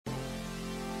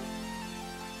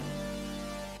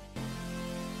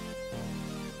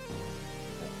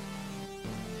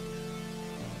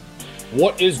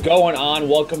What is going on?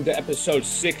 Welcome to episode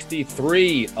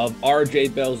 63 of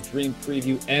RJ Bell's Dream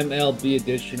Preview MLB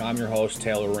edition. I'm your host,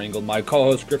 Taylor Ringgold. My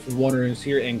co-host, Griffin Warner, is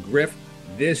here. And Griff,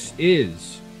 this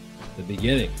is the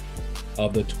beginning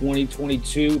of the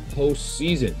 2022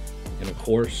 postseason. And of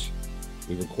course,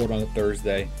 we record on a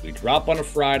Thursday. We drop on a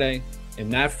Friday. And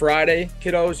that Friday,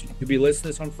 kiddos, you could be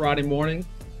listening to this on Friday morning,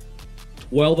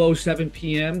 12:07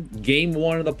 p.m. Game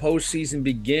one of the postseason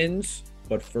begins.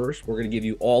 But first, we're going to give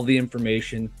you all the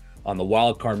information on the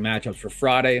wild card matchups for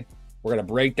Friday. We're going to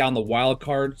break down the wild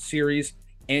card series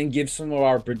and give some of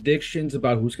our predictions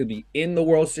about who's going to be in the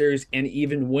World Series and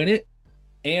even win it.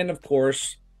 And of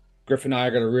course, Griff and I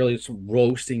are going to really some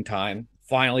roasting time.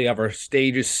 Finally, have our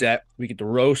stages set. We get to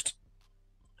roast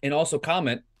and also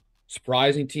comment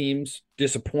surprising teams,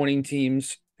 disappointing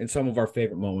teams, and some of our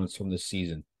favorite moments from this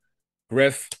season.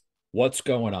 Griff, what's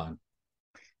going on?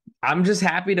 I'm just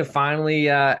happy to finally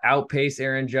outpace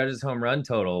Aaron Judge's home run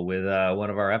total with one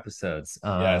of our episodes.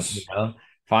 Yes.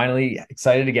 Finally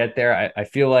excited to get there. I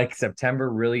feel like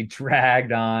September really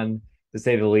dragged on, to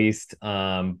say the least.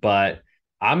 But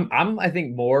I'm I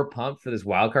think more pumped for this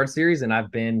wild card series than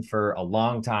I've been for a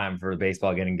long time for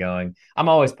baseball getting going. I'm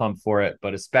always pumped for it,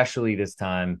 but especially this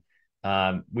time.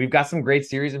 We've got some great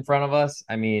series in front of us.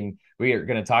 I mean, we are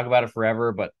going to talk about it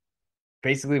forever, but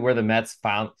basically where the Mets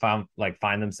find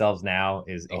themselves now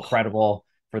is incredible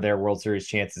for their World Series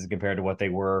chances compared to what they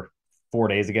were 4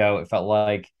 days ago. It felt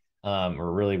like,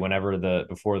 or really whenever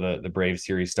before the Braves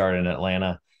series started in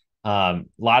Atlanta. A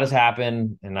lot has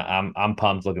happened, and I'm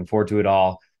pumped, looking forward to it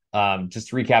all. Just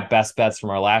to recap best bets from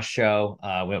our last show,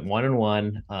 went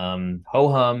 1-1, ho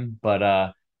hum,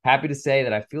 but happy to say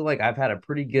that I feel like I've had a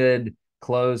pretty good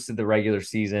close to the regular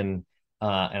season.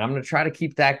 And I'm going to try to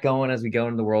keep that going as we go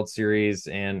into the World Series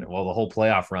and, well, the whole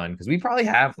playoff run, because we probably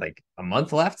have like a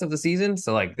month left of the season.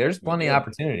 So, like, there's plenty of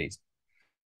opportunities.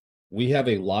 We have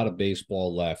a lot of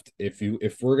baseball left. If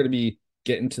we're going to be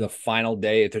getting to the final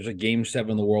day, if there's a game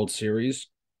 7 in the World Series,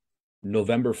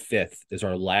 November 5th is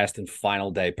our last and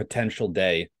final day, potential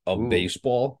day of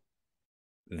baseball.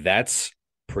 That's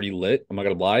pretty lit. I'm not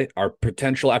going to lie. Our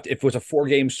potential, if it was a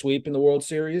 4-game sweep in the World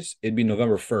Series, it'd be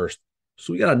November 1st.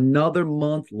 So we got another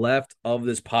month left of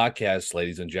this podcast,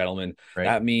 ladies and gentlemen. Right.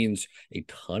 That means a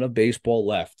ton of baseball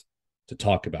left to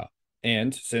talk about.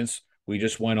 And since we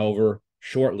just went over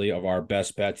shortly of our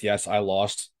best bets, yes, I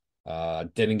lost.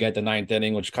 Didn't get the 9th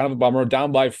inning, which is kind of a bummer.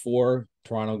 Down by 4.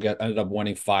 Toronto ended up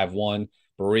winning 5-1.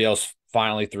 Barrios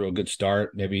finally threw a good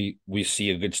start. Maybe we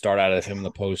see a good start out of him in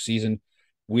the postseason.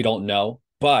 We don't know.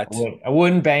 But I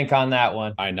wouldn't bank on that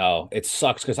one. I know it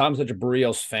sucks because I'm such a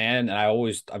Barrios fan, and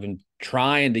I've been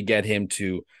trying to get him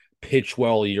to pitch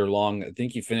well year long. I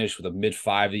think he finished with a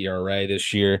mid-5 ERA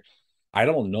this year. I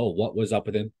don't know what was up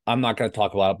with him. I'm not going to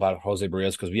talk a lot about Jose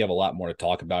Barrios because we have a lot more to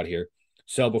talk about here.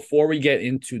 So before we get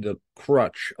into the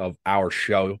crutch of our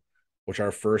show, which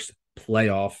our first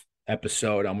playoff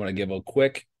episode, I'm going to give a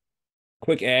quick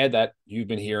ad that you've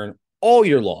been hearing all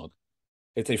year long.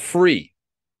 It's a free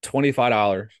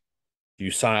 $25. You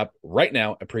sign up right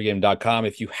now at pregame.com.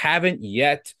 If you haven't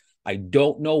yet, I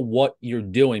don't know what you're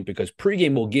doing because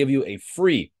pregame will give you a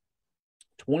free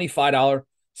 $25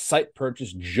 site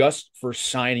purchase just for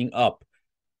signing up.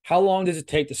 How long does it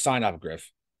take to sign up,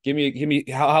 Griff? Give me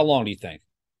how long do you think?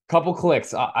 Couple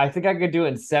clicks. I think I could do it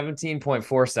in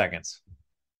 17.4 seconds.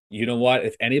 You know what?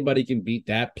 If anybody can beat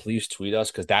that, please tweet us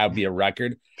because that would be a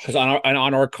record. Because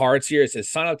on our cards here, it says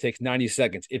sign up takes 90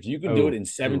 seconds. If you can do it in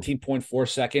 17.4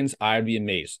 seconds, I'd be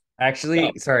amazed.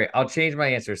 Actually, sorry, I'll change my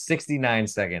answer. 69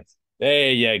 seconds.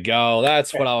 There you go.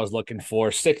 That's what I was looking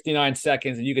for. 69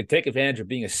 seconds, and you can take advantage of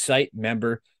being a site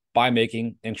member by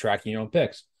making and tracking your own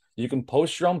picks. You can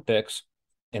post your own picks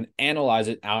and analyze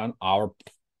it on our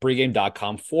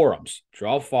pregame.com forums.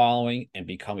 Draw following and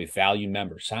become a value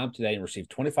member. Sign up today and receive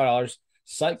 $25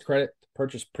 site credit to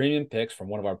purchase premium picks from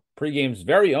one of our pregame's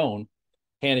very own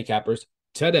handicappers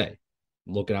today.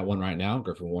 I'm looking at one right now.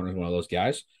 Griffin Warner is one of those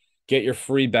guys. Get your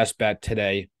free best bet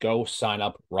today. Go sign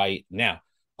up right now.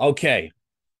 Okay,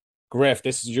 Griff,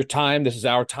 this is your time. This is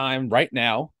our time right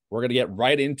now. We're going to get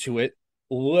right into it.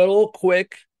 Little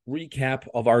quick recap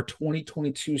of our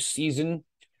 2022 season.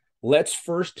 Let's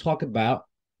first talk about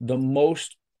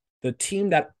the team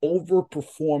that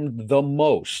overperformed the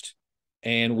most.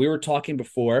 And we were talking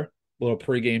before, a little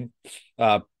pregame,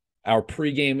 our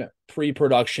pregame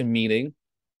pre-production meeting.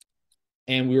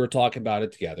 And we were talking about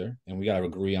it together, and we got to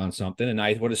agree on something. And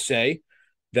I want to say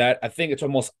that I think it's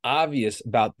almost obvious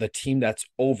about the team that's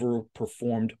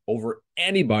overperformed over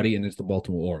anybody, and it's the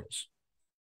Baltimore Orioles.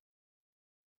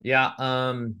 Yeah,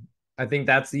 I think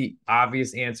that's the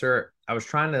obvious answer. I was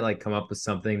trying to like come up with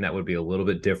something that would be a little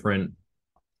bit different.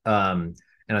 And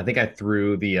I think I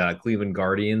threw the Cleveland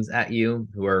Guardians at you,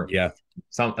 who are Yeah.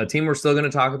 a team we're still going to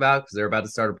talk about because they're about to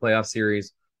start a playoff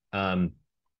series. Um,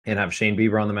 and have Shane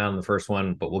Bieber on the mound in the first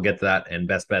one, but we'll get to that and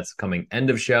best bets coming end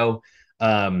of show.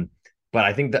 But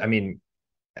I think that, I mean,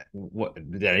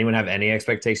 did anyone have any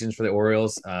expectations for the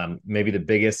Orioles? Maybe the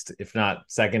biggest, if not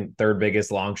second, third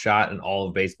biggest long shot in all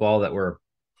of baseball that were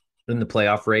in the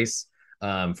playoff race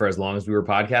for as long as we were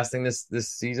podcasting this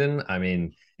season. I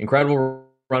mean, incredible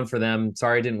run for them.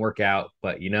 Sorry it didn't work out,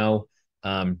 but it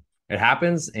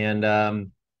happens. And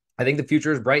I think the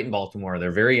future is bright in Baltimore.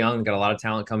 They're very young, got a lot of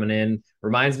talent coming in.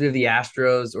 Reminds me of the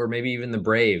Astros or maybe even the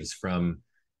Braves from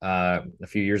a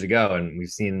few years ago, and we've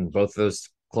seen both of those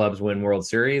clubs win World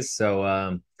Series.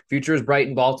 So future is bright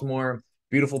in Baltimore.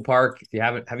 Beautiful park. If you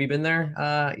haven't, have you been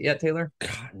there yet, Taylor?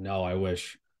 God, no, I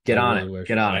wish. Get I on really it. wish.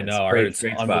 Get on I it. It's know. I heard great, it's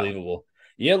great spot. unbelievable.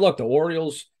 Yeah, look, the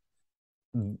Orioles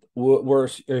were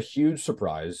a huge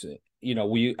surprise.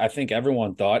 I think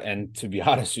everyone thought, and to be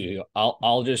honest with you,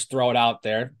 I'll just throw it out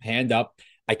there, hand up.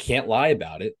 I can't lie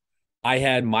about it. I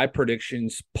had my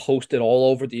predictions posted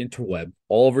all over the interweb,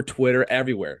 all over Twitter,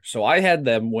 everywhere. So I had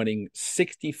them winning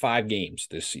 65 games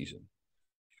this season.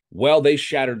 Well, they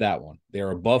shattered that one.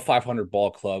 They're above 500 ball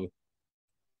club.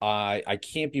 I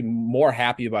can't be more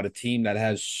happy about a team that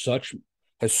has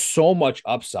so much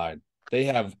upside. They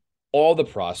have all the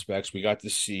prospects. We got to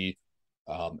see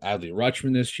Adley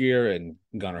Rutschman this year and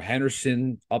Gunnar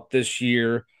Henderson up this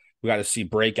year. We got to see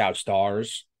breakout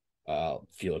stars,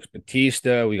 Felix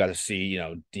Batista. We got to see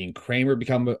Dean Kramer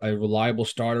become a reliable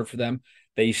starter for them.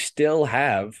 They still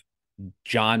have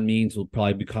John Means will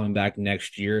probably be coming back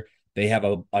next year. They have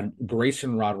a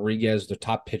Grayson Rodriguez, the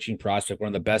top pitching prospect, one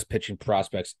of the best pitching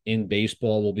prospects in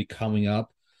baseball, will be coming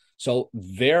up. So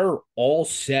they're all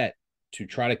set to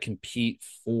try to compete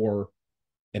for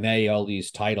an AL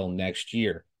East title next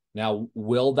year. Now,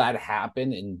 will that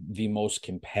happen in the most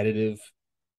competitive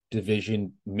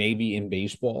division maybe in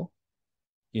baseball?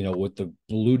 With the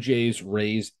Blue Jays,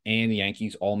 Rays, and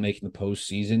Yankees all making the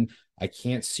postseason, I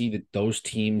can't see that those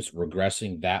teams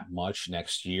regressing that much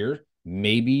next year.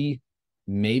 Maybe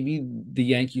the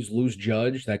Yankees lose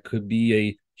Judge. That could be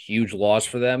a huge loss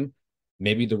for them.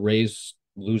 Maybe the Rays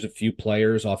lose a few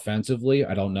players offensively.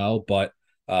 I don't know. But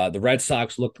the Red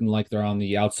Sox looking like they're on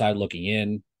the outside looking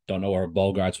in. Don't know where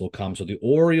Bogarts will come. So the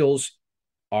Orioles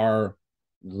are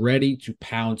ready to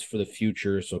pounce for the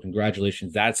future. So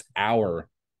congratulations. That's our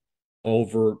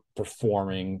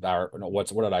overperforming,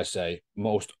 what did I say?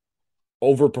 Most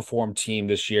overperformed team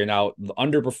this year. Now, the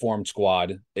underperformed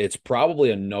squad, it's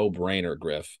probably a no-brainer,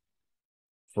 Griff,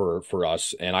 for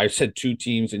us. And I said two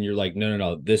teams, and you're like,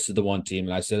 no, this is the one team.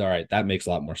 And I said, all right, that makes a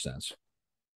lot more sense.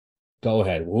 Go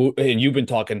ahead. And you've been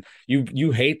talking,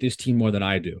 you hate this team more than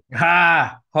I do.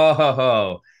 Ha ho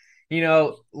ho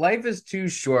ho. Life is too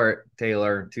short,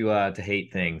 Taylor, to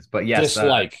hate things. But yes,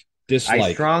 Dislike.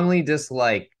 I strongly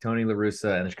dislike Tony La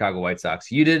Russa and the Chicago White Sox.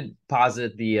 You did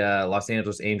posit the Los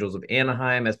Angeles Angels of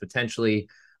Anaheim as potentially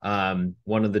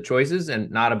one of the choices,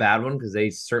 and not a bad one because they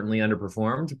certainly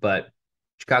underperformed. But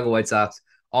Chicago White Sox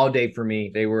all day for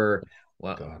me. They were,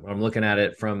 well, I'm looking at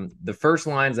it from the first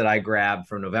lines that I grabbed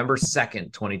from November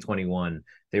 2nd, 2021.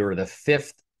 They were the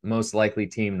fifth most likely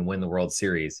team to win the World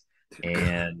Series.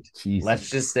 And let's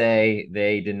just say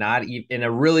they did not even, in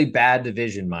a really bad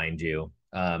division, mind you.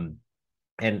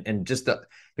 And just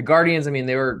the Guardians, I mean,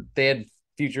 they had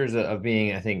futures of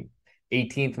being, I think,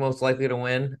 18th most likely to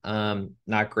win.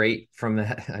 Not great from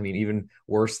that. I mean, even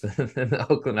worse than the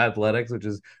Oakland Athletics, which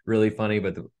is really funny,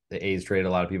 but the A's trade a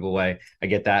lot of people away. I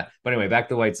get that. But anyway, back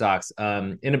to the White Sox.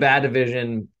 In a bad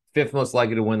division, fifth most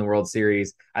likely to win the World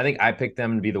Series. I think I picked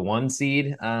them to be the 1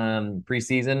 seed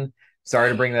preseason. Sorry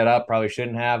to bring that up. Probably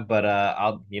shouldn't have, but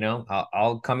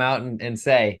I'll come out and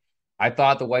say I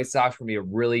thought the White Sox would be a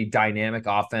really dynamic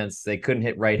offense. They couldn't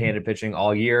hit right-handed pitching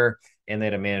all year, and they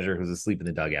had a manager who was asleep in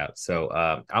the dugout.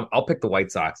 So I'll pick the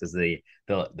White Sox as the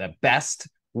best,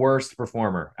 worst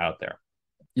performer out there.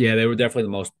 Yeah, they were definitely the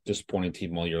most disappointing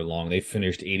team all year long. They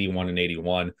finished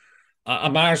 81-81.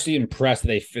 I'm honestly impressed that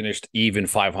they finished even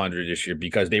 500 this year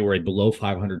because they were a below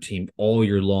 500 team all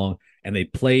year long, and they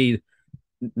played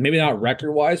maybe not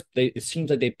record-wise. It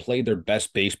seems like they played their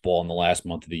best baseball in the last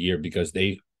month of the year because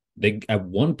they at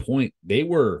one point they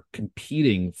were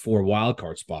competing for a wild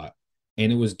card spot,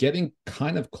 and it was getting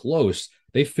kind of close.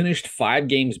 They finished 5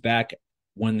 games back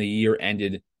when the year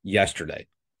ended yesterday.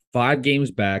 5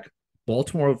 games back.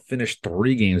 Baltimore finished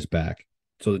 3 games back.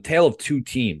 So the tale of two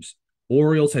teams.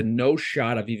 Orioles had no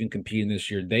shot of even competing this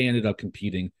year. They ended up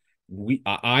competing.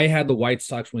 I had the White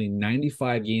Sox winning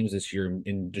 95 games this year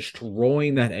and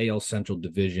destroying that AL Central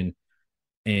division,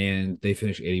 and they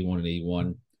finished 81 and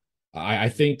 81. I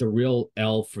think the real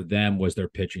L for them was their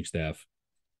pitching staff.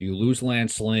 You lose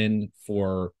Lance Lynn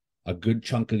for a good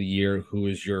chunk of the year, who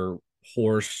is your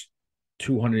horse,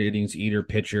 200 innings eater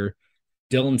pitcher.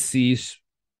 Dylan Cease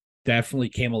definitely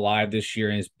came alive this year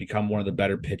and has become one of the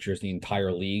better pitchers in the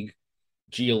entire league.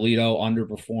 Giolito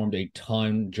underperformed a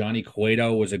ton. Johnny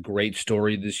Cueto was a great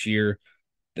story this year.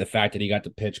 The fact that he got to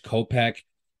pitch Kopech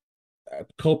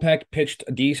pitched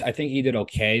decent. I think he did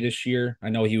okay this year.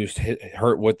 I know he was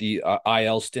hurt with the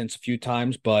IL stints a few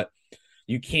times, but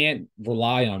you can't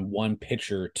rely on one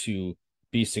pitcher to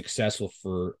be successful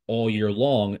for all year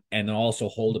long, and then also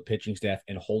hold a pitching staff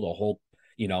and hold a whole,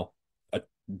 you know,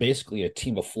 basically a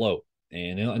team afloat.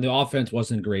 And the offense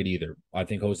wasn't great either. I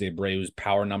think Jose Abreu's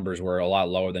power numbers were a lot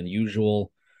lower than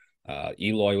usual.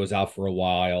 Eloy was out for a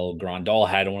while. Grandal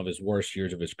had one of his worst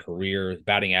years of his career. His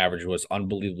batting average was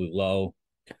unbelievably low.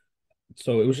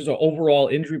 So it was just an overall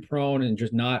injury prone, and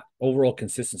just not overall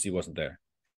consistency wasn't there.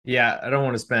 Yeah, I don't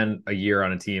want to spend a year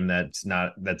on a team that's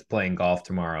playing golf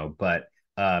tomorrow, but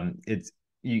it's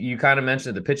you kind of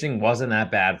mentioned the pitching wasn't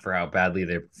that bad for how badly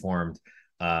they performed.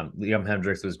 Liam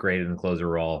Hendricks was great in the closer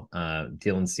role.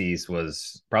 Dylan Cease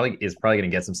is probably going to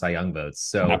get some Cy Young votes.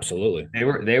 So Absolutely.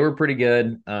 they were pretty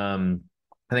good. I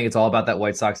think it's all about that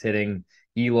White Sox hitting.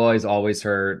 Eloy's always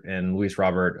hurt, and Luis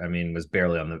Robert, I mean, was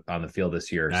barely on the field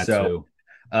this year. That So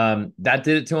too. that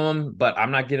did it to him, but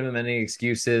I'm not giving him any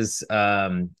excuses.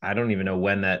 I don't even know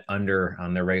when that under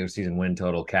on their regular season win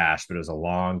total cashed, but it was a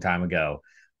long time ago.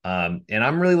 And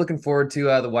I'm really looking forward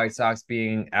to the White Sox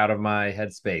being out of my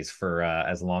headspace for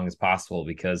as long as possible,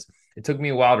 because it took me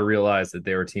a while to realize that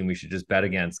they were a team we should just bet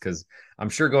against, because I'm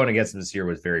sure going against them this year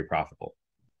was very profitable.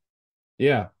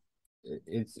 Yeah.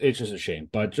 It's just a shame.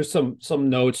 But just some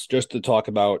notes just to talk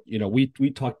about, we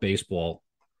talk baseball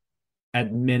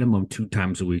at minimum 2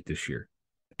 times a week this year.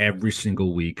 Every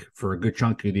single week for a good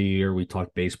chunk of the year. We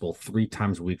talked baseball 3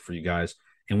 times a week for you guys.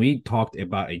 And we talked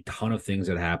about a ton of things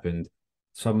that happened.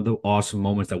 Some of the awesome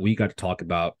moments that we got to talk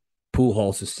about.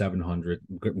 Pujols is 700,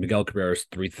 Miguel Cabrera's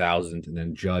 3,000, and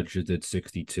then Judge did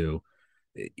 62.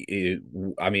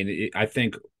 I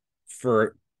think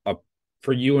for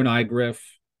for you and I, Griff,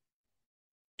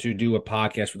 to do a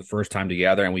podcast for the first time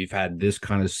together, and we've had this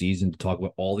kind of season to talk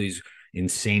about all these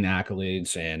insane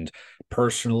accolades and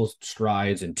personal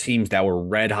strides and teams that were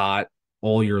red hot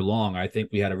all year long. I think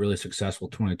we had a really successful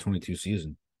 2022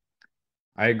 season.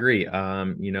 I agree.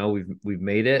 We've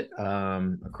made it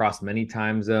across many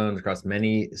time zones, across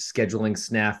many scheduling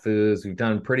snafus. We've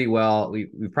done pretty well.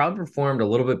 We've probably performed a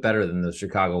little bit better than the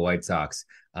Chicago White Sox.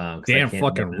 Damn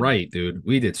fucking right, dude.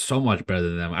 We did so much better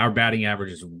than them. Our batting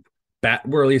average is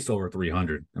we're at least over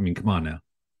 300. I mean, come on now.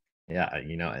 Yeah,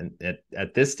 and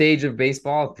at this stage of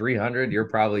baseball, 300, you're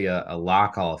probably a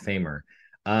lock Hall of Famer.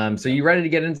 So you ready to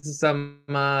get into some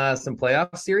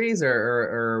playoff series, or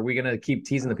are we gonna keep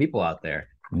teasing the people out there?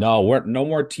 No, we're no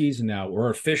more teasing now. We're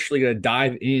officially gonna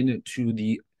dive into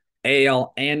the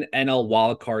AL and NL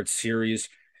wildcard series.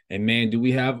 And man, do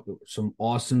we have some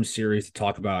awesome series to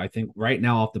talk about. I think right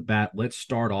now off the bat, let's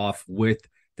start off with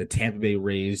the Tampa Bay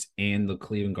Rays and the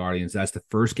Cleveland Guardians. That's the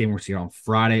first game we're seeing on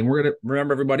Friday. And we're going to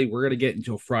remember, everybody, we're going to get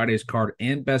into a Friday's card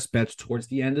and best bets towards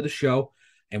the end of the show.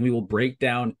 And we will break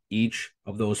down each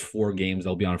of those 4 games.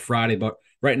 They'll be on Friday. But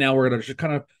right now, we're going to just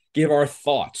kind of give our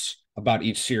thoughts about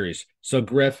each series. So,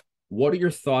 Griff, what are your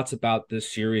thoughts about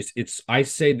this series? I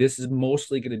say this is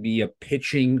mostly going to be a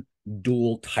pitching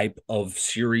duel type of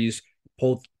series.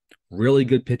 Both really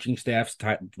good pitching staffs.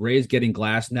 Rays getting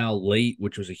Glass now late,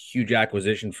 which was a huge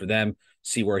acquisition for them.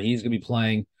 See where he's going to be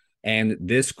playing. And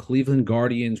this Cleveland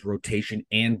Guardians rotation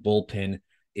and bullpen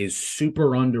is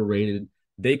super underrated.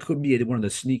 They could be one of the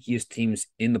sneakiest teams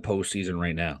in the postseason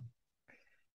right now.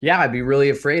 Yeah, I'd be really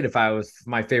afraid if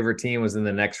my favorite team was in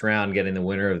the next round getting the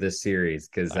winner of this series,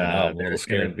 because there's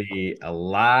going to be a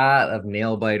lot of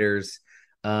nail biters.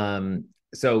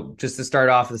 So just to start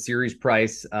off the series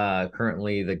price,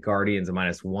 currently the Guardians are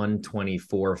minus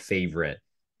 124 favorite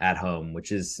at home,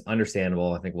 which is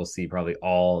understandable. I think we'll see probably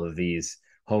all of these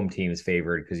home teams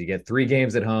favored, because you get 3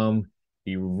 games at home.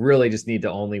 You really just need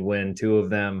to only win 2 of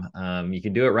them. You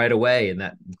can do it right away, and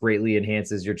that greatly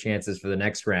enhances your chances for the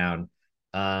next round.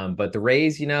 But the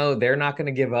Rays, they're not going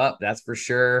to give up. That's for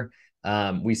sure.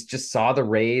 We just saw the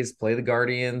Rays play the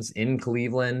Guardians in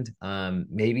Cleveland.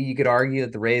 Maybe you could argue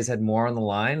that the Rays had more on the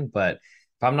line, but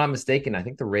if I'm not mistaken, I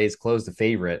think the Rays closed the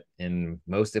favorite in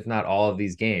most, if not all, of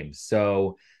these games.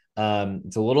 So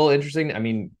It's a little interesting. I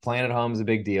mean, playing at home is a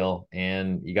big deal,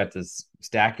 and you got to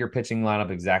stack your pitching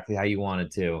lineup exactly how you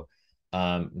wanted to.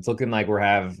 It's looking like we're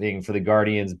having for the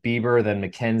Guardians Bieber, then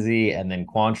McKenzie, and then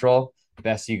Quantrill.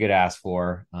 Best you could ask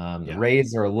for. The Yeah.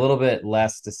 Rays are a little bit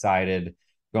less decided.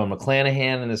 Going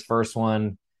McClanahan in this first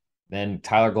one, then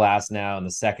Tyler Glass now in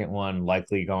the second one,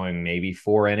 likely going maybe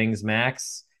 4 innings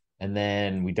max. And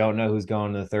then we don't know who's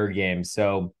going to the third game.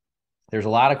 So there's a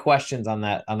lot of questions on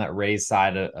that Rays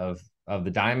side of the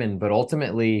diamond, but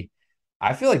ultimately,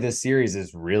 I feel like this series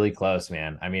is really close,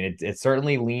 man. I mean, it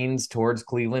certainly leans towards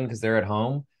Cleveland because they're at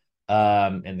home,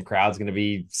 and the crowd's going to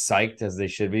be psyched as they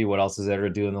should be. What else is there to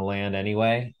do in the land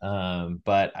anyway?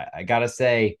 But I gotta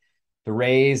say, the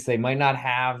Rays they might not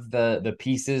have the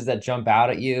pieces that jump out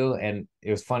at you. And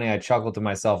it was funny, I chuckled to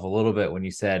myself a little bit when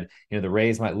you said, the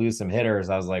Rays might lose some hitters.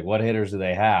 I was like, what hitters do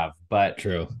they have? But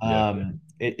True. Yeah.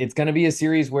 it's going to be a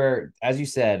series where, as you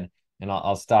said, and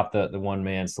I'll stop the one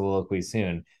man soliloquy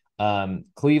soon.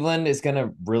 Cleveland is going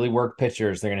to really work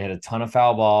pitchers. They're going to hit a ton of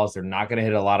foul balls. They're not going to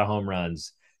hit a lot of home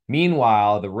runs.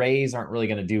 Meanwhile, the Rays aren't really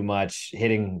going to do much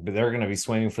hitting, but they're going to be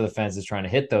swinging for the fences trying to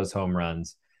hit those home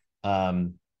runs.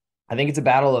 Um, I think it's a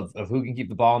battle of who can keep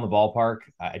the ball in the ballpark.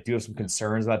 I do have some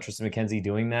concerns about Tristan McKenzie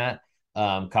doing that.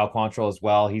 Kyle Quantrill as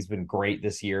well. He's been great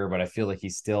this year, but I feel like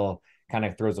he's still kind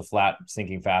of throws a flat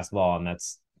sinking fastball, and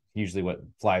that's usually what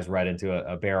flies right into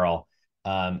a barrel.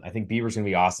 I think Bieber's going to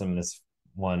be awesome in this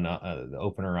one, the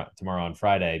opener tomorrow on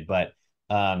Friday. But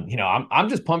I'm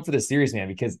just pumped for this series, man,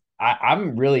 because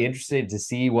I'm really interested to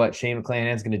see what Shane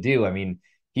McClanahan's going to do. I mean,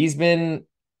 he's been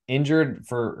injured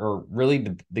or really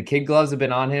the kid gloves have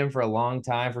been on him for a long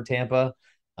time for Tampa.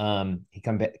 He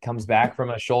comes back from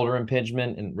a shoulder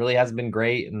impingement and really hasn't been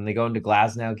great. And they go into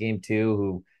Glasnow game 2,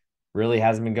 who really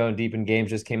hasn't been going deep in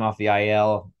games, just came off the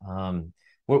IL.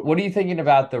 What are you thinking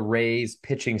about the Rays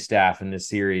pitching staff in this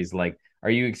series? Like, are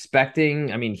you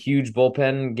expecting, I mean, huge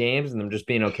bullpen games and them just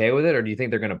being okay with it? Or do you think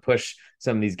they're going to push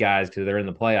some of these guys because they're in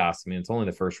the playoffs? I mean, it's only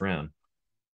the first round.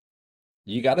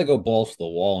 You got to go balls to the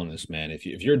wall in this, man. If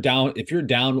you're down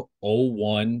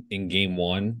 0-1 in game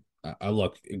one,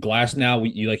 look, Glass now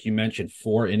you like you mentioned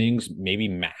 4 innings maybe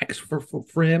max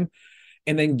for him.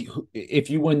 And then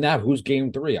if you win that, who's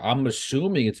game three? I'm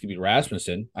assuming it's gonna be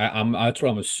Rasmussen. I'm that's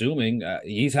what I'm assuming.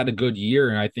 He's had a good year,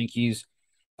 and I think he's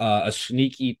a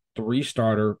sneaky three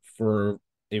starter for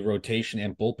a rotation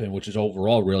and bullpen, which is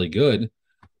overall really good.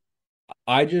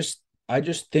 I just I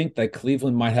just think that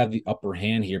Cleveland might have the upper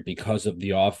hand here because of the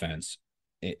offense.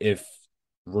 If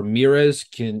Ramirez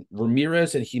and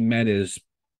Jimenez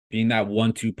being that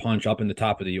 1-2 punch up in the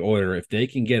top of the order, if they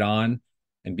can get on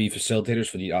and be facilitators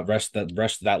for the rest of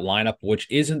that lineup,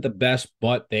 which isn't the best,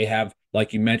 but they have,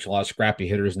 like you mentioned, a lot of scrappy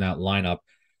hitters in that lineup.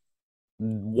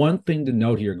 One thing to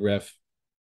note here, Griff,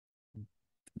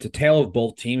 it's a tale of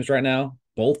both teams right now.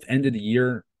 Both ended the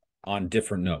year on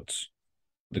different notes.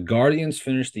 The Guardians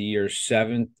finished the year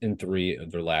 7-3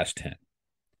 of their last 10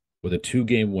 with a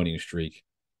 2-game winning streak.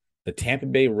 The Tampa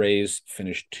Bay Rays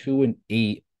finished 2-8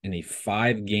 in a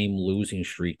 5-game losing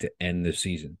streak to end the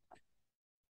season.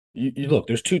 You look,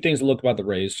 there's two things to look about the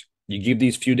Rays. You give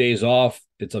these few days off,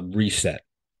 it's a reset.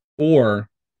 Or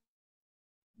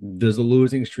does the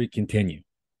losing streak continue?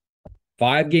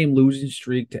 5-game losing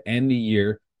streak to end the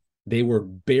year. They were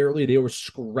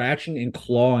scratching and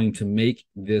clawing to make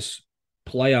this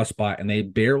playoff spot, and they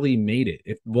barely made it.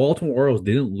 If Baltimore Orioles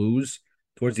didn't lose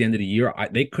towards the end of the year,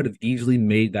 they could have easily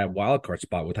made that wild card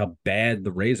spot with how bad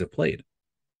the Rays have played.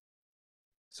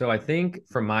 So I think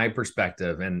from my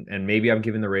perspective, and maybe I'm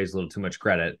giving the Rays a little too much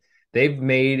credit, they've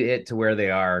made it to where they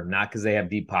are, not because they have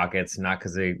deep pockets, not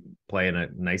because they play in a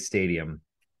nice stadium.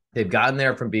 They've gotten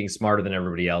there from being smarter than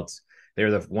everybody else.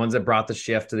 They're the ones that brought the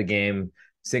shift to the game,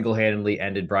 single-handedly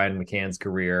ended Brian McCann's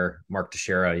career. Mark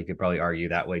Teixeira, you could probably argue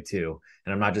that way too.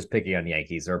 And I'm not just picking on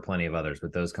Yankees. There are plenty of others,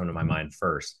 but those come to my mind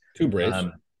first. Two Braves.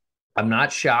 I'm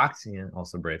not shocked. Yeah,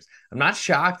 also Braves. I'm not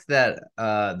shocked that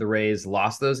the Rays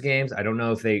lost those games. I don't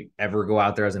know if they ever go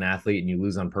out there as an athlete and you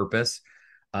lose on purpose.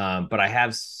 But I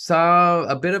have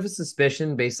a bit of a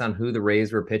suspicion based on who the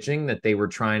Rays were pitching that they were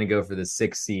trying to go for the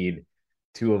 6th seed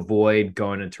to avoid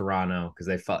going to Toronto because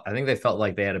I think they felt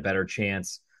like they had a better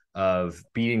chance of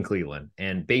beating Cleveland.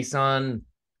 And based on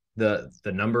the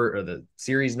number or the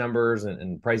series numbers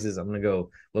and prices, I'm going to go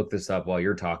look this up while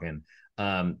you're talking.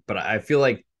 But I feel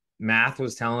like math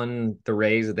was telling the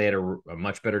Rays that they had a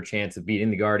much better chance of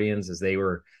beating the Guardians as they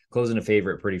were closing a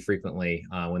favorite pretty frequently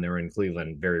when they were in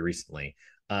Cleveland very recently.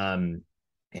 And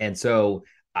so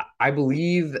I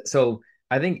believe so.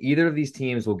 I think either of these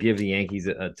teams will give the Yankees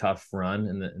a tough run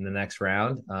in the next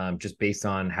round, just based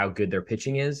on how good their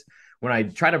pitching is. When I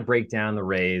try to break down the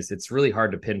Rays, it's really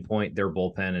hard to pinpoint their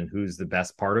bullpen and who's the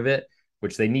best part of it,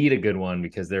 which they need a good one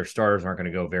because their starters aren't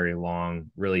going to go very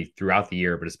long really throughout the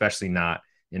year, but especially not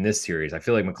in this series. I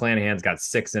feel like McClanahan's got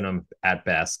 6 in them at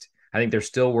best. I think they're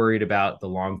still worried about the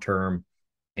long term,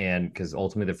 and because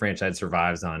ultimately the franchise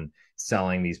survives on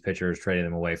selling these pitchers, trading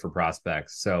them away for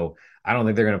prospects. So I don't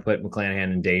think they're going to put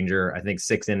McClanahan in danger. I think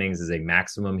 6 innings is a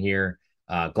maximum here.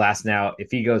 Glass now, if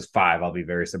he goes 5, I'll be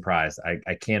very surprised.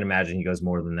 I can't imagine he goes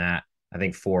more than that. I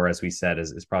think 4, as we said,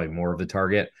 is probably more of the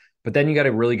target. But then you got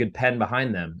a really good pen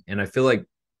behind them. And I feel like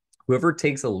whoever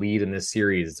takes a lead in this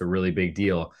series, it's a really big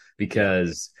deal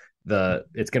because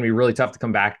it's going to be really tough to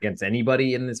come back against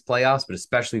anybody in this playoffs, but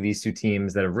especially these two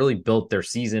teams that have really built their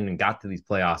season and got to these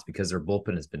playoffs because their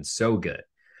bullpen has been so good.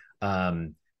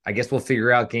 I guess we'll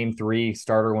figure out game 3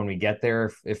 starter when we get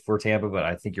there if we're Tampa, but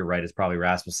I think you're right. It's probably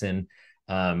Rasmussen.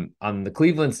 On the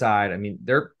Cleveland side, I mean,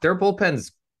 their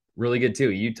bullpen's really good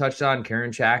too. You touched on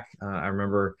Karinchak. I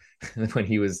remember when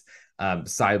he was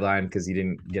sidelined because he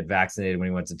didn't get vaccinated when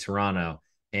he went to Toronto.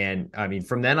 And I mean,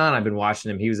 from then on, I've been watching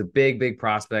him. He was a big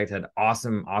prospect, had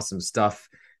awesome stuff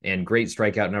and great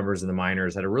strikeout numbers in the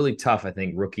minors. Had a really tough, I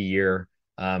think, rookie year.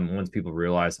 Once people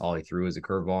realized all he threw was a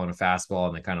curveball and a fastball,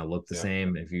 and they kind of looked the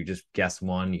same. If you just guess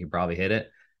one, you could probably hit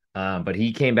it. But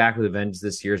he came back with a vengeance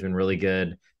this year. Has been really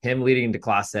good. Him leading into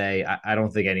Class A, I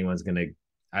don't think anyone's going to.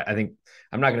 I think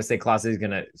I'm not going to say Class A is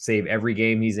going to save every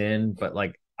game he's in, but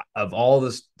like of all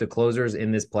the closers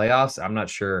in this playoffs, I'm not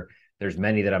sure there's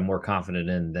many that I'm more confident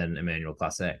in than Emmanuel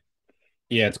Clase.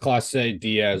 Yeah, it's Clase,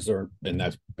 Diaz, and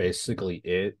that's basically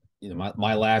it. You know,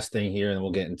 my last thing here, and then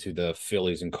we'll get into the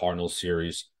Phillies and Cardinals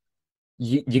series.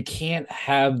 You can't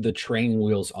have the training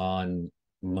wheels on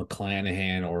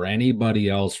McClanahan or anybody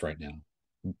else right now.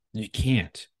 You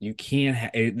can't. You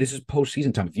can't. This is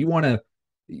postseason time. If you want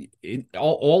to,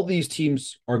 all these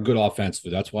teams are good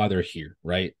offensively. That's why they're here,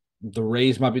 right? The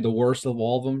Rays might be the worst of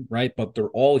all of them, right? But they're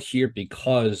all here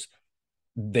because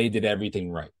they did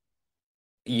everything right.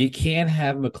 You can't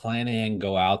have McClanahan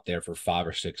go out there for 5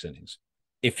 or 6 innings.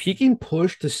 If he can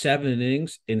push to 7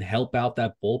 innings and help out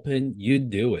that bullpen, you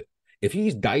do it. If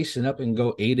he's dicing up and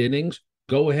go 8 innings,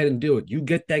 go ahead and do it. You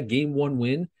get that game 1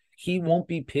 win. He won't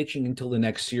be pitching until the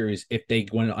next series if they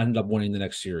end up winning the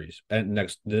next series and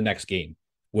the next game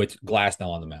with Glasnow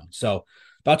on the mound. So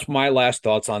that's my last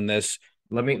thoughts on this.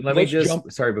 Let me just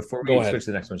jump. Sorry, before we switch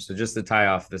to the next one. So just to tie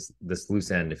off this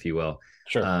loose end, if you will.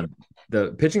 Sure.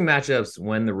 The pitching matchups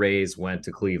when the Rays went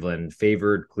to Cleveland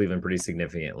favored Cleveland pretty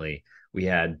significantly. We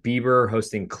had Bieber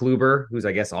hosting Kluber, who's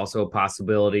I guess also a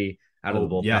possibility out of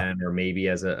the bullpen or maybe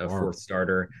as a fourth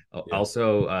starter.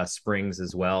 Also Springs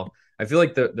as well. I feel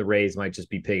like the Rays might just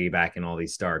be piggybacking all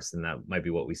these starts, and that might be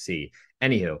what we see.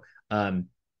 Anywho,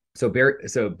 so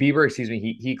Bieber, excuse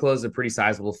me, he closed a pretty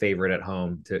sizable favorite at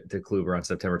home to Kluber on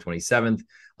September 27th.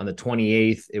 On the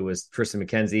 28th, it was Tristan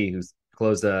McKenzie who's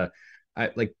closed a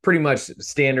like pretty much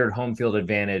standard home field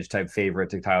advantage type favorite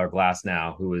to Tyler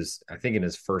Glasnow, who was I think in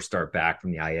his first start back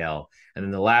from the IL. And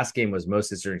then the last game was most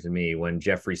disturbing to me when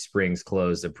Jeffrey Springs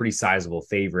closed a pretty sizable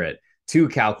favorite to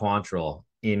Cal Quantrill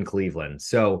in Cleveland.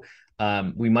 So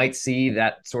we might see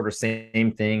that sort of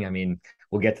same thing. I mean,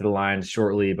 we'll get to the lines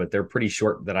shortly, but they're pretty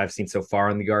short that I've seen so far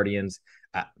in the Guardians.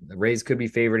 The Rays could be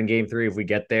favored in game 3 if we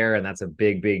get there, and that's a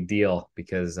big deal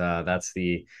because that's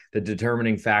the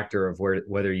determining factor of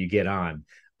whether you get on.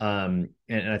 And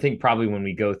I think probably when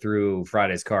we go through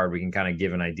Friday's card, we can kind of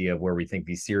give an idea of where we think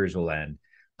these series will end.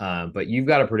 But you've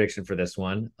got a prediction for this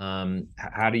one.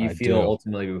 How do you feel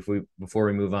ultimately before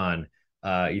we move on?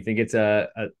 You think it's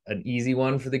an easy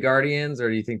one for the Guardians, or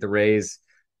do you think the Rays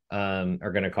are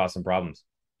going to cause some problems?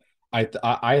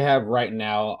 I have right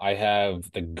now. I have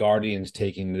the Guardians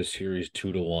taking this series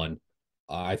 2-1.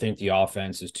 I think the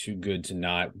offense is too good to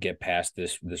not get past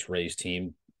this Rays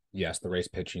team. Yes, the Rays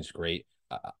pitching is great.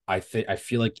 I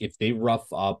feel like if they rough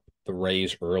up the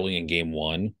Rays early in game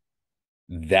 1,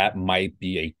 that might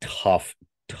be a tough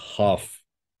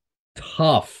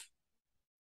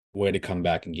way to come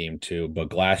back in game 2. But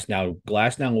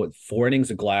Glasnow with 4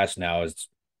 innings of Glasnow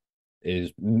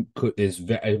is one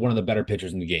of the better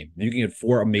pitchers in the game. You can get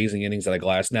 4 amazing innings out of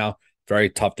Glasnow. Very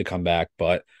tough to come back,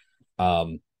 but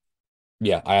I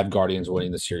have Guardians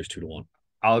winning the series 2-1.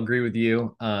 I'll agree with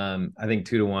you. I think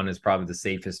 2-1 is probably the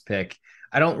safest pick.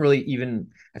 I don't really even.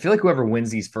 I feel like whoever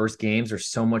wins these first games, there's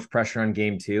so much pressure on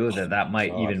game 2 that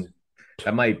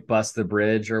might bust the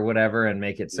bridge or whatever and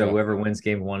make it so whoever wins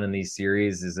game 1 in these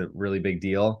series is a really big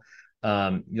deal.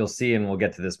 You'll see, and we'll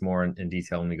get to this more in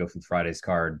detail when we go through Friday's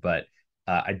card. But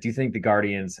I do think the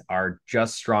Guardians are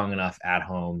just strong enough at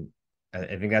home. I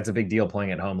think that's a big deal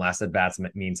playing at home. Last at bats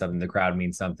mean something. The crowd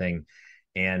means something.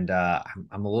 And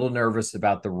I'm a little nervous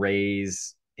about the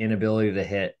Rays' inability to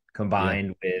hit Yeah,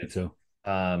 combined me with too.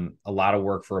 a lot of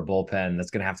work for a bullpen that's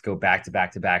going to have to go back to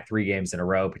back to back 3 games in a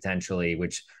row potentially,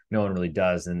 which no one really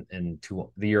does in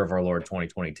the year of our Lord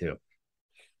 2022.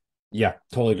 Yeah,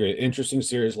 totally agree. Interesting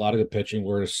series, a lot of good pitching.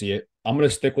 We're going to see it. I'm going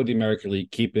to stick with the American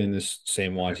League, keeping this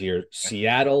same ones here.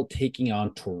 Seattle taking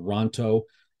on Toronto.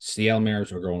 Seattle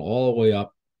Mariners are going all the way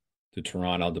up to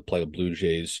Toronto to play the Blue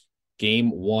Jays.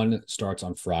 Game one starts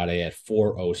on Friday at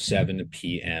 4:07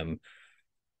 p.m.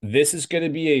 This is going to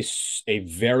be a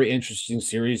very interesting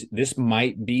series. This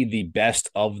might be the best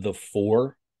of the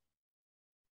four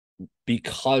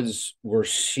because we're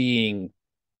seeing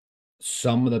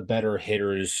some of the better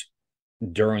hitters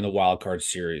during the wild card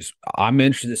series. I'm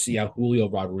interested to see how Julio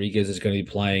Rodriguez is going to be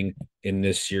playing in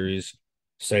this series,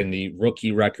 setting the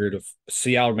rookie record of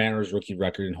Seattle Mariners rookie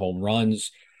record in home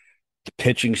runs. The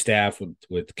pitching staff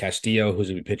with Castillo, who's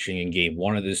going to be pitching in game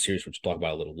one of this series, which we'll talk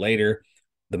about a little later.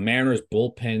 The Mariners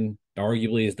bullpen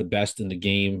arguably is the best in the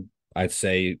game. I'd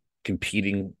say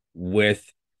competing with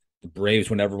the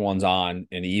Braves when everyone's on,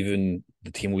 and even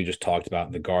the team we just talked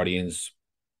about, the Guardians.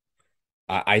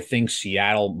 I think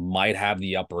Seattle might have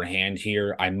the upper hand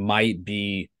here. I might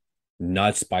be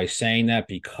nuts by saying that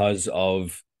because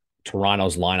of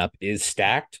Toronto's lineup is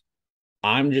stacked.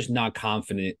 I'm just not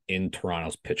confident in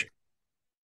Toronto's pitching.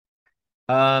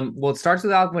 Well, it starts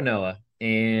with Alek Manoah,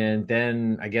 and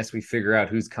then I guess we figure out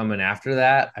who's coming after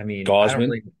that. I mean, I don't Gosman,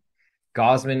 really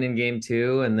Gosman in game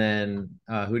two, and then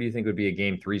who do you think would be a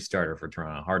game three starter for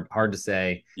Toronto? Hard to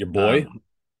say. your boy, Um,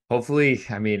 Hopefully,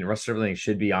 I mean, Russ Sterling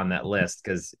should be on that list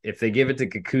because if they give it to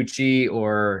Kikuchi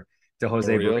or to Jose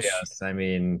Barrios. Barrios, I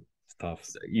mean, It's tough.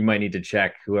 you might need to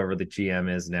check whoever the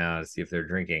GM is now to see if they're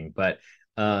drinking. But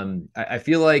I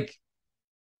feel like,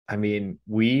 I mean,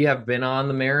 we have been on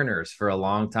the Mariners for a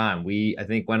long time. I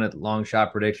think, went at long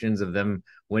shot predictions of them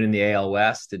winning the AL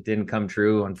West. It didn't come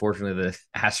true. Unfortunately, the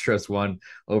Astros won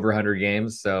over 100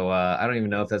 games. So I don't even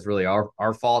know if that's really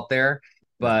our fault there.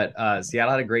 But Seattle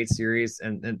had a great series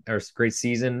and or great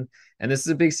season. And this is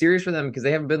a big series for them because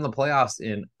they haven't been in the playoffs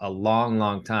in a long,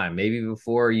 long time. Maybe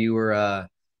before you were,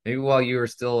 maybe while you were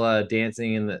still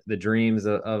dancing in the dreams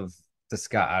of the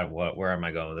sky. Where am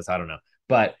I going with this? I don't know.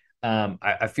 But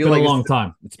I It's feel been a like long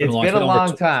time. it's It's been been a over. long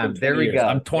It's been time. There 20 we years.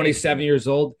 I'm go. Thank 27 you. years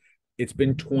old. It's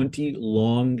been 20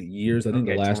 long years. I think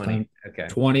the Okay, last time 20. Okay.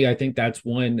 20. I think that's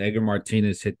when Edgar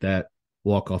Martinez hit that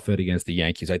walk off hit against the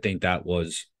Yankees. I think that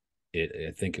was it.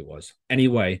 I think it was.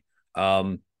 Anyway,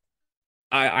 um,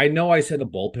 I know I said the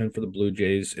bullpen for the Blue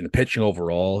Jays and the pitching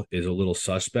overall is a little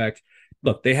suspect.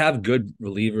 Look, they have good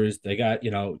relievers. They got,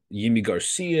 Yimi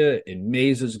Garcia and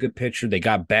Mesa's a good pitcher. They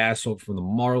got Basso from the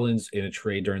Marlins in a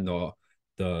trade during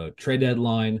the trade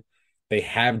deadline. They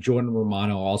have Jordan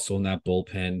Romano also in that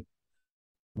bullpen.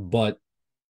 But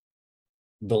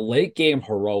the late game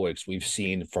heroics we've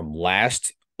seen from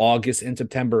last August and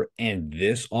September and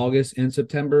this August and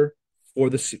September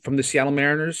from the Seattle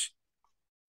Mariners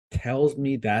tells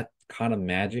me that kind of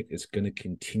magic is going to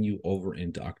continue over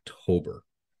into October.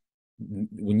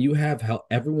 When you have how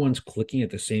everyone's clicking at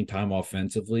the same time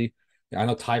offensively, I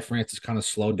know Ty Francis kind of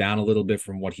slowed down a little bit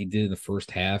from what he did in the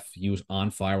first half. He was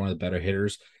on fire, one of the better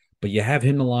hitters, but you have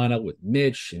him to line up with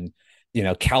Mitch and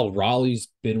Cal Raleigh's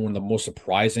been one of the most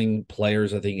surprising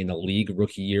players, I think, in the league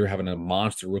rookie year, having a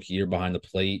monster rookie year behind the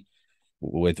plate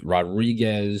with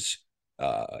Rodriguez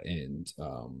and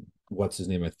what's his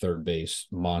name at third base,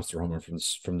 monster homer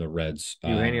from the Reds.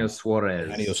 Eugenio Eugenio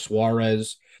Suarez.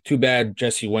 Suarez. Too bad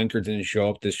Jesse Winker didn't show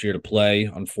up this year to play.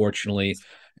 Unfortunately,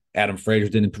 Adam Frazier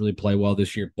didn't really play well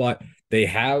this year, but they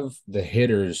have the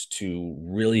hitters to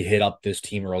really hit up this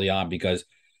team early on because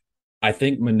I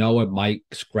think Manoah might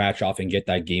scratch off and get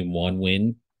that game one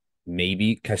win.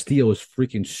 Maybe Castillo is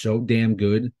freaking so damn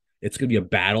good. It's gonna be a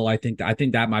battle. I think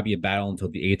that might be a battle until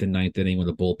the eighth and ninth inning when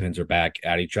the bullpens are back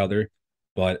at each other.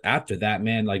 But after that,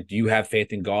 man, like, do you have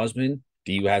faith in Gosman?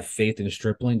 Do you have faith in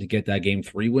Stripling to get that game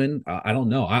three win? I don't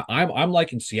know. I'm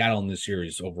liking Seattle in this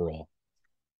series overall.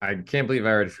 I can't believe I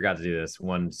already forgot to do this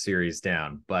one series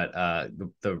down, but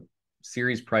the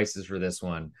series prices for this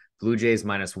one: Blue Jays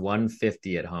minus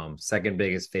 150 at home, second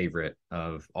biggest favorite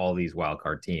of all these wild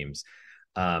card teams.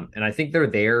 And I think they're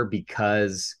there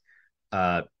because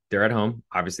they're at home.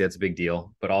 Obviously, that's a big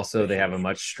deal, but also they have a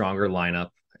much stronger lineup.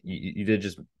 You did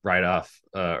just write off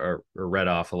or read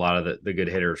off a lot of the good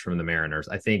hitters from the Mariners.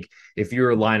 I think if you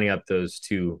were lining up those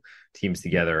two teams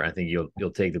together, I think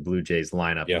you'll take the Blue Jays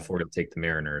lineup Yeah, before you'll take the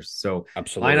Mariners. So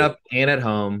absolutely. lineup and at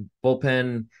home,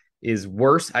 bullpen. is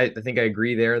worse. I think I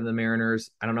agree there than the Mariners.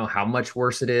 I don't know how much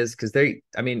worse it is because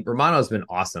I mean, Romano's been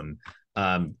awesome.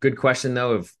 Good question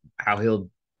though of how he'll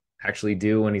actually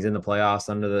do when he's in the playoffs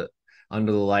under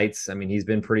the lights. I mean, he's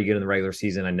been pretty good in the regular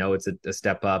season. I know it's a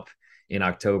step up in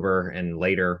October and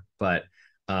later, but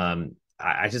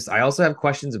I also have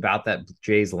questions about that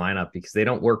Jays lineup because they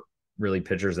don't work really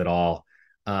pitchers at all.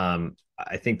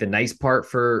 I think the nice part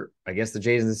for I guess the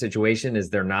Jays in the situation is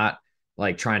they're not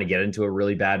like trying to get into a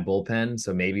really bad bullpen.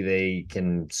 So maybe they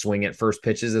can swing at first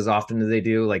pitches as often as they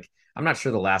do. Like, I'm not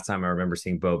sure the last time I remember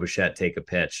seeing Bo Bichette take a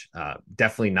pitch.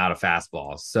 Definitely not a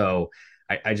fastball. So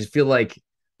I just feel like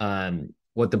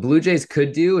what the Blue Jays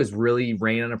could do is really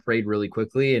rain on a parade really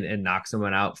quickly and knock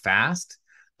someone out fast.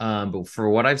 But for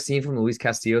what I've seen from Luis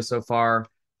Castillo so far,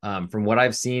 from what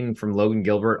I've seen from Logan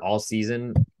Gilbert all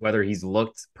season, whether he's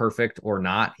looked perfect or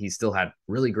not, he's still had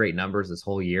really great numbers this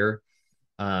whole year.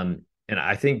 And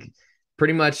I think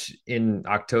pretty much in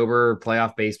October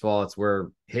playoff baseball, it's where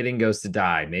hitting goes to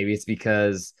die. Maybe it's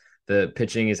because the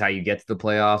pitching is how you get to the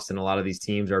playoffs, and a lot of these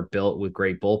teams are built with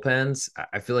great bullpens.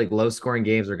 I feel like low scoring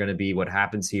games are going to be what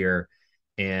happens here.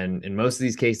 And in most of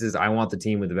these cases, I want the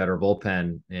team with a better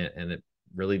bullpen. And it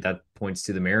really that points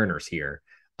to the Mariners here.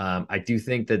 I do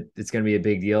think that it's going to be a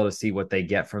big deal to see what they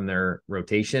get from their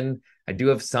rotation. I do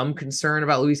have some concern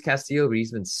about Luis Castillo, but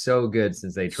he's been so good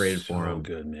since they traded for So him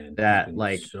good, man. He's that been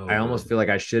like so I almost good. feel like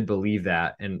I should believe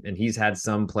that. And he's had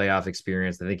some playoff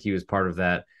experience. I think he was part of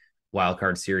that wild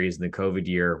card series in the COVID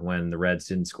year when the Reds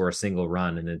didn't score a single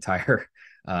run in the entire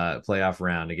playoff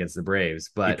round against the Braves.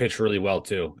 He But pitched really well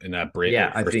too in that break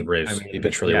yeah, first the I Braves. He mean,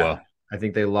 pitched really yeah, well. I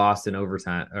think they lost in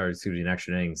overtime or excuse me, in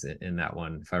extra innings in that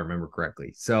one, if I remember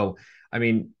correctly. So, I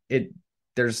mean,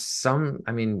 there's some,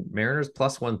 I mean, Mariners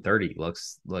plus 130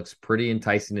 looks pretty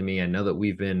enticing to me. I know that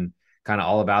we've been kind of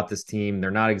all about this team.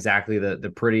 They're not exactly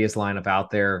the prettiest lineup out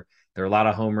there. There are a lot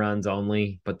of home runs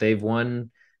only, but they've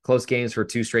won close games for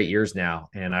 2 straight years now.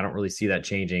 And I don't really see that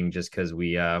changing just because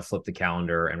we flipped the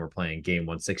calendar and we're playing game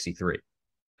 163.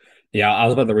 Yeah, I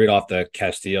was about to read off the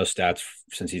Castillo stats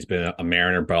since he's been a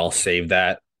Mariner, but I'll save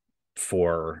that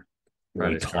for when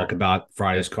we Friday's talk card. about Okay.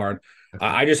 Friday's card. Okay.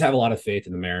 I just have a lot of faith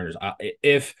in the Mariners.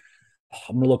 If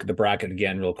I'm gonna look at the bracket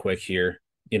again real quick here,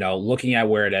 looking at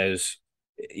where it is,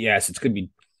 yes, it's gonna be.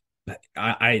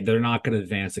 They're not going to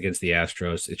advance against the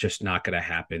Astros. It's just not going to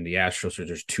happen. The Astros are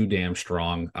just too damn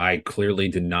strong. I clearly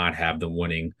did not have them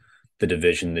winning the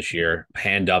division this year.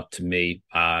 Hand up to me.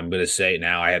 I'm going to say it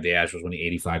now. I had the Astros winning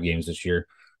 85 games this year.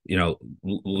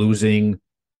 Losing,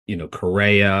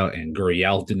 Correa and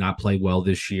Gurriel did not play well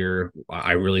this year.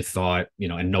 I really thought,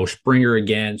 and no Springer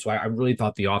again. So I really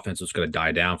thought the offense was going to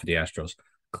die down for the Astros.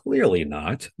 Clearly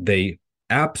not. They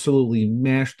absolutely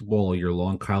mashed the ball all year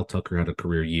long. Kyle Tucker had a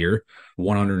career year,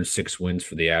 106 wins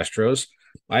for the Astros.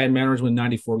 I had Mariners win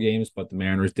 94 games, but the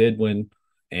Mariners did win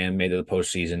and made it to the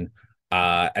postseason.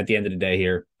 At the end of the day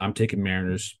here, I'm taking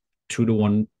Mariners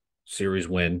 2-1 series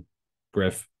win.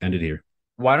 Griff, ended here.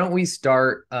 Why don't we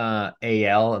start AL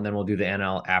and then we'll do the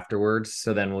NL afterwards?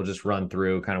 So then we'll just run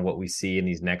through kind of what we see in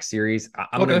these next series.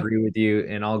 I'm going to Okay. agree with you,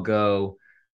 and I'll go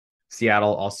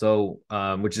Seattle also,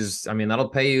 which is, I mean, that'll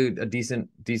pay you a decent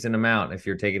amount if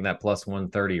you're taking that plus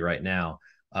 130 right now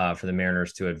for the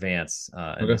Mariners to advance in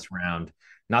Okay. this round.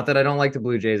 Not that I don't like the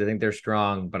Blue Jays. I think they're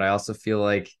strong, but I also feel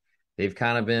like they've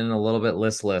kind of been a little bit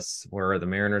listless where the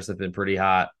Mariners have been pretty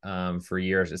hot for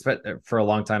years, for a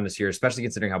long time this year, especially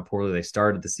considering how poorly they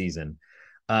started the season.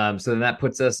 So then that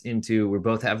puts us into, we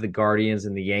both have the Guardians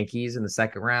and the Yankees in the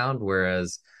second round,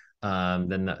 whereas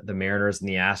then the Mariners and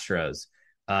the Astros.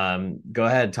 Go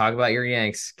ahead, talk about your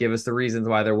Yanks. Give us the reasons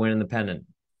why they're winning the pennant.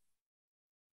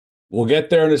 We'll get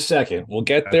there in a second. We'll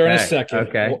get there in a Okay, second.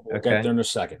 okay, We'll get okay. there in a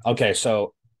second. Okay,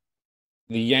 so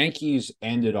the Yankees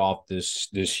ended off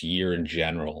this year in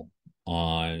general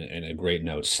on a great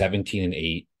note,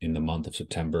 17-8 in the month of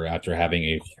September after having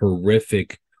a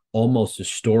horrific, almost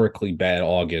historically bad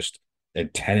August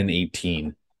at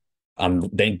 10-18.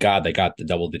 Thank God they got the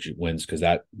double digit wins because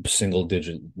that single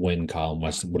digit win column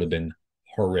would have been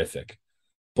horrific.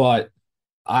 But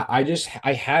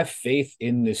I have faith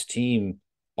in this team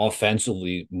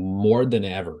offensively more than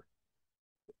ever.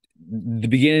 The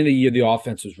beginning of the year, the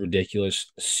offense was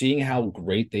ridiculous. Seeing how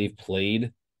great they've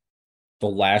played the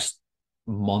last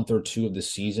month or two of the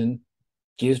season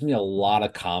gives me a lot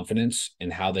of confidence in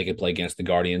how they could play against the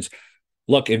Guardians.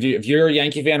 Look, if you're a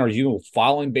Yankee fan or you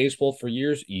following baseball for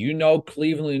years,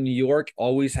 Cleveland and New York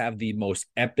always have the most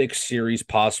epic series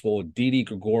possible. Didi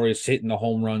Gregorius hitting the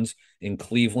home runs in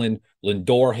Cleveland,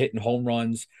 Lindor hitting home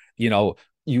runs.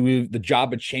 The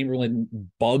job of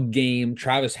Chamberlain bug game,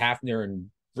 Travis Hafner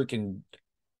and freaking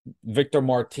Victor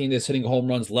Martinez hitting home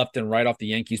runs left and right off the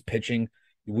Yankees pitching.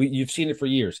 You've seen it for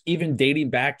years, even dating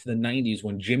back to the 90s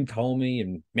when Jim Thome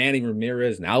and Manny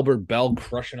Ramirez and Albert Bell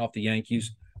crushing off the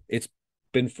Yankees. It's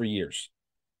been for years.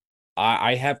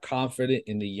 I have confidence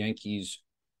in the Yankees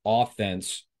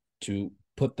offense to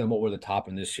put them over the top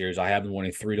in this series. I have them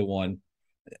winning 3-1.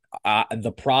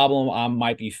 The problem I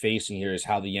might be facing here is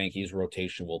how the Yankees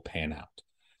rotation will pan out.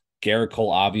 Garrett Cole,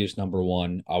 obvious number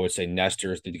one. I would say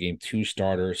Nestor is the game two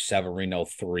starter, Severino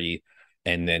three,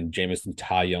 and then Jameson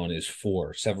Taillon is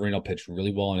four. Severino pitched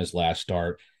really well in his last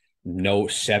start. No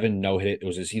seven no hit. It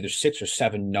was either 6 or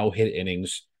 7 no hit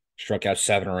innings. Struck out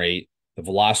 7 or 8. The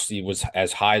velocity was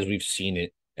as high as we've seen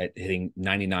it at hitting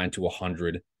 99 to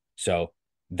 100. So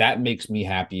that makes me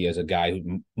happy as a guy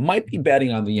who might be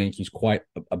betting on the Yankees quite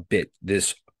a bit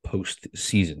this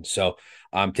postseason. So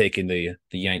I'm taking the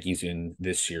Yankees in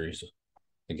this series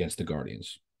against the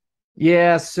Guardians.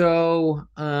 Yeah, so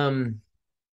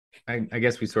I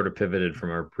guess we sort of pivoted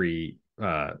from our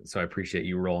so I appreciate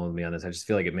you rolling with me on this. I just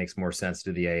feel like it makes more sense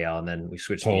to the AL, and then we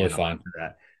switched Totally the NL fine.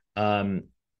 after that.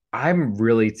 I'm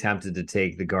really tempted to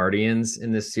take the Guardians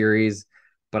in this series,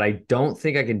 but I don't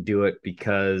think I can do it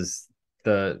because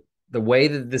the way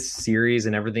that this series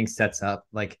and everything sets up,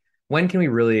 like when can we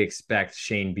really expect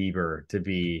Shane Bieber to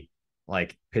be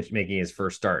like pitch making his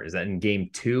first start? Is that in game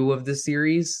 2 of the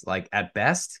series, like at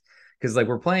best? Because like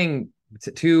we're playing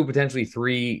two, potentially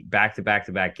three back to back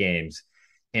to back games.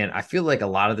 And I feel like a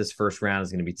lot of this first round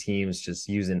is going to be teams just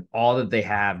using all that they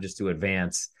have just to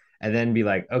advance and then be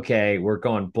like, okay, we're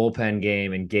going bullpen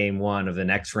game in game 1 of the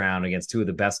next round against two of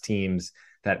the best teams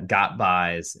that got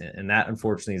buys. And that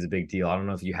unfortunately is a big deal. I don't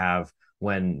know if you have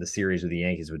when the series with the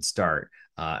Yankees would start.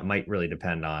 It might really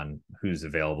depend on who's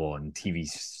available and TV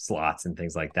slots and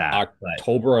things like that. But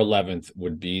October 11th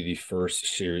would be the first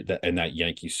series in that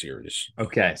Yankee series.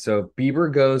 okay, so if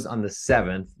Bieber goes on the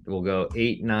 7th, we'll go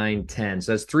 8, 9, 10.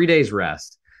 So that's 3 days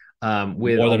rest. More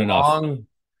than enough.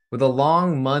 With a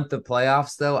long month of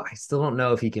playoffs, though, I still don't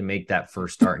know if he can make that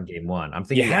first start in game 1. I'm You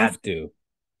thinking have to.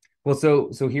 well,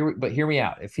 so hear me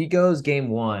out. If he goes game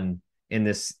 1 in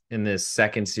this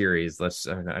second series,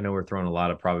 I know we're throwing a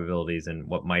lot of probabilities and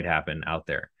what might happen out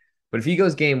there, but if he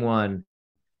goes game 1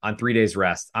 on 3 days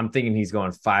rest, I'm thinking he's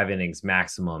going 5 innings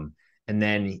maximum, and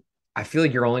then I feel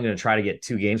like you're only going to try to get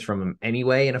 2 games from him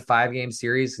anyway in a 5 game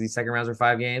series. These second rounds are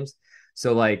 5 games,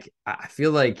 so like I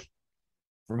feel like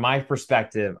from my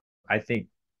perspective, I think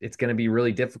it's going to be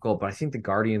really difficult, but I think the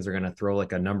Guardians are going to throw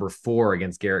like a number 4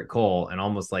 against Garrett Cole and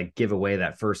almost like give away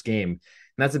that first game. And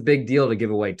that's a big deal to give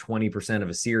away 20% of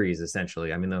a series,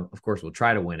 essentially. I mean, of course, we'll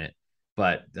try to win it,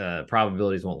 but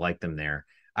probabilities won't like them there.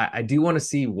 I do want to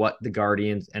see what the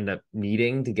Guardians end up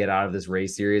needing to get out of this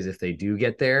Rays series if they do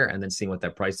get there, and then seeing what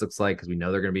that price looks like because we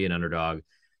know they're going to be an underdog.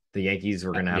 The Yankees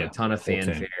are going to have a ton of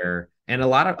fanfare and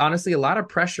honestly, a lot of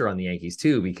pressure on the Yankees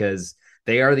too because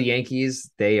they are the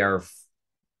Yankees. They are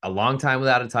a long time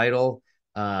without a title.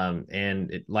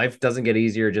 Life doesn't get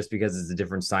easier just because it's a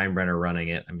different Steinbrenner running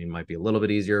it. I mean, it might be a little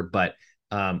bit easier, but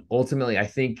ultimately, I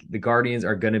think the Guardians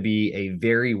are going to be a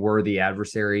very worthy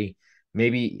adversary.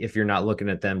 Maybe if you're not looking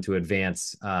at them to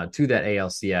advance to that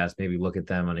ALCS, maybe look at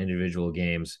them on individual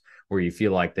games where you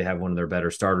feel like they have one of their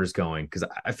better starters going. Because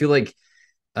I feel like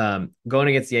going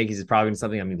against the Yankees is probably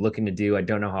something I'm looking to do. I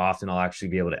don't know how often I'll actually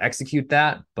be able to execute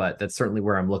that, but that's certainly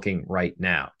where I'm looking right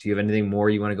now. Do you have anything more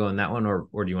you want to go in that one, or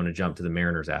do you want to jump to the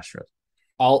Mariners Astros?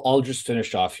 I'll just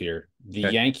finish off here. The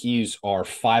Okay. Yankees are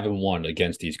 5-1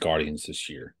 against these Guardians this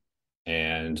year,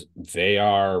 and they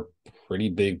are pretty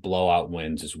big blowout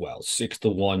wins as well.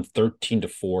 6-1,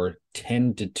 13-4,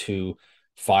 10-2,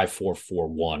 5-4,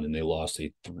 4-1, and they lost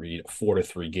a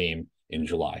 4-3 game in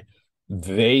July.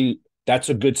 That's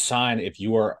a good sign if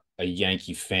you are a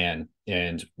Yankee fan.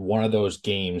 And one of those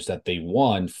games that they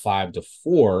won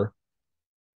 5-4,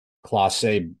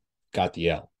 Clase got the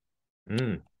L.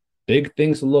 Mm. Big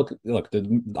things to look.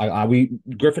 Griffin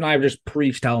and I have just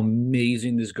preached how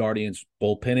amazing this Guardians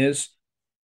bullpen is.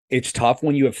 It's tough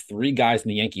when you have 3 guys in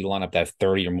the Yankee lineup that have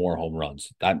 30 or more home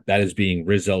runs. That is being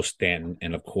Rizzo, Stanton,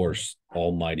 and of course,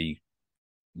 Almighty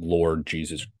Lord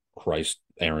Jesus Christ,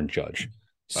 Aaron Judge.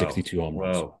 62 home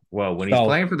runs. Whoa. When he's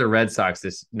playing for the Red Sox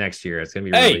this next year, it's gonna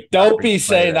be Hey, really don't be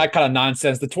saying that kind of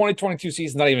nonsense. The 2022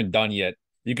 season's not even done yet.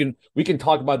 We can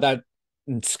talk about that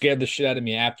and scare the shit out of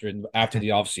me after the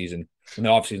offseason when the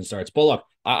offseason starts. But look,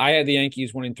 I had the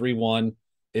Yankees winning 3-1.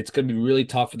 It's going to be really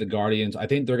tough for the Guardians. I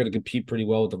think they're going to compete pretty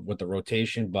well with the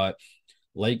rotation, but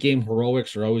late game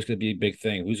heroics are always going to be a big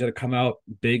thing. Who's going to come out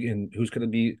big and who's going to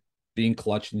be being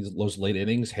clutch in those late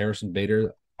innings? Harrison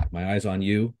Bader, my eyes on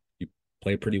you. You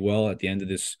play pretty well at the end of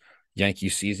this Yankee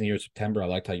season here in September. I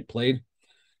liked how you played. I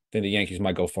think the Yankees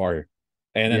might go far here.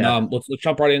 And then Yeah. let's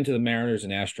jump right into the Mariners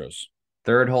and Astros.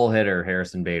 Third hole hitter,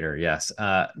 Harrison Bader. Yes.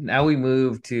 Now we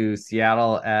move to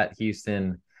Seattle at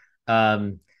Houston.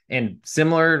 And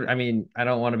similar, I mean, I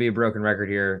don't want to be a broken record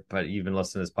here, but you've been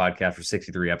listening to this podcast for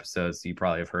 63 episodes, so you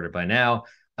probably have heard it by now.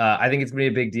 I think it's going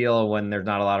to be a big deal when there's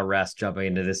not a lot of rest jumping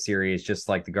into this series, just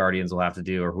like the Guardians will have to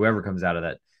do, or whoever comes out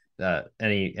of that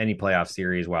any playoff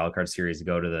series, wild card series, to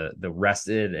go to the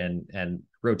rested and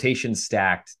rotation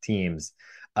stacked teams.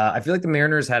 I feel like the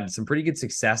Mariners had some pretty good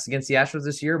success against the Astros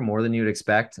this year, more than you'd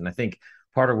expect. And I think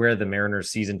part of where the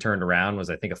Mariners season turned around was,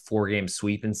 I think, a 4-game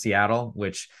sweep in Seattle,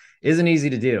 which isn't easy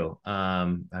to do.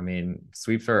 I mean,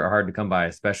 sweeps are hard to come by,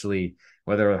 especially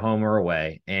whether at home or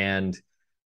away. And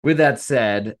with that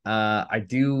said, I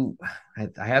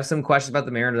have some questions about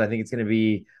the Mariners. I think it's going to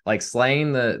be like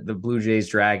slaying the Blue Jays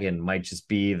dragon might just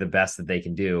be the best that they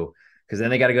can do, because then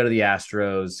they got to go to the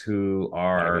Astros, who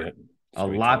are a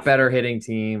lot better hitting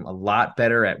team, a lot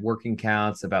better at working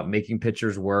counts, about making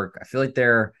pitchers work. I feel like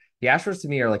the Astros to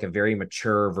me are like a very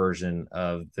mature version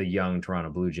of the young Toronto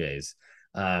Blue Jays.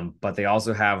 But they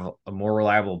also have a more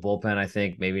reliable bullpen, I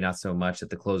think, maybe not so much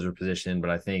at the closer position, but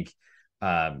I think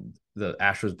the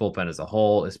Astros bullpen as a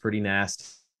whole is pretty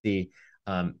nasty.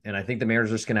 And I think the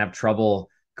Mariners are just going to have trouble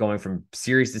going from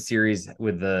series to series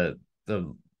with the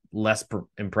less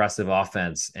impressive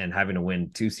offense and having to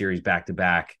win 2 series back to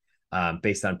back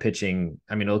based on pitching.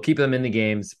 I mean, it'll keep them in the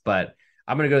games, but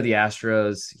I'm going to go to the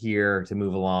Astros here to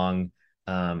move along.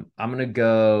 I'm going to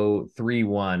go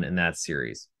 3-1 in that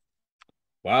series.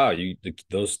 Wow,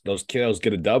 those kiddos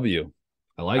get a W.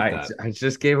 I like that. I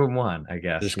just gave him one, I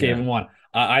guess. Just gave him one.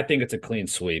 I think it's a clean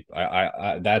sweep.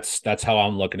 That's how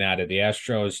I'm looking at it. The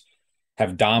Astros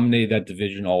have dominated that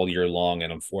division all year long,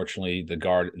 and unfortunately,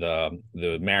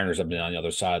 the Mariners have been on the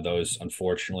other side of those.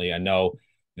 Unfortunately, I know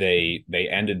they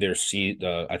ended their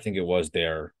season. I think it was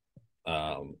their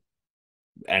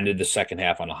ended the second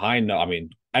half on a high note. I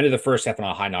mean, ended the first half on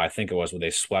a high note. I think it was where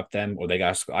they swept them, or they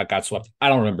got swept. I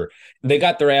don't remember. They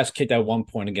got their ass kicked at one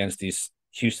point against these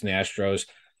Houston Astros.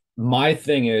 My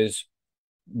thing is,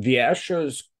 the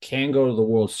Astros can go to the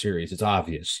World Series. It's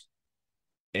obvious.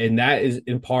 And that is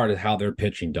in part of how their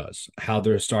pitching does, how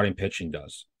their starting pitching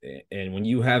does. And when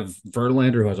you have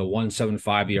Verlander, who has a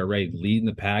 1.75 ERA, leading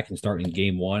the pack and starting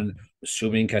game one,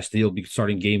 assuming Castillo will be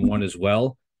starting game one as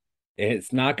well,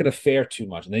 it's not going to fare too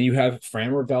much. And then you have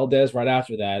Framber Valdez right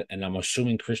after that, and I'm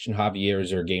assuming Christian Javier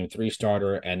is their game 3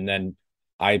 starter. And then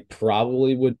I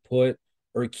probably would put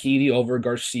Urquidy over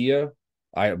Garcia.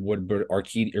 I would put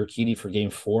Urquidy for game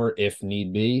 4 if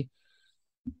need be.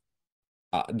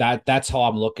 That's how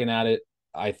I'm looking at it.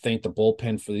 I think the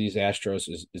bullpen for these Astros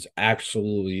is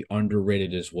absolutely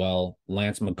underrated as well.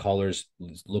 Lance McCullers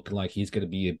is looking like he's going to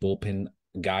be a bullpen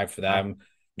guy for them,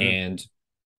 and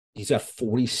he's got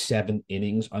 47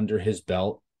 innings under his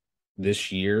belt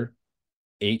this year,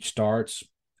 8 starts.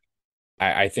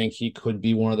 I think he could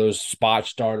be one of those spot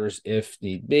starters if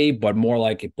need be, but more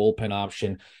like a bullpen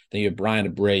option. Then you have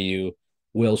Brian Abreu,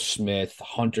 Will Smith,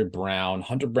 Hunter Brown.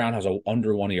 Hunter Brown has a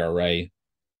under 1 ERA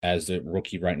as a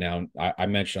rookie right now. I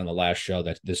mentioned on the last show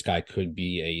that this guy could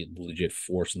be a legit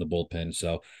force in the bullpen.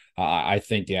 So I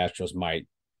think the Astros might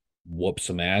whoop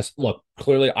some ass. Look,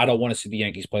 clearly I don't want to see the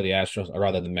Yankees play the Astros, or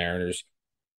rather the Mariners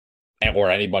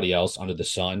or anybody else under the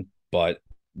sun, but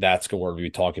that's what we'll be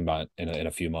talking about in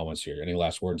a few moments here. Any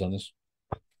last words on this?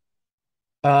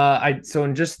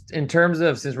 In terms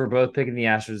of, since we're both picking the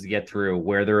Astros to get through,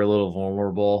 where they're a little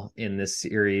vulnerable in this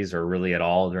series or really at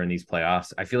all during these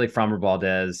playoffs, I feel like Framber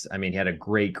Valdez, I mean, he had a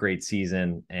great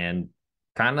season and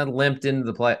kind of limped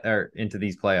into into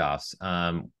these playoffs.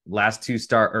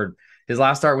 His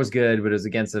last start was good, but it was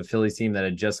against a Phillies team that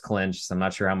had just clinched. So I'm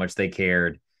not sure how much they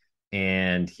cared.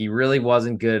 And he really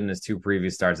wasn't good in his 2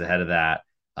 previous starts ahead of that.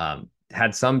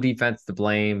 Had some defense to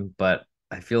blame, but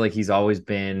I feel like he's always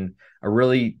been a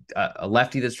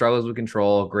lefty that struggles with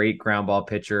control, great ground ball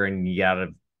pitcher, and you got a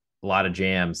lot of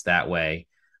jams that way.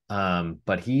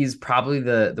 But he's probably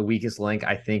the weakest link,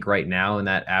 I think, right now in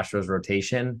that Astros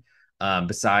rotation.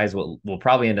 Besides what will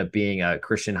probably end up being a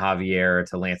Christian Javier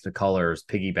to Lance McCullers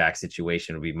piggyback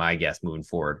situation would be my guess moving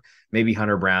forward. Maybe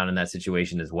Hunter Brown in that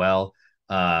situation as well.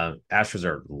 Astros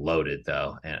are loaded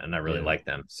though, and I really like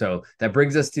them. So that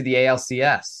brings us to the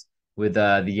ALCS with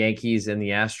the Yankees and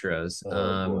the Astros.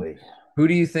 Boy. Who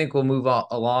do you think will move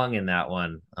along in that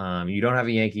one? You don't have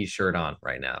a Yankees shirt on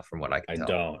right now, from what I can tell. I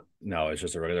don't. No, it's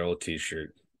just a regular old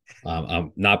T-shirt.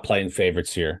 I'm not playing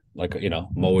favorites here. Like,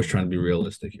 I'm always trying to be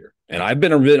realistic here, and I've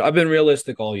been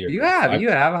realistic all year. You have.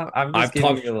 I'm just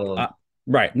giving you a little.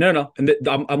 Right. No, no. And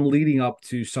I'm leading up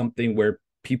to something where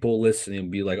people listening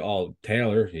and be like, "Oh,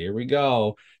 Taylor, here we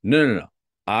go." No, no, no.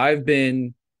 I've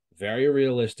been very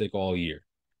realistic all year.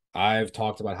 I've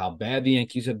talked about how bad the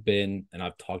Yankees have been, and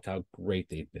I've talked how great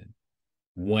they've been.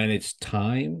 When it's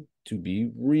time to be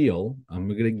real, I'm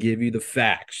going to give you the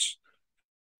facts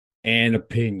and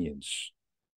opinions.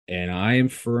 And I am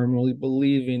firmly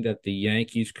believing that the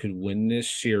Yankees could win this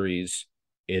series.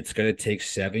 It's going to take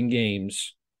 7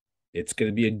 games. It's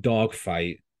going to be a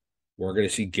dogfight. We're going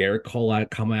to see Garrett Cole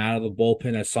coming out of the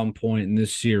bullpen at some point in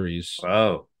this series.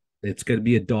 Oh, It's going to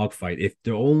be a dogfight. If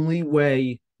the only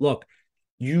way, look,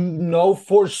 you know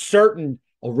for certain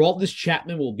Aroldis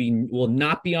Chapman will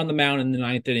not be on the mound in the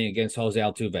ninth inning against Jose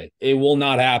Altuve. It will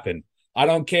not happen. I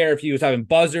don't care if he was having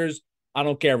buzzers. I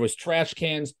don't care if it was trash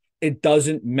cans. It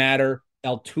doesn't matter.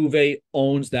 Altuve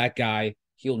owns that guy.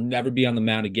 He'll never be on the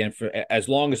mound again for as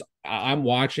long as I'm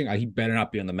watching. He better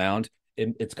not be on the mound.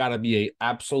 It's got to be a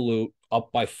absolute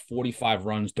up by 45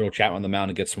 runs. Throw Chapman on the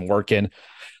mound and get some work in.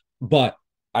 But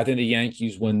I think the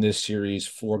Yankees win this series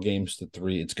 4 games to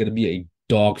 3. It's going to be a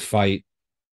dogfight.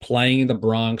 Playing in the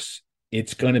Bronx,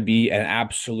 it's going to be an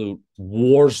absolute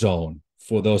war zone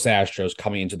for those Astros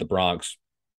coming into the Bronx.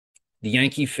 The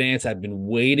Yankee fans have been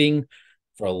waiting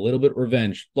for a little bit of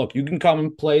revenge. Look, you can come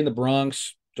and play in the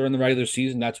Bronx during the regular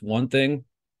season. That's one thing.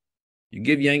 You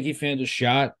give Yankee fans a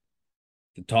shot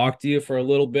to talk to you for a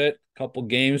little bit, a couple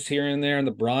games here and there in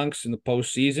the Bronx in the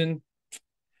postseason.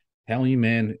 Telling you,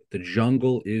 man, the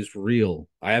jungle is real.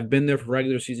 I have been there for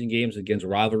regular season games against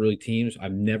rivalry teams.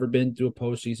 I've never been to a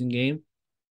postseason game.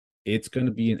 It's going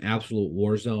to be an absolute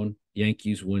war zone.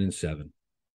 Yankees win in 7.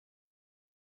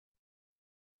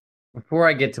 before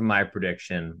I get to my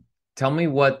prediction, tell me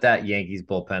what that Yankees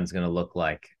bullpen is going to look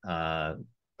like.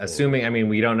 Assuming, I mean,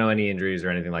 we don't know any injuries or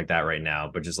anything like that right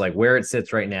now, but just like where it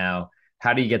sits right now,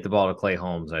 how do you get the ball to Clay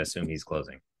Holmes? I assume he's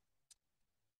closing.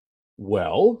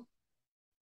 Well,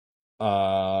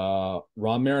 Ron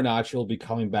Marinaccio will be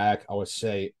coming back, I would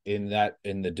say, in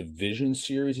the division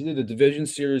series, either the division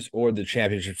series or the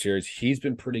championship series. He's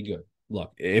been pretty good.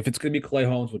 Look, if it's going to be Clay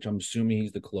Holmes, which I'm assuming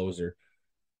he's the closer,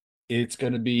 it's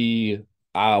going to be,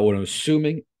 what I'm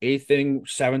assuming, eighth inning,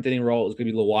 seventh inning role is going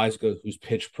to be Loizaga, who's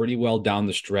pitched pretty well down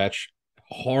the stretch.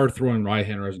 Hard throwing right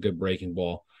hander, has a good breaking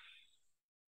ball.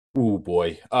 Ooh,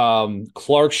 boy.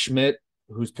 Clark Schmidt,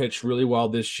 who's pitched really well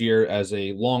this year as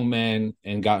a long man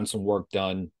and gotten some work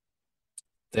done.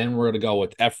 Then we're going to go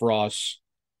with Efros,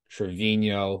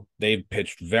 Trevino. They've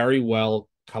pitched very well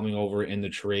coming over in the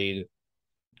trade.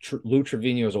 Lou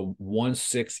Trevino is a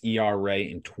 1.6 ERA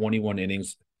in 21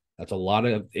 innings. That's a lot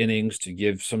of innings to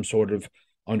give some sort of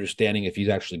understanding if he's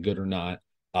actually good or not.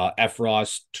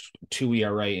 Efros, 2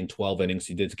 ERA in 12 innings.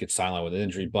 He did get sidelined with an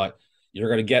injury, but you're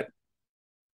going to get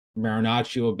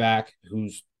Marinaccio back,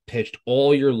 who's pitched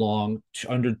all year long,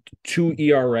 under 2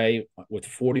 ERA with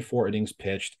 44 innings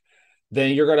pitched.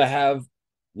 Then you're going to have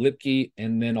Lipke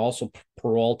and then also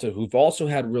Peralta, who've also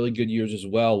had really good years as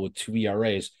well with 2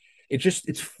 ERAs.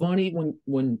 It's funny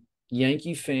when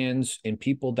Yankee fans and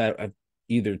people that have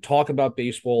either talk about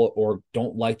baseball or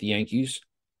don't like the Yankees,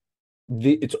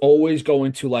 it's always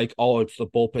going to like, oh, it's the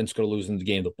bullpen's going to lose in the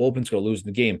game. The bullpen's going to lose in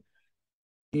the game.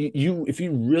 If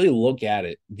you really look at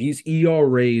it, these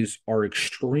ERAs are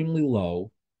extremely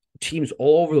low. Teams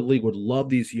all over the league would love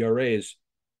these ERAs.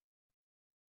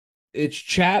 It's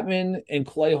Chapman and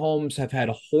Clay Holmes have had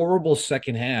horrible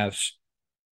second halves.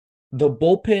 The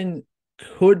bullpen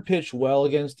could pitch well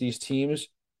against these teams,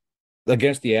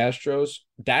 against the Astros.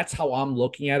 That's how I'm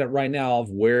looking at it right now of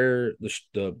where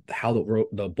how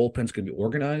the bullpen's going to be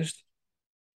organized.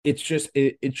 It's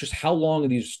just how long are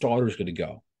these starters going to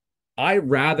go? I'd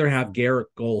rather have Garrett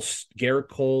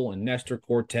Cole and Nestor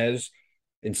Cortez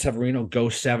and Severino go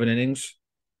 7 innings,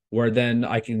 where then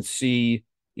I can see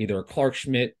either a Clark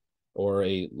Schmidt or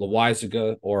a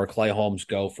Loizaga or a Clay Holmes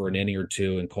go for an inning or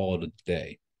two and call it a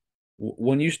day.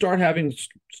 When you start having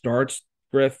starts,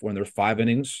 Griff, when they're 5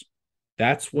 innings,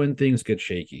 that's when things get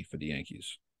shaky for the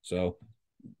Yankees. So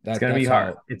It's gonna be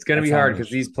hard. It's gonna that's be how hard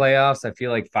because these playoffs, I feel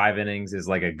like 5 innings is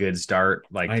like a good start.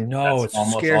 Like I know that's it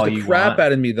almost scares all the you crap want.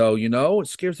 out of me, though. It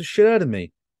scares the shit out of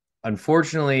me.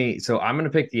 Unfortunately, so I'm gonna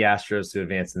pick the Astros to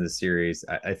advance in the series.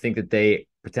 I think that they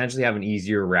potentially have an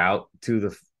easier route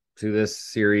to this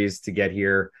series to get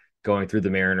here, going through the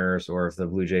Mariners, or if the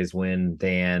Blue Jays win,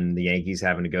 than the Yankees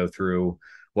having to go through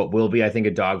what will be, I think,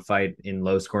 a dogfight in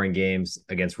low scoring games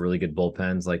against really good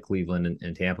bullpens like Cleveland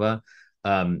and Tampa.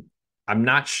 Um, I'm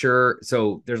not sure.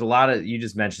 So there's a lot of, you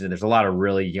just mentioned it, there's a lot of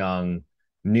really young,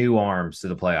 new arms to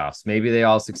the playoffs. Maybe they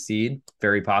all succeed,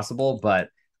 very possible, but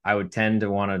I would tend to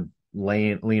want to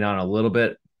lean on a little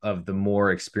bit of the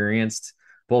more experienced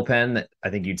bullpen that I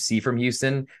think you'd see from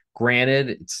Houston. Granted,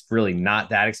 it's really not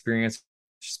that experienced.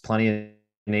 There's plenty of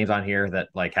names on here that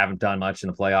like haven't done much in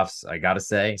the playoffs, I gotta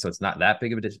say. So it's not that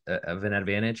big of an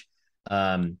advantage.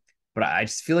 But I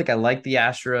just feel like I like the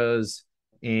Astros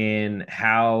in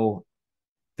how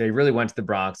they really went to the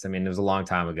Bronx. I mean, it was a long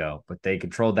time ago, but they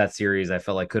controlled that series. I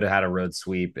felt like could have had a road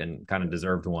sweep and kind of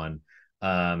deserved one.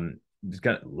 There's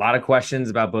got a lot of questions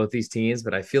about both these teams,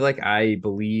 but I feel like I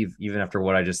believe, even after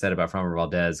what I just said about Framber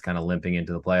Valdez kind of limping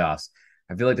into the playoffs,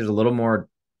 I feel like there's a little more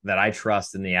that I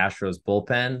trust in the Astros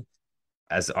bullpen.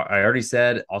 As I already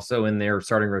said, also in their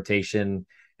starting rotation.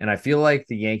 And I feel like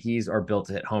the Yankees are built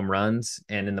to hit home runs.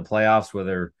 And in the playoffs,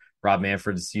 whether Rob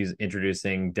Manfred's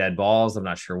introducing dead balls, I'm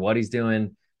not sure what he's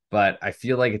doing, but I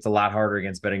feel like it's a lot harder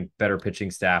against better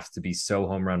pitching staffs to be so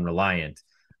home run reliant.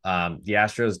 The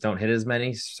Astros don't hit as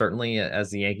many, certainly,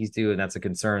 as the Yankees do, and that's a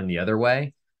concern the other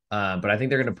way. But I think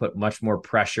they're going to put much more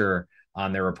pressure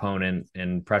on their opponent,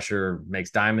 and pressure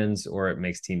makes diamonds or it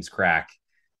makes teams crack.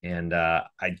 And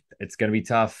it's going to be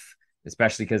tough,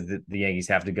 especially because the Yankees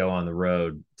have to go on the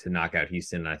road to knock out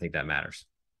Houston, and I think that matters.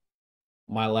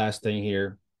 My last thing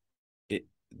here,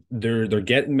 they're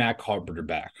getting Matt Carpenter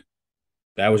back.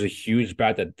 That was a huge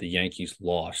bet that the Yankees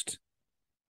lost,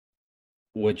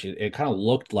 which it kind of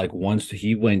looked like once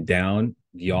he went down,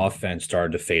 the offense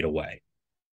started to fade away.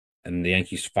 And the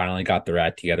Yankees finally got their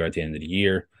act together at the end of the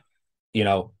year. You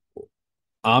know,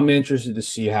 I'm interested to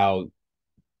see how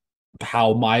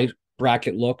my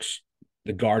bracket looks.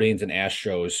 The Guardians and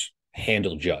Astros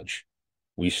handle Judge.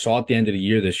 We saw at the end of the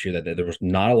year this year that there was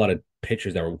not a lot of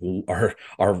pitchers that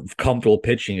are comfortable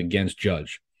pitching against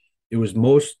Judge. It was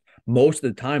most of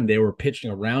the time they were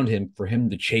pitching around him for him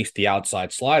to chase the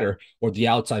outside slider, or the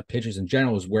outside pitches in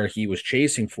general is where he was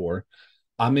chasing for.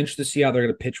 I'm interested to see how they're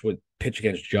going to pitch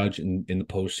against Judge in the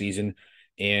postseason.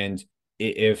 And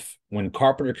if when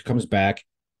Carpenter comes back,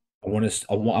 I'm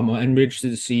interested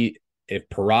to see if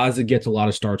Peraza gets a lot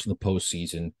of starts in the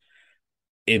postseason.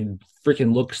 It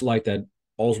freaking looks like that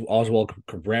Oswald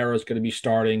Cabrera is going to be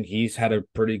starting. He's had a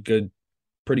pretty good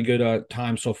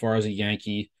time so far as a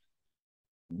Yankee.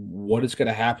 What is going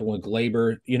to happen with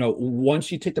Glaber?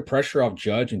 Once you take the pressure off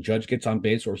Judge and Judge gets on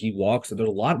base or he walks, there's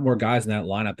a lot more guys in that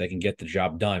lineup that can get the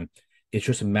job done. It's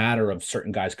just a matter of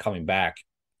certain guys coming back.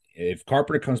 If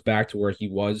Carpenter comes back to where he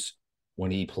was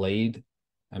when he played,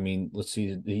 I mean, let's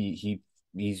see,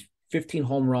 he's 15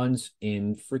 home runs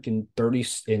in freaking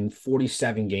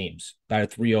 47 games, about a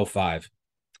 305.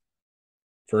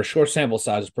 For a short sample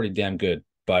size, it's pretty damn good.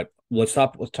 But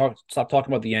stop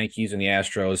talking about the Yankees and the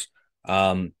Astros.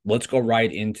 Let's go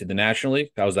right into the National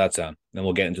League. How does that sound? Then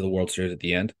we'll get into the World Series at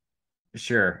the end.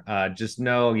 Sure. Just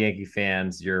know, Yankee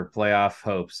fans, your playoff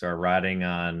hopes are riding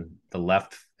on the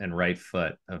left and right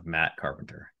foot of Matt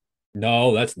Carpenter.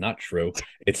 No, that's not true.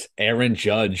 It's Aaron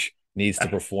Judge needs to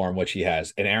perform, which he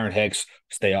has. And Aaron Hicks,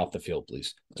 stay off the field,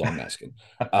 please. That's all I'm asking.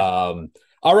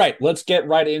 All right, let's get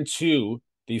right into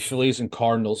the Phillies and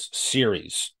Cardinals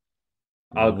series.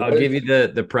 I'll give you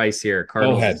the price here.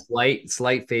 Cardinals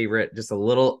slight favorite, just a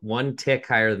little one tick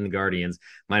higher than the Guardians,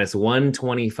 minus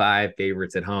 125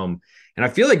 favorites at home. And I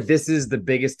feel like this is the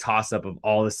biggest toss-up of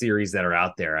all the series that are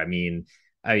out there. I mean,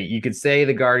 you could say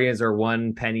the Guardians are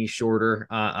one penny shorter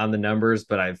on the numbers,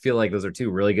 but I feel like those are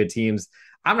two really good teams.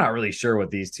 I'm not really sure what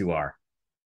these two are.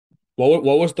 What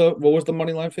was the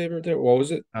money line favorite there? What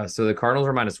was it? So the Cardinals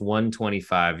are minus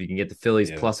 125. You can get the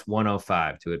Phillies plus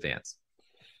 105 to advance.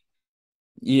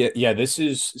 Yeah, this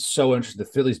is so interesting.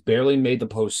 The Phillies barely made the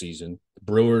postseason. The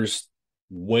Brewers,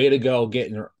 way to go,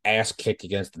 getting their ass kicked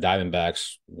against the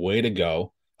Diamondbacks. Way to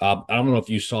go. I don't know if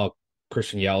you saw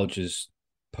Christian Yelich's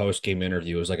post-game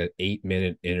interview. It was like an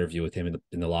 8-minute interview with him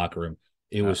in the locker room.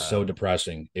 It was so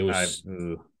depressing. It was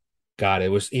God,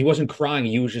 he wasn't crying.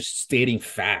 He was just stating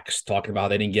facts, talking about how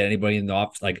they didn't get anybody in the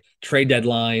office, like trade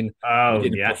deadline. Oh,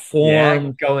 didn't yeah. perform.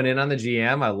 Yeah, going in on the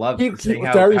GM. I love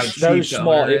how very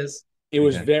small. Is. It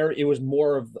was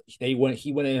more of he went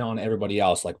in on everybody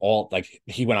else, like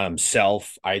he went on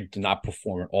himself. I did not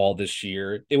perform at all this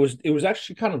year. It was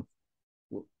actually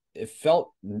it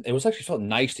felt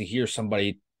nice to hear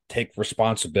somebody take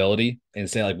responsibility and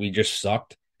say, like, we just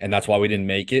sucked and that's why we didn't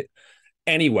make it.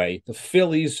 Anyway, the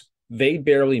Phillies, they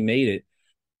barely made it,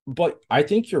 but I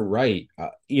think you're right.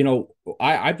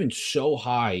 I've been so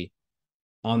high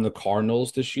on the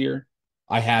Cardinals this year.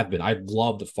 I have been. I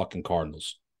love the fucking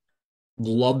Cardinals.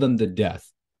 Love them to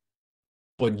death.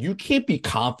 But you can't be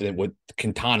confident with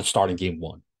Quintana starting game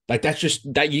one. Like, that's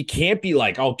just that you can't be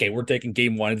like, okay, we're taking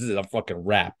game one. This is a fucking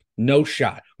wrap. No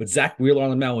shot. With Zach Wheeler on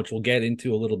the mound, which we'll get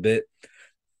into a little bit.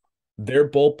 Their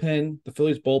bullpen, the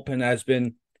Phillies bullpen has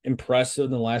been impressive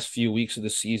in the last few weeks of the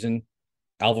season.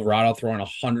 Alvarado throwing a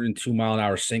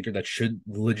 102-mile-an-hour sinker that should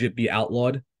legit be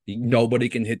outlawed. Nobody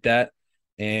can hit that.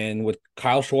 And with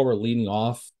Kyle Schwarber leading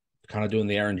off, kind of doing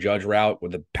the Aaron Judge route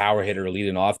with the power hitter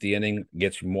leading off the inning,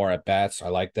 gets more at bats. I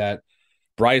like that.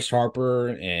 Bryce Harper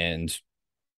and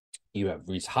you have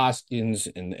Reese Hoskins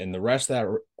and the rest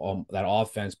of that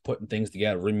offense putting things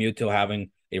together. Remuto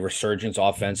having a resurgence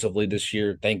offensively this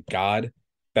year. Thank God.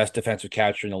 Best defensive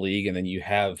catcher in the league. And then you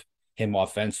have him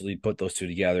offensively put those two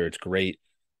together. It's great.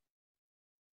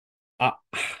 I,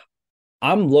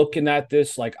 I'm looking at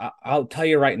this like I'll tell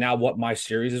you right now what my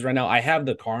series is right now. I have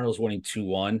the Cardinals winning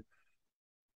 2-1.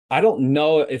 I don't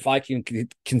know if I can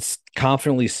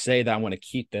confidently say that I'm going to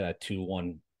keep that at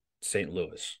 2-1 St.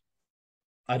 Louis.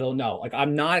 I don't know. Like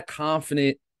I'm not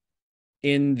confident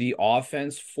in the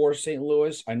offense for St.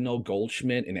 Louis. I know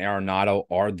Goldschmidt and Arenado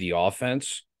are the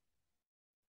offense,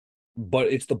 but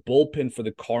it's the bullpen for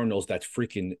the Cardinals that's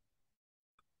freaking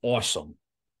awesome.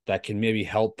 That can maybe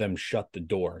help them shut the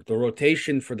door. The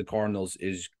rotation for the Cardinals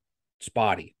is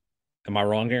spotty. Am I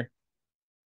wrong here?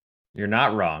 You're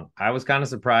not wrong. I was kind of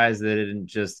surprised that it didn't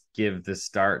just give the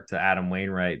start to Adam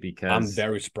Wainwright I'm because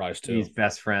very surprised too. he's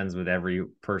best friends with every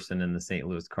person in the St.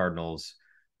 Louis Cardinals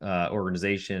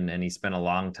organization, and he spent a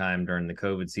long time during the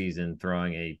COVID season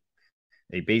throwing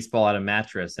a baseball out of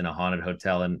mattress in a haunted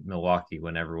hotel in Milwaukee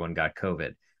when everyone got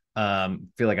COVID.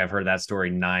 Feel like I've heard that story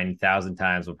 9,000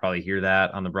 times. We'll probably hear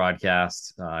that on the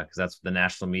broadcast because that's what the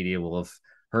national media will have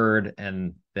heard,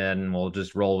 and then we'll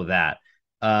just roll with that.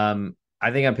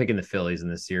 I think I'm picking the Phillies in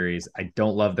this series. I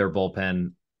don't love their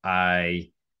bullpen. I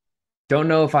don't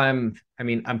know if I'm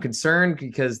concerned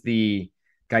because the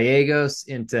Gallegos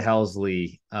into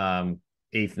Helsley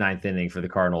eighth, ninth inning for the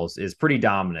Cardinals is pretty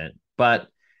dominant. But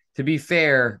to be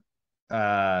fair,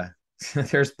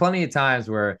 there's plenty of times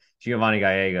where Giovanni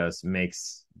Gallegos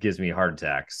gives me a heart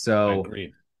attack. I So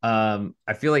agree.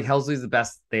 I feel like Helsley's the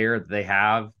best there that they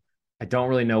have. I don't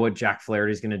really know what Jack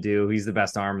Flaherty's going to do. He's the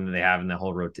best arm that they have in the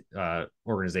whole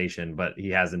organization, but he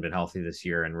hasn't been healthy this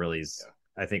year and really is,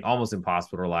 I think, almost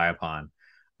impossible to rely upon.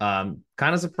 Kind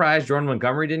of surprised Jordan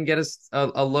Montgomery didn't get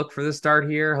a look for the start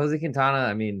here. Jose Quintana,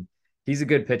 I mean, he's a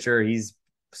good pitcher. He's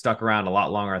stuck around a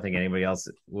lot longer, I think anybody else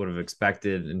would have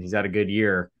expected, and he's had a good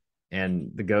year. And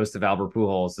the ghost of Albert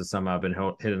Pujols has somehow been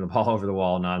hitting the ball over the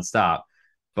wall nonstop.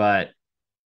 But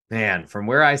man, from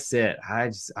where I sit,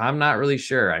 I'm not really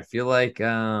sure. I feel like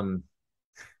I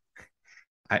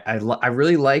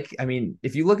really like. I mean,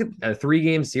 if you look at a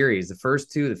 3-game series, the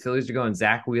first two, the Phillies are going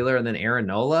Zach Wheeler and then Aaron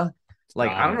Nola.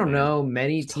 Like I don't Man. know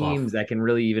many It's tough. teams that can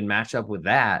really even match up with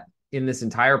that in this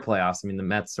entire playoffs. I mean, the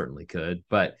Mets certainly could,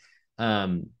 but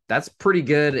that's pretty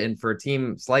good. And for a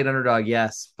team, slight underdog,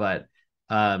 yes, but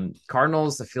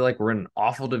Cardinals, I feel like we're in an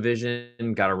awful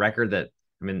division. Got a record that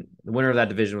I mean, the winner of that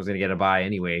division was going to get a bye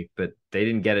anyway, but they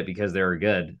didn't get it because they were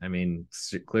good. I mean,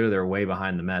 clearly they're way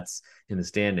behind the Mets in the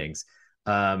standings.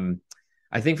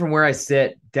 I think from where I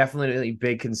sit, definitely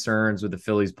big concerns with the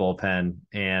Phillies bullpen,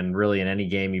 and really in any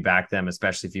game you back them,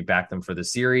 especially if you back them for the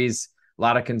series. A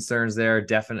lot of concerns there,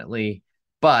 definitely.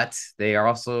 But they are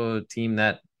also a team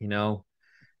that,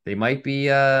 they might be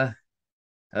a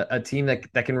team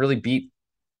that can really beat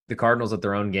the Cardinals at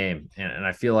their own game. And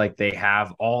I feel like they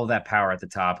have all of that power at the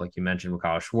top, like you mentioned with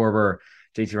Kyle Schwarber.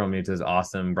 JT Realmuto is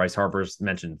awesome. Bryce Harper's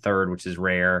mentioned third, which is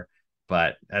rare,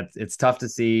 but it's tough to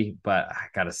see. But I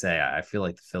gotta say, I feel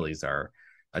like the Phillies are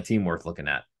a team worth looking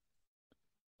at.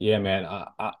 Yeah, man.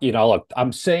 Look,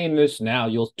 I'm saying this now.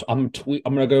 I'm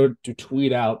gonna go to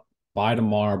tweet out by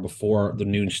tomorrow before the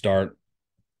noon start,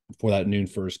 before that noon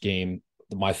first game,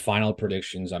 my final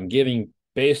predictions. I'm giving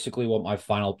basically what my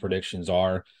final predictions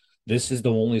are. This is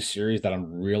the only series that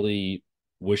I'm really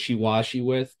wishy-washy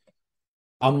with.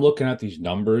 I'm looking at these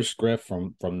numbers, Griff,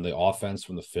 from the offense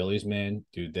from the Phillies, man.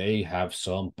 Dude, they have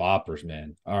some boppers,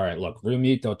 man. All right, look,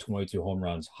 Rumito, 22 home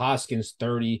runs, Hoskins,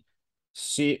 30,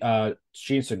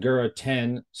 Sheen Segura,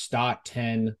 10, Stott,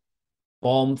 10,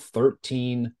 Baum,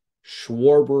 13,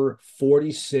 Schwarber,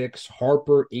 46,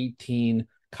 Harper, 18,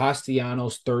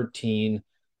 Castellanos, 13,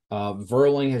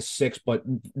 Verling has 6. But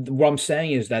what I'm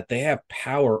saying is that they have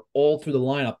power all through the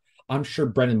lineup. I'm sure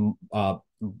Brendan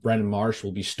Marsh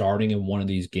will be starting in one of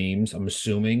these games. I'm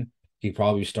assuming he'd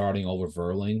probably be starting over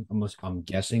Verling. I'm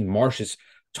guessing Marsh has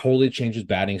totally changed his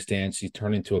batting stance. He's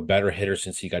turned into a better hitter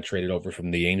since he got traded over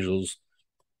from the Angels.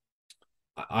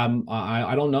 I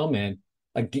don't know, man.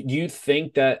 Like, do you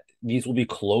think that these will be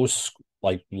close,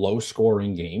 like low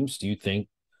scoring games? Do you think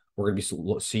we're going to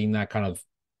be seeing that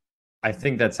I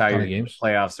think that's how kind your of games?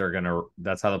 playoffs are gonna.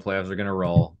 That's how the playoffs are gonna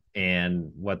roll.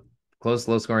 And what close,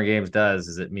 low scoring games does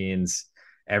is it means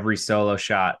every solo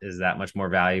shot is that much more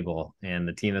valuable. And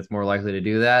the team that's more likely to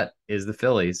do that is the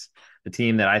Phillies. The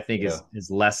team that I think Yeah. is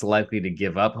less likely to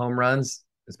give up home runs,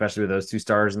 especially with those two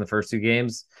stars in the first two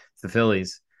games, it's the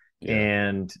Phillies. Yeah.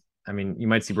 And I mean, you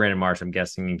might see Brandon Marsh, I'm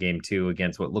guessing, in game two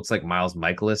against what looks like Miles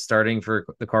Michaelis starting for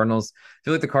the Cardinals. I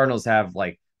feel like the Cardinals have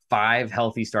like five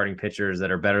healthy starting pitchers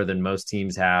that are better than most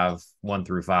teams have 1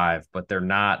 through 5, but they're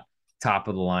not top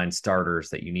of the line starters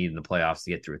that you need in the playoffs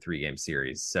to get through a 3 game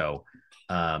series. So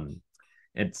um,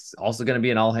 it's also going to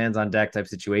be an all hands on deck type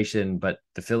situation. But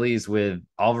the Phillies with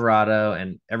Alvarado,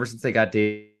 and ever since they got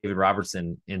David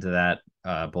Robertson into that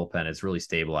bullpen, it's really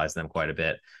stabilized them quite a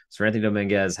bit. So Anthony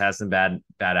Dominguez has some bad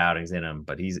outings in him,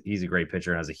 but he's a great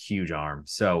pitcher and has a huge arm.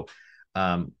 So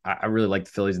I really like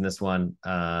the Phillies in this one,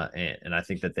 and I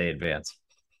think that they advance.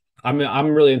 I'm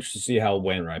really interested to see how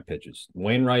Wainwright pitches.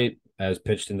 Wainwright has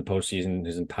pitched in the postseason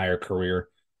his entire career.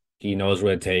 He knows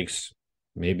what it takes.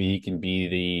 Maybe he can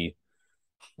be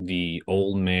the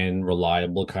old man,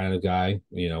 reliable kind of guy.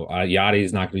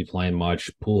 Yachty's not going to be playing much.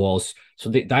 Pujols.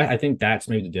 So I think that's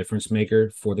maybe the difference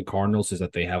maker for the Cardinals is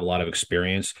that they have a lot of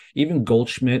experience. Even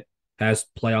Goldschmidt has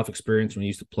playoff experience when he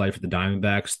used to play for the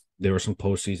Diamondbacks. There were some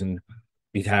postseason.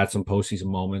 He's had some postseason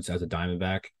moments as a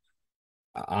Diamondback.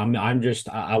 I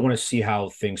want to see how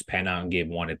things pan out in game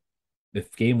one.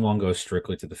 If game one goes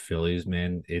strictly to the Phillies,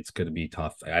 man, it's going to be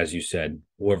tough. As you said,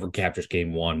 whoever captures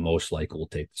game one most likely will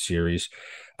take the series.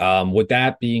 With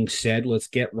that being said, let's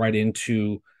get right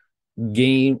into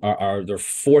their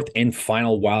fourth and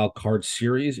final wild card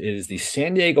series. It is the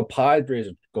San Diego Padres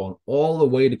going all the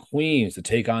way to Queens to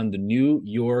take on the New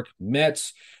York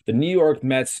Mets. The New York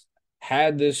Mets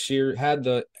had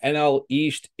the NL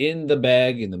East in the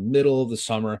bag in the middle of the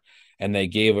summer, and they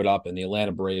gave it up, and the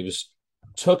Atlanta Braves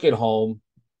took it home.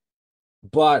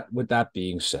 But with that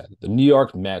being said, the New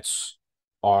York Mets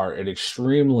are an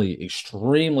extremely,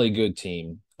 extremely good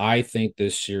team. I think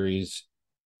this series,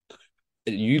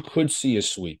 you could see a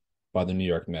sweep by the New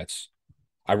York Mets.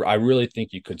 I really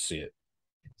think you could see it.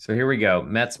 So here we go.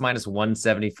 Mets minus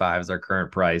 175 is our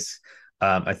current price.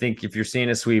 I think if you're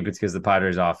seeing a sweep, it's because the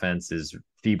Padres offense is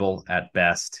feeble at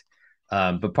best.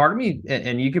 But part of me,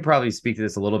 and you could probably speak to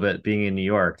this a little bit being in New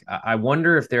York, I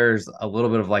wonder if there's a little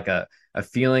bit of like a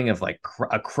feeling of like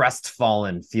a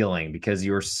crestfallen feeling because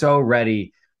you were so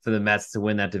ready for the Mets to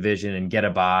win that division and get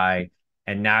a bye.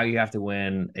 And now you have to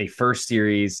win a first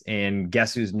series. And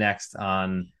guess who's next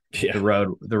on Yeah.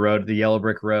 the yellow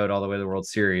brick road all the way to the World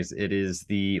Series? It is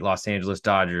the Los Angeles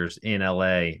Dodgers in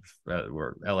LA,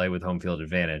 or LA with home field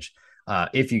advantage.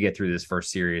 If you get through this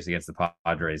first series against the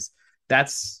Padres,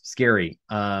 that's scary.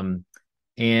 And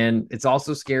it's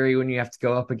also scary when you have to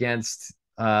go up against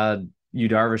Yu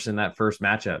Darvish in that first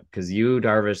matchup because Yu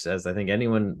Darvish, as I think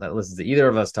anyone that listens to either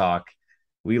of us talk,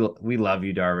 we love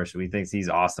Yu Darvish. We think he's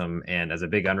awesome, and as a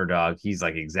big underdog, he's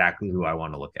like exactly who I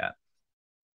want to look at.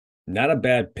 Not a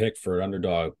bad pick for an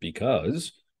underdog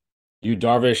because Yu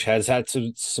Darvish has had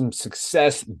some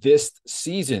success this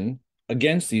season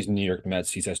against these New York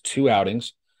Mets. He has 2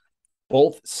 outings,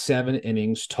 both 7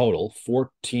 innings total,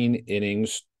 14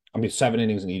 innings. I mean, 7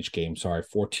 innings in each game. Sorry,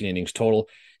 14 innings total.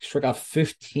 He struck out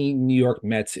 15 New York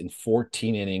Mets in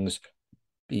 14 innings.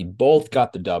 He both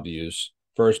got the W's.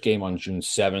 First game on June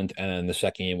 7th, and then the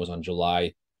second game was on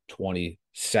July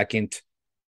 22nd.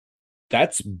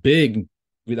 That's big.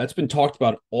 That's been talked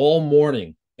about all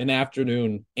morning and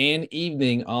afternoon and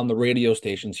evening on the radio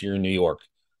stations here in New York.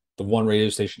 The one radio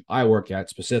station I work at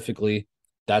specifically,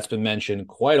 that's been mentioned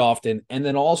quite often. And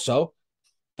then also,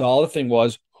 the other thing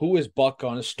was, who is Buck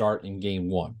going to start in game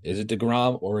one? Is it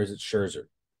DeGrom or is it Scherzer?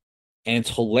 And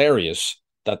it's hilarious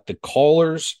that the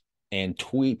callers and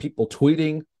people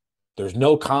tweeting, there's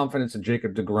no confidence in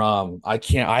Jacob DeGrom.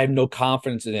 I have no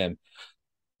confidence in him.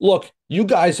 Look, you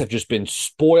guys have just been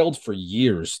spoiled for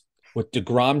years with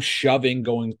DeGrom shoving,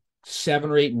 going 7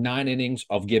 or 8, 9 innings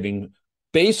of giving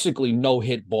basically no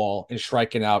hit ball and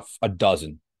striking out a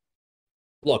dozen.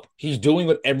 Look, he's doing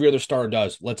what every other starter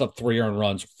does. Lets up 3 earned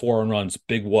runs, 4 earned runs,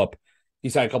 big whoop.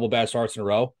 He's had a couple bad starts in a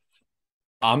row.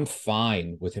 I'm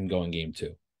fine with him going game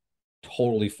two.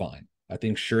 Totally fine. I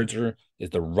think Scherzer is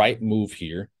the right move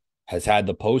here. Has had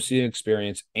the postseason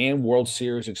experience and World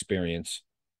Series experience.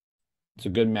 It's a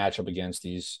good matchup against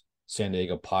these San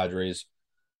Diego Padres.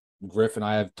 Griff and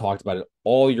I have talked about it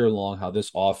all year long, how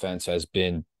this offense has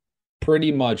been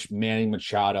pretty much Manny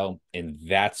Machado, and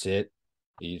that's it.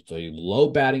 He's a low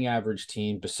batting average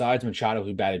team. Besides Machado,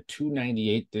 who batted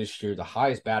 298 this year, the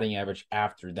highest batting average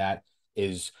after that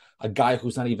is a guy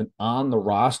who's not even on the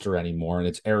roster anymore, and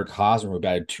it's Eric Hosmer, who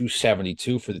batted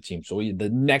 272 for the team. So the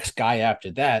next guy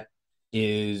after that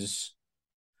is,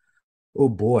 oh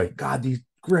boy, God,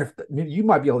 Griff, you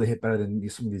might be able to hit better than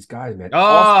some of these guys, man.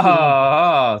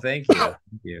 Thank you. Thank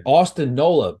you. Austin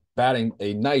Nola batting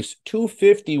a nice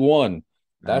 251.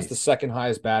 That's the Nice. second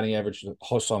highest batting average.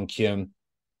 Hosong Kim,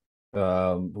 who's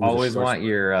a Always short. want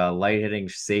your light hitting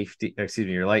safety. Excuse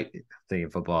me, your light thinking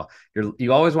football.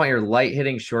 You always want your light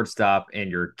hitting shortstop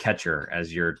and your catcher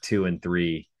as your 2 and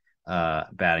 3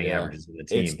 batting Yeah, averages in the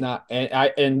it's team. not,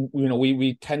 and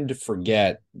we tend to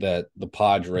forget that the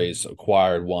Padres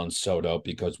acquired Juan Soto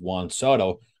because Juan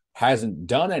Soto hasn't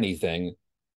done anything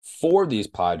for these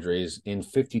Padres in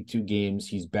 52 games.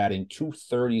 He's batting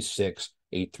 236,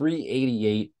 a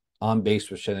 388 on base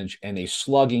percentage, and a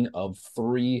slugging of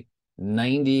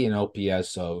 390, an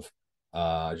OPS of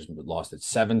I just lost it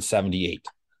 778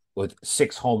 with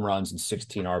 6 home runs and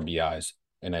 16 RBIs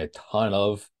and a ton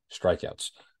of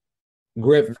strikeouts.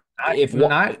 Griff, if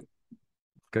Not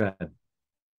good.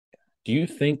 do you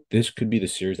think this could be the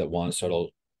series that Juan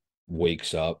Soto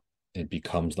wakes up and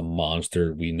becomes the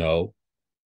monster we know?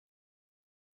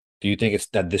 Do you think it's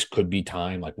that this could be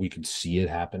time? Like we could see it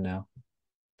happen now?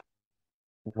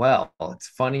 Well, it's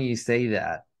funny you say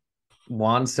that.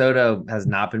 Juan Soto has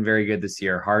not been very good this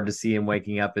year. Hard to see him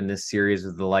waking up in this series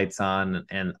with the lights on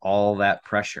and all that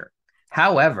pressure.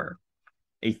 However,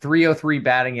 a 303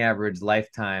 batting average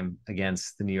lifetime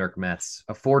against the New York Mets,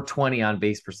 a 420 on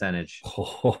base percentage.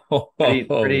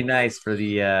 Pretty nice for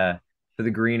the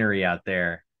greenery out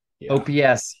there. Yeah.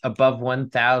 OPS above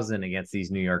 1,000 against these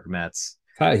New York Mets.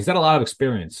 He's got a lot of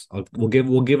experience. We'll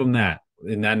give him that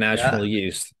in that National Yeah.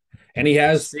 East. And he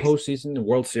has Six, postseason and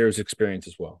World Series experience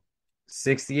as well.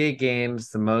 68 games,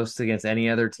 the most against any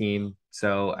other team.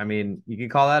 So, I mean, you can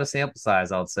call that a sample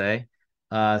size, I'll say.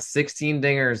 16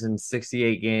 dingers in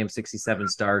 68 games, 67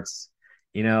 starts.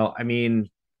 I mean,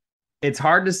 it's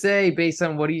hard to say based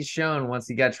on what he's shown once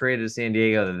he got traded to San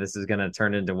Diego that this is going to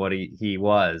turn into what he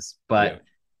was. Yeah. But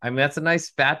I mean, that's a nice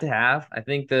stat to have. I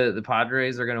think the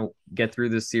Padres are going to get through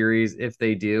this series. If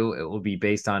they do, it will be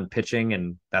based on pitching,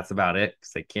 and that's about it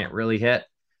because they can't really hit.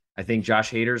 I think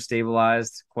Josh Hader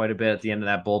stabilized quite a bit at the end of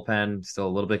that bullpen. Still a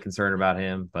little bit concerned about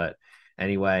him. But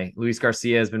anyway, Luis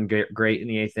Garcia has been great in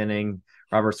the eighth inning.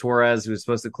 Robert Suarez, who was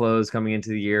supposed to close coming into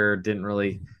the year, didn't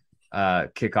really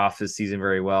kick off his season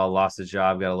very well, lost his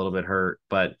job, got a little bit hurt.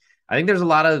 But I think there's a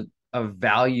lot of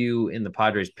value in the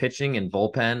Padres pitching and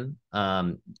bullpen.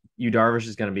 Yu Darvish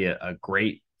is going to be a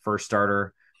great first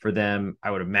starter for them.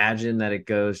 I would imagine that it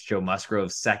goes Joe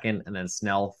Musgrove second and then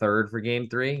Snell third for game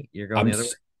 3. You're going the other way?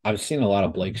 I've seen a lot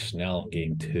of Blake Snell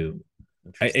game 2.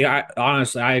 I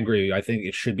honestly I agree. I think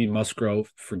it should be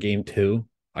Musgrove for game 2.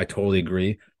 I totally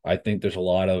agree. I think there's a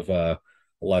lot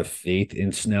of faith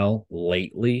in Snell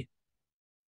lately.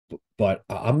 But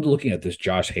I'm looking at this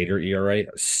Josh Hader ERA,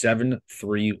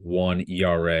 7.31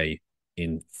 ERA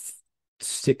in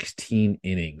 16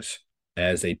 innings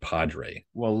as a Padre.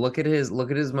 Well, look at his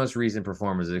most recent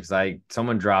performances because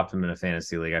someone dropped him in a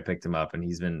fantasy league. I picked him up and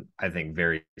he's been, I think,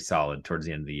 very solid towards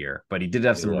the end of the year. But he did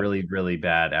have some really, really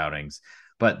bad outings.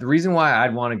 But the reason why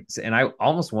I'd want to, and I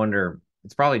almost wonder,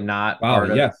 it's probably not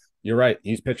part of. Yeah, you're right.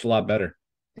 He's pitched a lot better.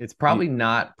 It's probably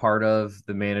not part of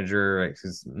the manager.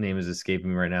 His name is escaping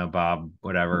me right now. Bob,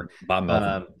 whatever. Bob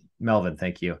Melvin. Melvin,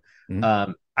 thank you.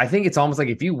 Mhm. I think it's almost like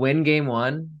if you win game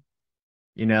 1,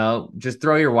 just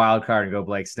throw your wild card and go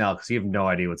Blake Snell because you have no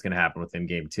idea what's going to happen with him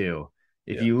game 2.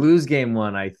 If you lose game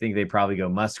 1, I think they probably go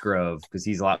Musgrove because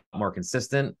he's a lot more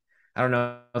consistent. I don't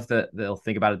know if they'll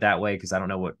think about it that way because I don't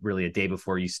know what really a day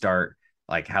before you start,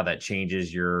 like how that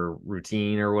changes your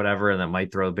routine or whatever, and that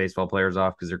might throw baseball players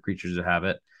off because they're creatures of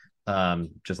habit,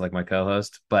 just like my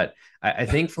co-host. But I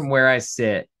think from where I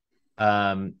sit,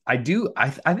 I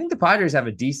think the Padres have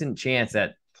a decent chance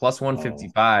at plus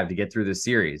 155 to get through the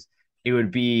series. It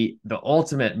would be the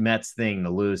ultimate Mets thing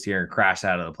to lose here and crash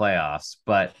out of the playoffs.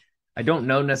 But I don't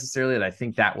know necessarily that I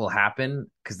think that will happen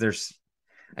because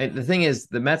the thing is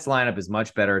the Mets lineup is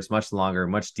much better. It's much longer,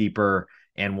 much deeper,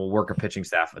 and will work a pitching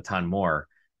staff a ton more.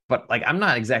 But I'm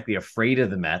not exactly afraid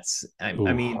of the Mets. I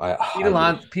mean,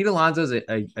 Pete Alonso's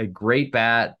a great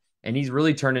bat, and he's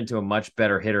really turned into a much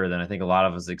better hitter than I think a lot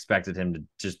of us expected him to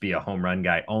just be a home run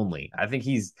guy only. I think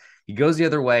he goes the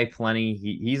other way plenty.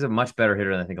 He's a much better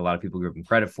hitter than I think a lot of people give him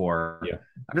credit for. Yeah.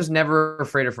 I'm just never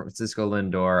afraid of Francisco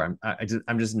Lindor.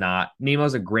 I'm just not.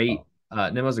 Nemo's a great.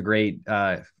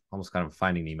 Almost kind of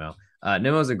finding Nemo.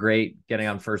 Nemo's a great getting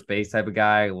on first base type of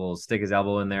guy. Will stick his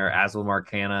elbow in there, as will Mark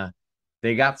Hanna.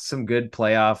 They got some good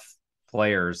playoff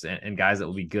players and guys that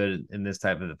will be good in this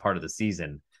type of part of the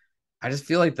season. I just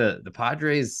feel like the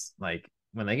Padres, like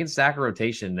when they can stack a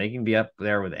rotation, they can be up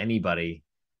there with anybody.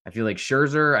 I feel like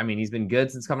Scherzer, I mean, he's been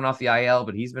good since coming off the IL,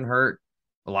 but he's been hurt.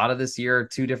 a lot of this year,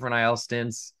 2 different IL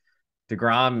stints.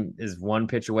 DeGrom is one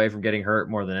pitch away from getting hurt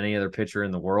more than any other pitcher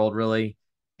in the world, really.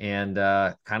 And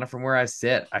kind of from where I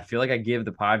sit, I feel like I give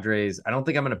the Padres, I don't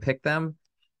think I'm going to pick them,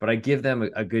 but I give them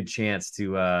a good chance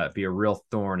to be a real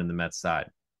thorn in the Mets side.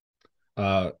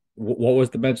 What was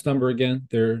the Mets number again?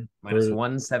 Minus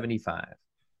 175.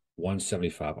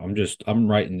 175. I'm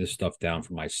writing this stuff down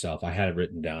for myself. I had it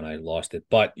written down. I lost it.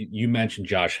 But you mentioned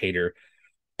Josh Hader.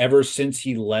 Ever since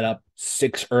he let up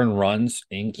 6 earned runs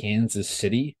in Kansas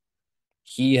City,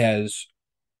 he has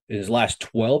in his last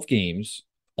 12 games,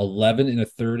 11 in the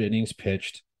third innings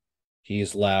pitched. He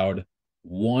has allowed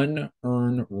 1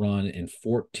 earned run and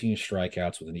 14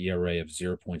 strikeouts with an ERA of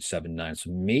 0.79.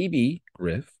 So maybe,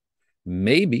 Griff,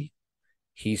 maybe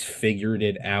he's figured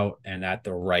it out and at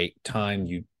the right time.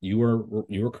 You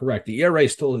were correct. The ERA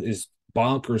still is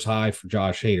bonkers high for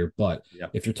Josh Hader, but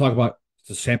Yep. if you're talking about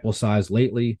the sample size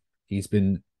lately, he's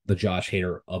been the Josh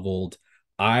Hader of old.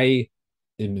 I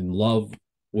am in love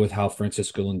with how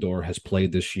Francisco Lindor has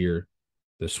played this year.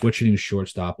 The switching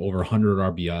shortstop, over 100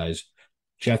 RBIs.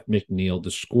 Jeff McNeil,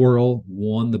 the squirrel,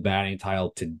 won the batting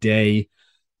title today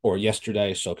or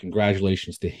yesterday. So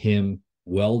congratulations to him.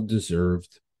 Well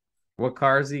deserved. What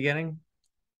car is he getting?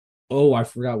 Oh, I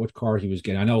forgot what car he was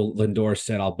getting. I know Lindor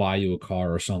said, "I'll buy you a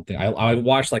car" or something. I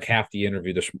watched like half the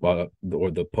interview, this or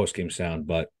the post game sound,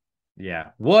 but Yeah.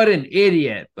 What an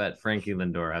idiot. But Frankie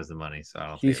Lindor has the money, so I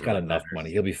don't think he's it got really enough matters.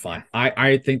 money. He'll be fine.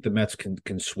 I think the Mets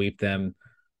can sweep them,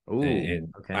 Ooh,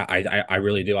 and okay. I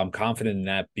really do. I'm confident in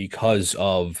that because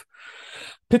of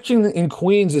pitching in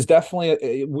Queens is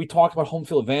definitely. We talked about home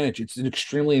field advantage. It's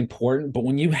extremely important, but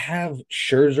when you have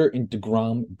Scherzer and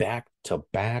DeGrom back to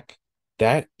back,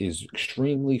 that is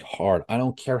extremely hard. I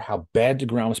don't care how bad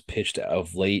DeGrom has pitched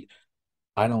of late.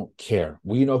 I don't care.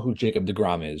 We know who Jacob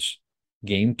DeGrom is.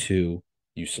 Game two,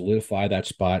 you solidify that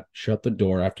spot, shut the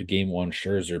door after game one.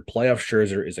 Scherzer, playoff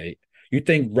Scherzer is a. You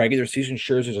think regular season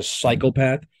Scherzer is a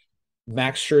psychopath?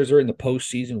 Max Scherzer in the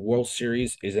postseason World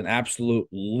Series is an absolute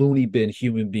loony bin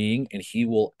human being, and he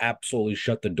will absolutely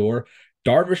shut the door.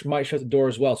 Darvish might shut the door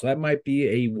as well, so that might be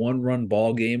a one-run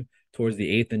ball game towards the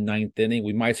eighth and ninth inning.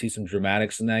 We might see some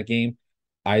dramatics in that game.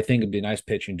 I think it'd be a nice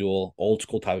pitching duel, old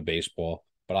school type of baseball,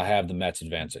 but I have the Mets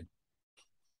advancing.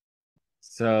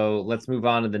 So let's move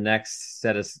on to the next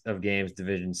set of games,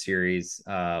 division series.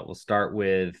 We'll start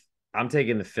with I'm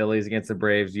taking the Phillies against the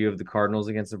Braves. You have the Cardinals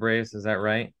against the Braves. Is that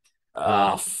right?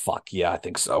 Fuck yeah, I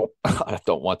think so. I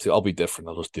don't want to. I'll be different.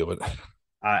 I'll just do it.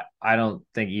 I don't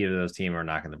think either of those teams are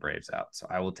knocking the Braves out. So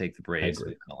I will take the I Braves agree.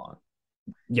 moving along.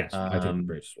 Yes, I think the Um,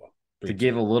 Braves as well. to Braves.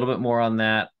 give a little bit more on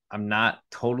that, I'm not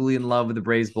totally in love with the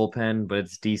Braves bullpen, but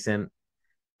it's decent.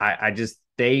 I just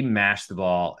they mash the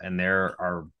ball and there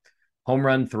are home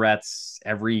run threats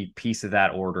every piece of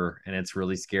that order, and it's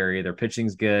really scary. Their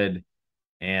pitching's good,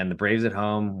 and the Braves at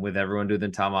home with everyone doing the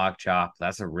tomahawk chop.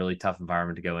 That's a really tough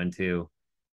environment to go into.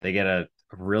 They get a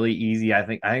really easy. I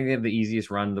think they have the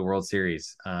easiest run to the World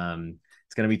Series. It's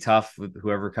going to be tough with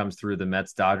whoever comes through the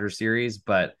Mets Dodgers series,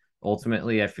 but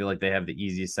ultimately, I feel like they have the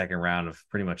easiest second round of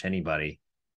pretty much anybody.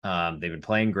 They've been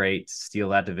playing great, steal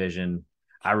that division.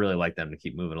 I really like them to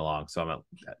keep moving along, so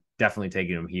I'm definitely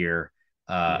taking them here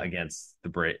Yeah. against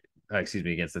the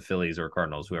against the Phillies or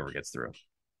Cardinals, whoever gets through.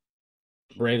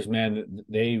 Braves, man,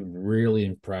 they really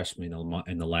impressed me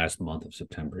in the last month of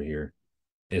September here,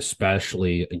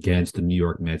 especially against the New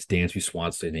York Mets. Dansby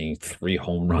Swanson hitting 3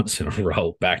 home runs in a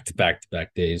row, back to back to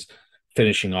back days,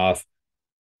 finishing off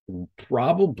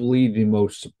probably the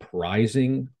most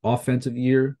surprising offensive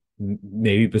year,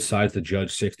 maybe besides the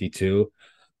Judge 62.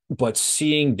 But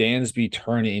seeing Dansby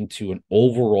turn into an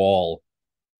overall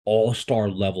all-star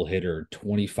level hitter,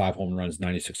 25 home runs,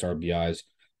 96 RBIs,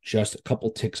 just a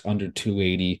couple ticks under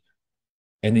 280.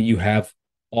 And then you have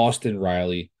Austin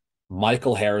Riley,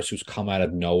 Michael Harris, who's come out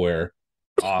of nowhere.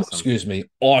 Awesome. Excuse me,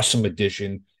 awesome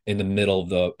addition in the middle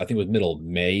of I think it was middle of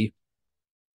May.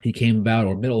 He came about,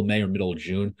 or middle of May or middle of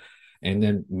June. And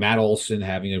then Matt Olson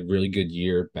having a really good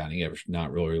year, batting average,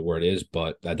 not really where it is,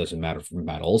 but that doesn't matter for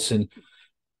Matt Olson.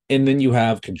 And then you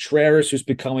have Contreras, who's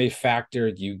become a factor.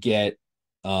 You get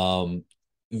um,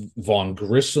 Vaughn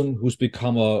Grissom, who's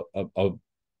become a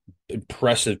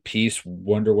impressive piece.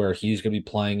 Wonder where he's going to be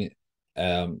playing.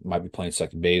 Might be playing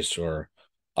second base, or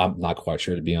I'm not quite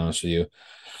sure, to be honest with you.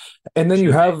 And then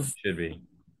you have, Should be.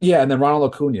 yeah, and then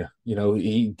Ronald Acuna.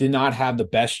 He did not have the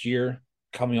best year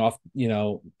coming off,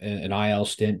 an IL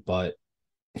stint, but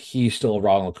he's still a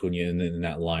Ronald Acuna in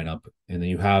that lineup. And then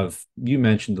you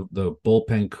mentioned the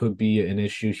bullpen could be an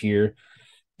issue here.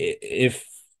 If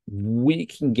we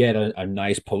can get a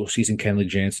nice postseason Kenley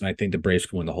Jansen, I think the Braves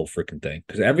can win the whole freaking thing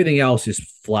because everything else is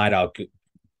flat out good,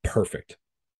 perfect.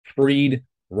 Fried,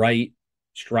 Wright,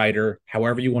 Strider,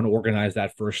 however you want to organize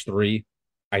that first three,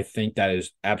 I think that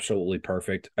is absolutely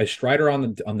perfect. Is Strider on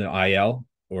the IL,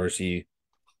 or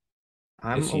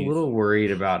I'm is a he little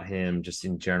worried about him just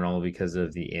in general because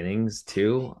of the innings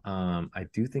too. I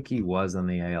do think he was on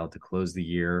the AL to close the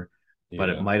year, but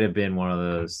it yeah. might have been one of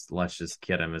those let's just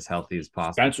get him as healthy as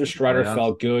possible Spencer for the Strider playoffs.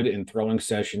 felt good in throwing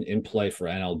session in play for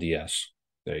NLDS.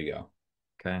 There you go.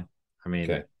 Okay. I mean,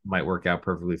 Okay. might work out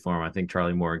perfectly for him. I think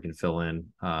Charlie Morgan can fill in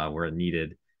where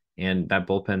needed. And that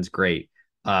bullpen's great.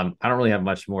 I don't really have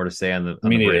much more to say on Me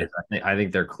the Braves. neither. I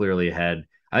think they're clearly ahead.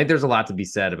 I think there's a lot to be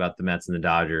said about the Mets and the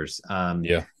Dodgers.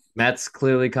 Yeah. Mets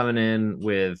clearly coming in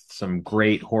with some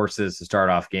great horses to start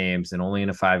off games, and only in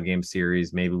a 5 game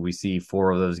series. Maybe we see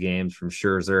 4 of those games from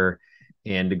Scherzer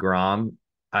and DeGrom.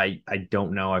 I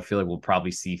don't know. I feel like we'll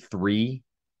probably see 3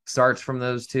 starts from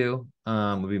those two.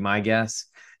 Would be my guess.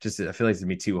 Just I feel like it's gonna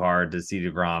be too hard to see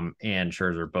DeGrom and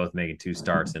Scherzer both making 2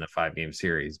 starts in a 5 game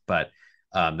series, but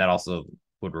that also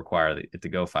would require it to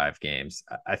go 5 games.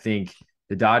 I think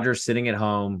the Dodgers sitting at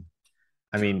home.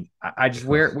 I mean, I just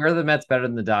where are the Mets better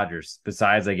than the Dodgers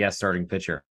besides, I guess, starting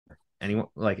pitcher?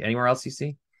 Anywhere else you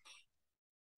see?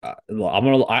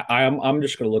 I'm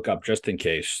just gonna look up just in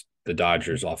case the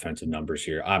Dodgers offensive numbers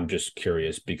here. I'm just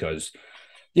curious because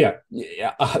yeah,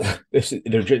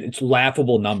 it's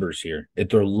laughable numbers here.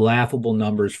 They're laughable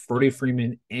numbers. Freddie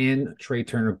Freeman and Trey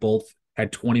Turner both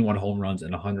had 21 home runs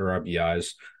and 100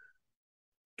 RBIs.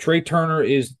 Trey Turner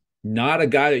is not a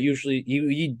guy that usually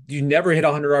you never hit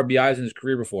 100 RBIs in his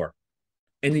career before.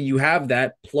 And then you have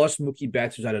that plus Mookie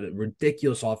Betts, who's had a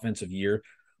ridiculous offensive year.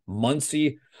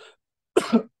 Muncy,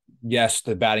 yes,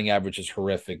 the batting average is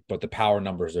horrific, but the power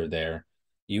numbers are there.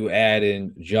 You add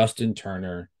in Justin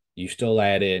Turner, you still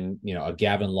add in, a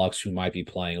Gavin Lux who might be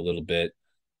playing a little bit.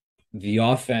 The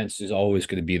offense is always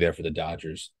going to be there for the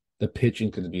Dodgers. The pitching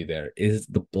going to be there. Is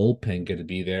the bullpen going to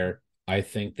be there? I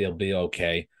think they'll be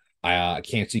okay. I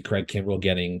can't see Craig Kimbrell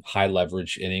getting high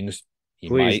leverage innings. He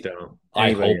Please might. don't. I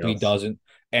Anybody hope he else? doesn't.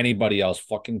 Anybody else,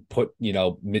 fucking put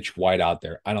Mitch White out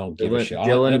there. I don't give a shit.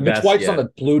 Dylan Mitch best White's on yet. the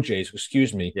Blue Jays.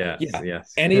 Excuse me. Yes, Yeah.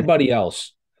 yes. Anybody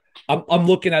else? I'm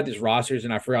looking at these rosters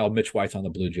and I forgot Mitch White's on the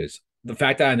Blue Jays. The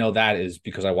fact that I know that is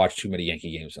because I watch too many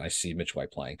Yankee games and I see Mitch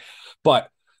White playing. But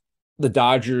the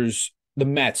Dodgers, the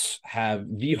Mets have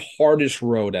the hardest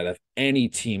road out of any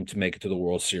team to make it to the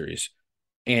World Series.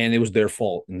 And it was their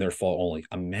fault and their fault only.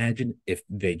 Imagine if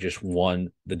they just won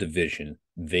the division.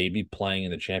 They'd be playing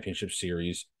in the championship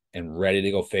series and ready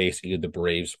to go face either the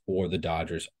Braves or the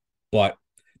Dodgers. But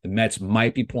the Mets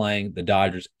might be playing the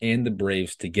Dodgers and the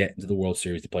Braves to get into the World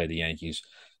Series to play the Yankees.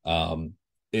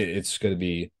 It's going to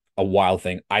be a wild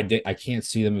thing. I can't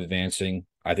see them advancing.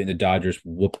 I think the Dodgers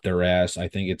whoop their ass. I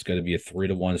think it's going to be a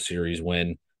 3-1 series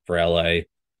win for LA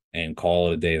and call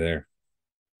it a day there.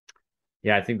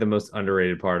 Yeah, I think the most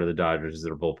underrated part of the Dodgers is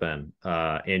their bullpen.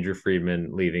 Andrew Friedman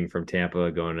leaving from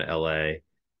Tampa, going to LA,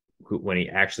 when he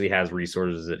actually has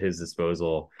resources at his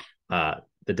disposal.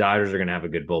 The Dodgers are going to have a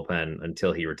good bullpen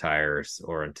until he retires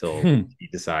or until he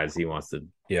decides he wants to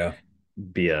Yeah.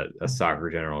 be a soccer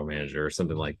general manager or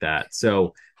something like that.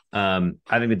 So I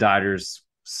think the Dodgers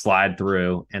slide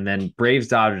through, and then Braves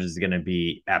Dodgers is going to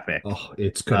be epic. Oh,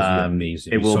 it's going to be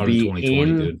amazing. It We will saw it in be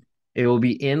 2020, dude. it will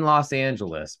be in Los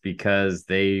Angeles because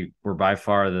they were by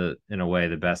far in a way,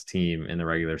 the best team in the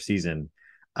regular season.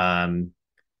 And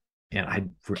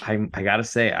I gotta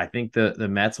say, I think the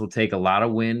Mets will take a lot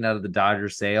of wind out of the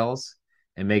Dodgers' sails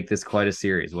and make this quite a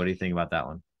series. What do you think about that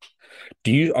one?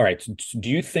 All right, do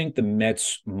you think the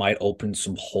Mets might open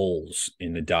some holes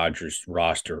in the Dodgers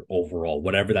roster overall,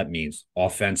 whatever that means,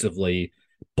 offensively,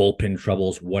 bullpen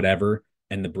troubles, whatever,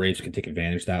 and the Braves can take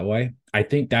advantage that way? I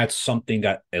think that's something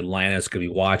that Atlanta's going to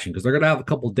be watching because they're going to have a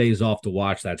couple of days off to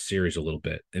watch that series a little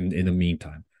bit in the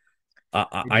meantime.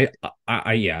 Yeah,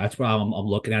 that's what I'm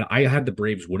looking at. I had the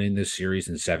Braves winning this series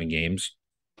in 7 games.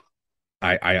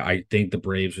 I think the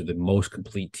Braves are the most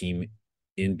complete team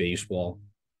in baseball.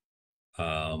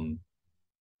 Um,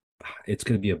 it's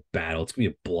going to be a battle. It's going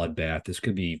to be a bloodbath. It's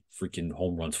going to be freaking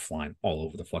home runs flying all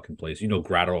over the fucking place.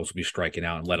 Gratterall's will be striking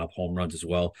out and let up home runs as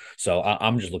well. So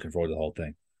I'm just looking forward to the whole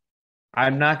thing.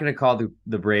 I'm not going to call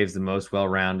the Braves the most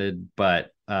well-rounded,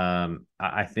 but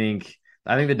I think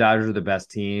the Dodgers are the best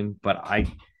team. But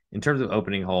in terms of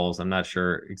opening holes, I'm not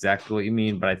sure exactly what you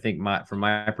mean. But I think from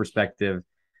my perspective,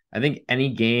 I think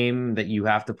any game that you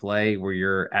have to play where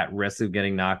you're at risk of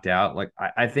getting knocked out, like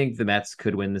I think the Mets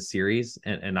could win the series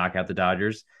and knock out the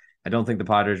Dodgers. I don't think the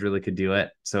Padres really could do it.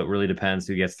 So it really depends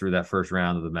who gets through that first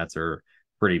round. The Mets are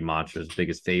pretty much as big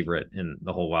as favorite in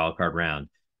the whole wild card round.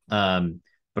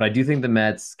 but I do think the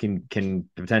Mets can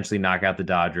potentially knock out the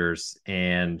Dodgers.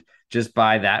 And just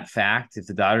by that fact, if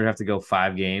the Dodgers have to go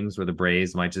 5 games, where the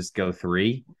Braves might just go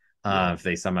three, Yeah. if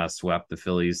they somehow swept the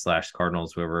Phillies slash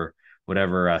Cardinals,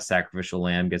 whatever sacrificial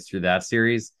lamb gets through that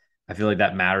series, I feel like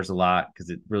that matters a lot because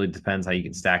it really depends how you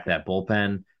can stack that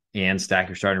bullpen and stack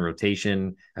your starting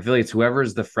rotation. I feel like it's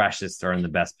whoever's the freshest are in the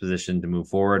best position to move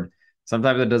forward.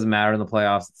 Sometimes it doesn't matter in the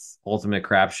playoffs; it's ultimate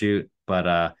crapshoot. But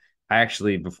I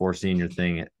actually, before seeing your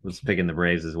thing, was picking the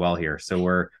Braves as well here. So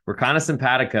we're kind of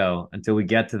simpatico until we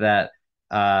get to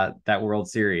that World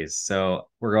Series. So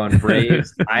we're going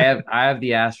Braves. I have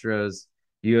the Astros.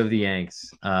 You have the Yanks.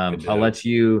 Good I'll dude. let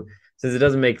you, since it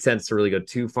doesn't make sense to really go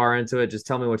too far into it. Just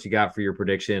tell me what you got for your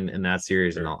prediction in that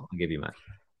series, and Sure. I'll give you mine.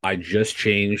 I just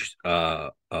changed a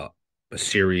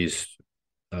series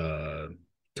uh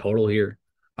total here.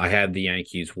 I had the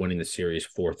Yankees winning the series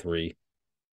 4-3.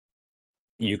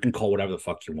 You can call whatever the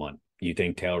fuck you want. You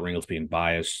think Taylor Ringle's being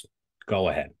biased? Go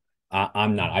ahead.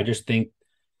 I'm not. I just think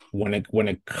when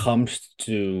it comes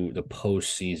to the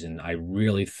postseason, I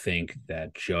really think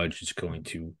that Judge is going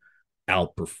to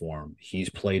outperform. He's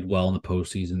played well in the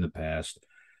postseason in the past.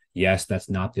 Yes, that's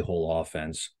not the whole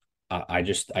offense. I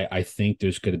think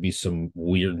there's going to be some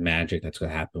weird magic that's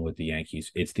going to happen with the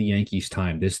Yankees. It's the Yankees'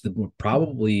 time. This is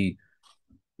probably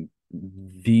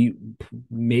the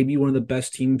maybe one of the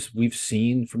best teams we've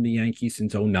seen from the Yankees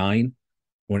since '09.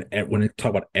 When I talk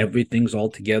about everything's all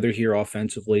together here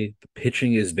offensively, the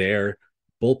pitching is there.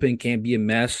 Bullpen can't be a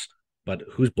mess, but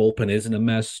whose bullpen isn't a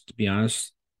mess, to be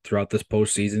honest, throughout this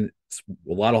postseason? It's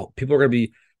a lot of people are going to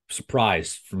be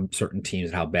surprised from certain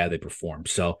teams and how bad they perform.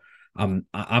 So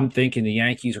I'm thinking the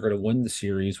Yankees are going to win the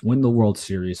series, win the World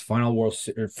Series,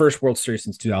 first World Series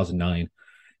since 2009,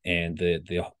 and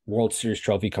the World Series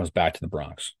trophy comes back to the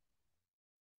Bronx.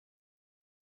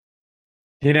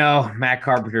 Matt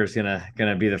Carpenter is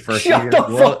gonna be the first Shut the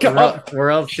fuck up!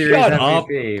 World Series Shut up!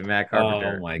 MVP. Matt Oh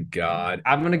Carpenter. my god.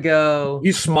 I'm gonna go.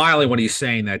 He's smiling when he's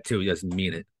saying that too. He doesn't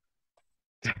mean it.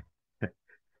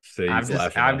 So I'm he's just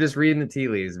laughing I'm though. just reading the tea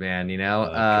leaves, man.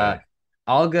 Okay.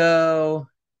 I'll go.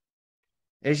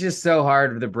 It's just so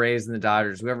hard with the Braves and the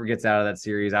Dodgers. Whoever gets out of that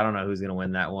series, I don't know who's going to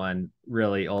win that one.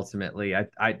 Really, ultimately,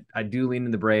 I do lean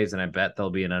in the Braves, and I bet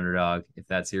they'll be an underdog if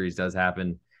that series does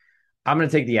happen. I'm going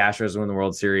to take the Astros to win the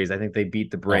World Series. I think they beat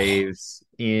the Oh, Braves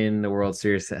in the World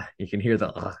Series. You can hear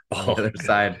the on the oh other god.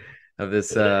 side of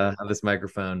this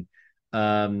microphone.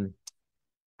 Um,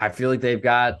 I feel like they've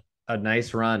got a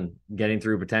nice run getting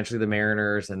through potentially the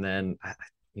Mariners, and then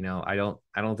I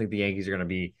don't think the Yankees are going to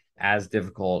be as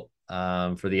difficult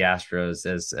for the Astros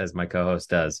as my co-host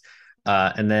does.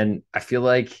 And then I feel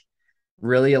like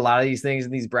really a lot of these things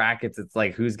in these brackets, it's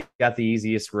like who's got the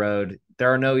easiest road.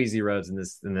 There are no easy roads in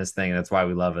this thing. That's why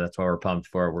we love it. That's why we're pumped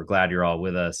for it. We're glad you're all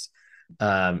with us.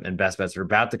 And best bets are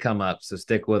about to come up, so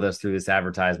stick with us through this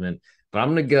advertisement. But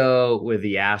I'm going to go with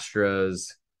the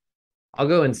Astros. I'll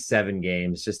go in 7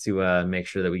 games just to make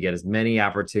sure that we get as many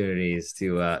opportunities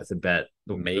to bet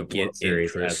the Make it World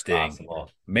Series as interesting.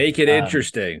 possible. Make it Um,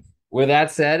 interesting. with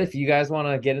that said, if you guys want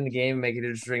to get in the game and make it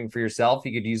interesting for yourself,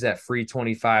 you could use that free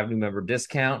 25 new member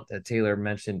discount that Taylor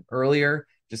mentioned earlier.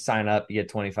 Just sign up, you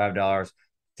get $25. It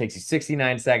takes you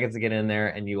 69 seconds to get in there,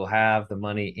 and you will have the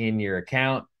money in your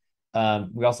account.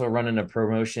 We also run in a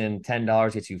promotion.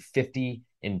 $10 gets you 50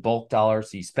 in bulk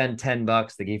dollars. So you spend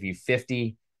 $10, they give you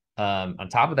 50 on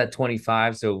top of that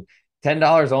 25. So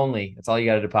 $10 only. That's all you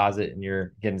got to deposit, and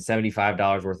you're getting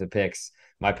 $75 worth of picks.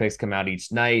 My picks come out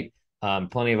each night.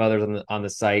 Plenty of others on the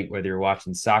site, whether you're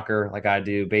watching soccer like I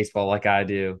do, baseball like I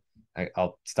do.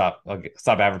 I'll stop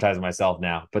advertising myself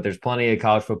now, but there's plenty of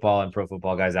college football and pro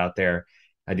football guys out there.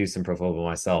 I do some pro football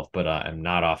myself, but I'm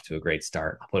not off to a great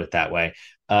start. I'll put it that way.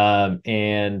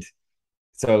 And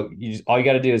so all you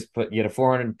got to do is you get a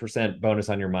 400% bonus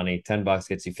on your money. $10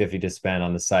 gets you 50 to spend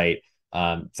on the site.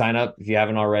 Sign up if you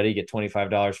haven't already. Get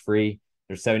 $25 free.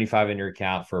 There's 75 in your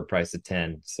account for a price of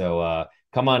 10. So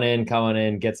come on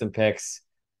in, get some picks.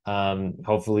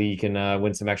 Hopefully you can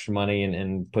win some extra money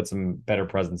and put some better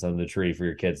presents under the tree for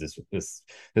your kids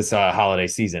this holiday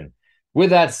season.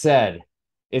 With that said,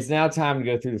 it's now time to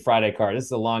go through the Friday card. This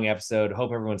is a long episode.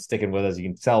 Hope everyone's sticking with us. You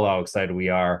can tell how excited we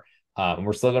are. And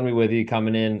we're still going to be with you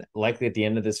coming in likely at the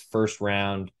end of this first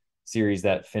round series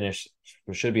that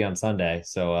should be on Sunday.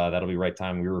 So that'll be right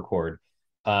time we record.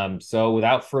 So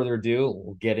without further ado,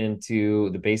 we'll get into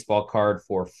the baseball card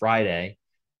for Friday.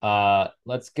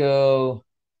 Let's go.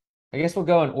 I guess we'll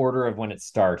go in order of when it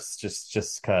starts,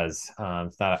 just because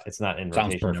it's not in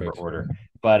Sounds rotation number perfect. order.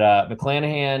 But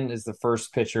McClanahan is the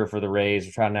first pitcher for the Rays.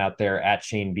 We're trying out there at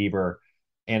Shane Bieber,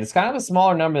 And it's kind of a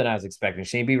smaller number than I was expecting.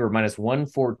 Shane Bieber minus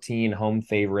 114, home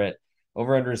favorite.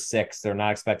 Over under 6. They're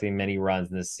not expecting many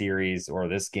runs in this series or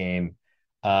this game.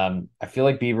 I feel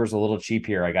like Bieber's a little cheap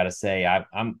here. I got to say, I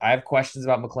have questions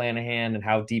about McClanahan and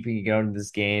how deep he can go into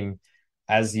this game,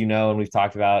 as you know, and we've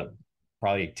talked about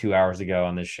probably 2 hours ago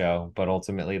on this show. But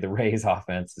ultimately, the Rays'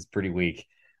 offense is pretty weak.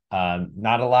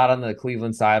 Not a lot on the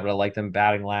Cleveland side, but I like them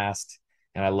batting last,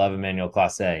 and I love Emmanuel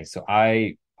Clase. So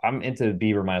I'm into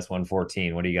Bieber minus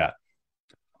 114. What do you got?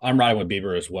 I'm riding with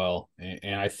Bieber as well.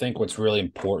 And I think what's really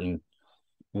important,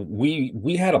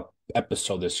 we had a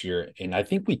episode this year, and I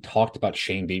think we talked about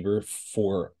Shane Bieber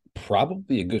for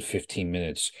probably a good 15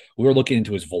 minutes. We were looking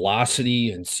into his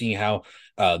velocity and seeing how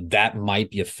that might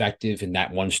be effective in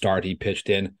that one start he pitched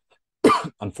in.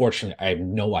 Unfortunately, I have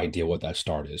no idea what that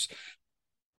start is.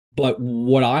 But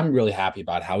what I'm really happy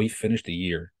about how he finished the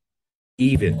year,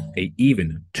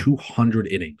 even 200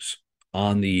 innings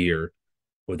on the year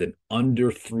with an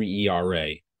under 3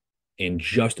 ERA and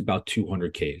just about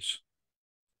 200 Ks.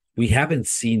 We haven't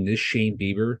seen this Shane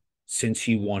Bieber since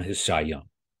he won his Cy Young,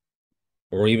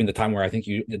 or even the time where I think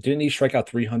you didn't he strike out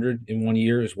 300 in 1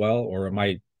 year as well, or am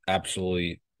I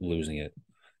absolutely losing it?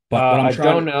 But what I'm I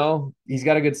trying don't know. He's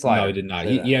got a good no, slider. he did not.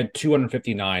 He had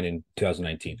 259 in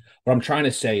 2019. What I'm trying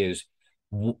to say is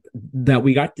that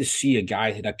we got to see a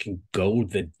guy that can go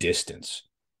the distance.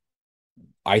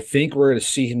 I think we're going to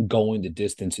see him going the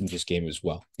distance in this game as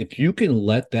well. If you can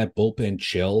let that bullpen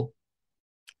chill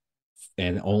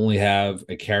and only have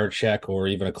a Karachek or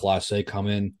even a Clase come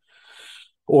in,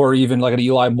 or even like an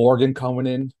Eli Morgan coming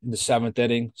in the seventh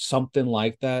inning, something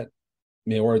like that,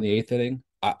 or in the eighth inning,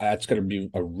 that's going to be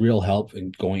a real help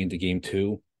in going into game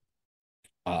two.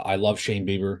 I love Shane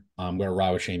Bieber. I'm going to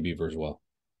ride with Shane Bieber as well.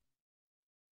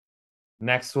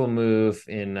 Next, we'll move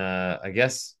in. I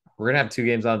guess we're gonna have two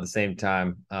games on at the same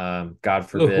time. God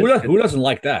forbid. Who doesn't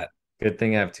like that? Good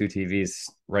thing I have two TVs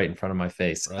right in front of my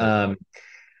face. Right.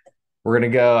 We're gonna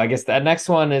go. I guess that next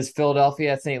one is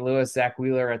Philadelphia at St. Louis. Zach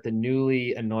Wheeler at the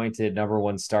newly anointed number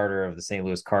one starter of the St.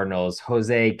 Louis Cardinals,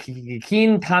 Jose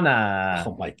Quintana.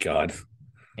 Oh my God.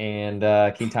 And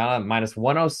Quintana minus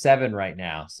 107 right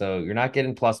now. So you're not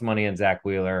getting plus money on Zach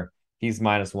Wheeler. He's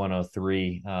minus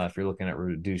 103 if you're looking at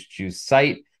reduced juice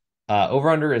site.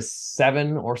 Over under is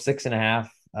 7 or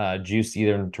 6.5. Juice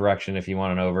either direction if you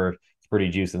want an over. It's pretty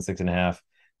juice in 6.5.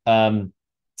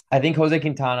 I think Jose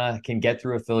Quintana can get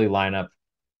through a Philly lineup.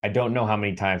 I don't know how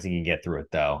many times he can get through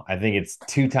it, though. I think it's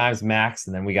 2 times max,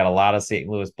 and then we got a lot of St.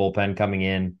 Louis bullpen coming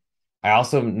in. I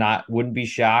also wouldn't be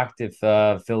shocked if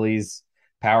Philly's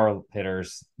power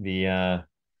hitters,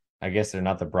 I guess they're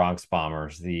not the Bronx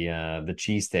Bombers, the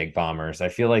cheesesteak Bombers. I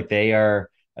feel like they are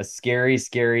a scary,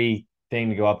 scary thing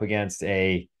to go up against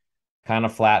a kind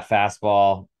of flat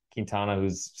fastball Quintana,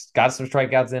 who's got some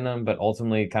strikeouts in him, but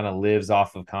ultimately kind of lives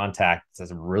off of contact. That's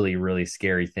a really, really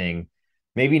scary thing.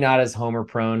 Maybe not as homer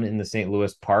prone in the St.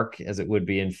 Louis park as it would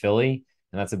be in Philly.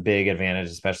 And that's a big advantage,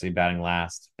 especially batting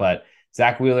last. But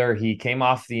Zach Wheeler, he came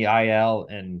off the IL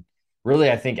and really,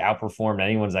 I think, outperformed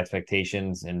anyone's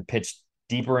expectations and pitched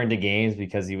deeper into games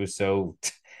because he was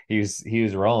he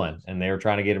was rolling and they were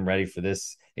trying to get him ready for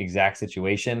this exact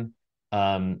situation.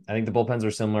 I think the bullpens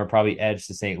are similar, probably edge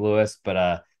to St. Louis,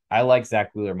 but I like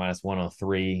Zach Wheeler minus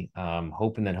 103,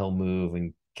 hoping that he'll move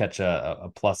and catch a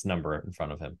plus number in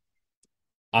front of him.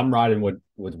 I'm riding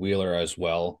with Wheeler as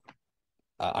well.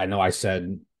 I know I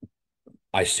said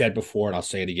before, and I'll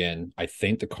say it again. I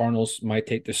think the Cardinals might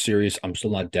take the series. I'm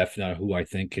still not definite on who I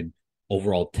think could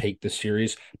overall take the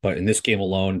series, but in this game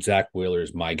alone, Zach Wheeler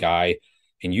is my guy.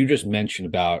 And you just mentioned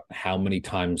about how many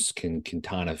times can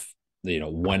Quintana,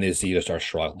 when is he to start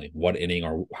struggling? What inning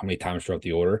or how many times throughout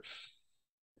the order?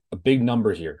 A big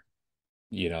number here.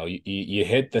 You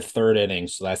hit the third inning,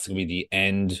 so that's going to be the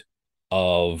end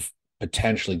of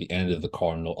potentially the end of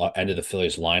the end of the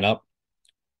Phillies lineup.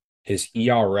 His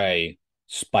ERA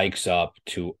spikes up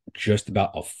to just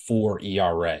about a 4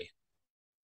 ERA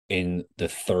in the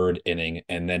third inning.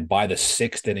 And then by the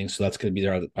sixth inning, so that's going to be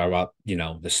there about,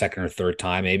 the second or third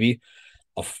time, maybe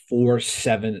a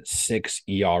 4.76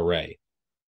 ERA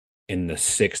in the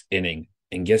sixth inning.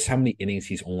 And guess how many innings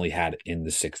he's only had in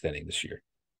the sixth inning this year?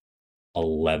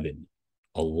 11.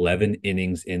 11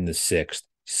 innings in the sixth.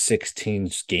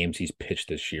 16 games he's pitched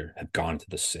this year have gone to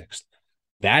the sixth.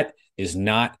 That is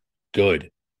not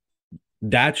good.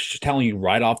 That's just telling you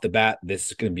right off the bat, this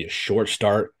is going to be a short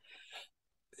start.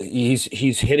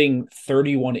 He's hitting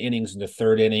 31 innings in the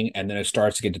third inning, and then it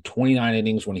starts to get to 29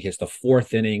 innings when he hits the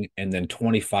fourth inning, and then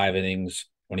 25 innings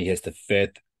when he hits the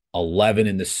fifth, 11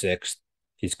 in the sixth.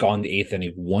 He's gone the eighth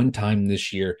inning one time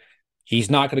this year. He's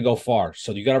not going to go far.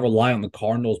 So you got to rely on the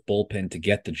Cardinals bullpen to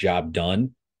get the job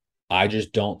done. I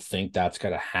just don't think that's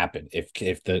going to happen. If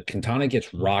the Quintana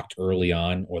gets rocked early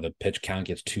on or the pitch count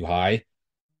gets too high,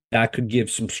 that could give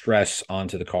some stress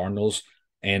onto the Cardinals.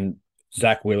 And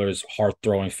Zach Wheeler's hard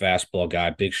throwing fastball guy,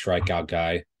 big strikeout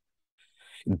guy.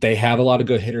 They have a lot of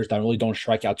good hitters that really don't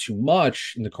strike out too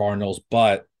much in the Cardinals,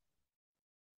 but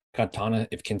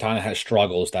if Quintana has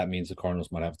struggles, that means the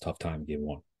Cardinals might have a tough time in game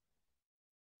one.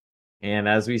 And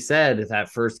as we said, that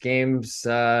first game's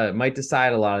might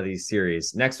decide a lot of these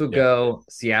series. Next we'll go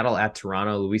Seattle at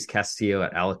Toronto, Luis Castillo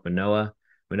at Alek Manoah.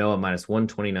 Manoah minus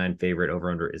 129 favorite,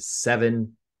 over under is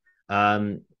 7.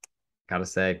 Gotta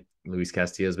say, Luis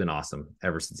Castillo's been awesome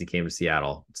ever since he came to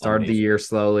Seattle. Started the year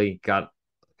slowly, got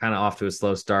kind of off to a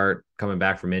slow start, coming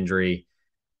back from injury.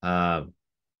 But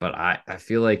I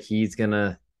feel like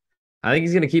I think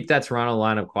he's gonna keep that Toronto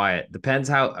lineup quiet. Depends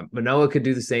how Manoah could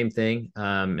do the same thing,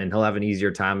 and he'll have an easier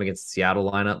time against the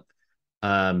Seattle lineup.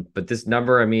 But this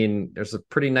number, I mean, there's a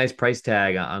pretty nice price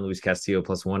tag on Luis Castillo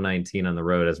plus 119 on the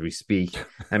road as we speak.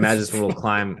 I imagine this one will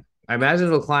climb. I imagine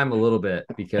it'll climb a little bit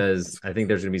because I think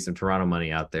there's gonna be some Toronto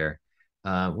money out there.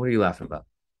 What are you laughing about?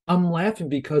 I'm laughing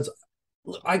because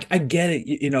I get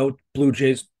it. Blue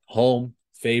Jays home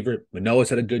favorite. Manoah's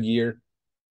had a good year.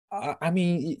 I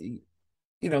mean,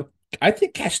 I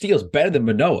think Castillo's better than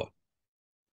Manoah.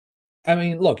 I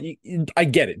mean, look, I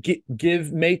get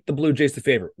it. Make the Blue Jays the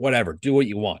favorite. Whatever. Do what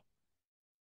you want.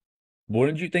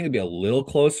 Wouldn't you think it'd be a little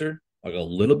closer? Like a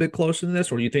little bit closer than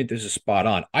this? Or do you think this is spot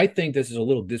on? I think this is a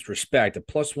little disrespect. At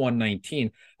plus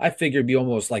 119, I figure it'd be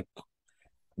almost like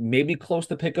maybe close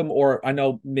to pick him, or I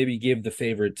know maybe give the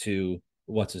favorite to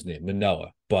what's his name,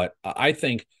 Manoah. But I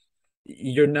think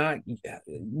you're not.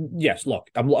 Yes,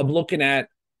 look, I'm looking at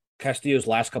Castillo's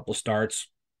last couple of starts.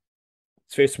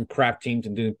 He's faced some crap teams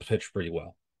and didn't pitch pretty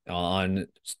well. On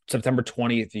September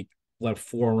 20th, he let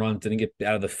 4 runs, didn't get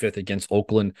out of the 5th against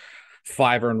Oakland.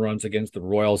 5 earned runs against the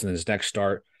Royals in his next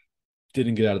start.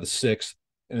 Didn't get out of the 6th.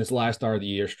 In his last start of the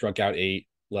year, struck out 8,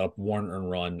 let up 1 earned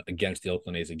run against the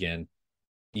Oakland A's again.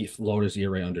 He lowered his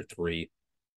ERA under 3.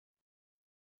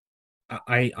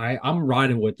 I'm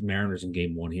riding with the Mariners in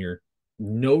game 1 here.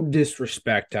 No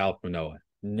disrespect to Alek Manoah.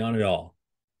 None at all.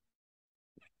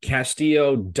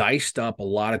 Castillo diced up a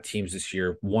lot of teams this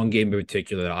year. One game in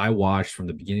particular that I watched from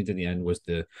the beginning to the end was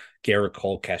the Garrett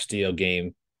Cole Castillo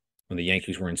game when the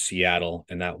Yankees were in Seattle,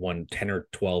 and that won 10 or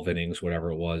 12 innings, whatever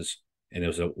it was. And it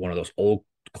was one of those old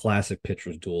classic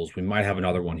pitchers duels. We might have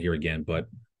another one here again, but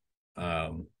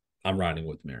I'm riding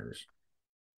with the Mariners.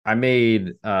 I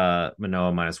made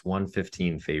Manoah minus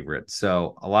 115 favorite.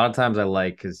 So a lot of times I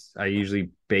like, because I usually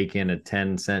bake in a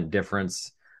 10-cent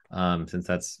difference, since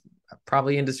that's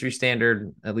probably industry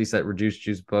standard, at least at reduced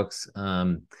juice books.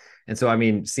 And so, I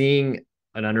mean, seeing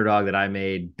an underdog that I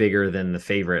made bigger than the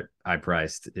favorite I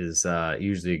priced is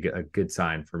usually a good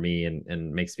sign for me,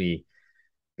 and makes me,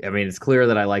 I mean, it's clear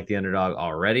that I like the underdog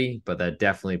already, but that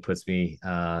definitely puts me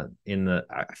I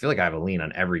feel like I have a lean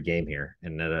on every game here.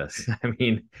 And I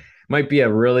mean, might be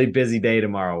a really busy day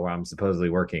tomorrow where I'm supposedly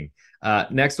working.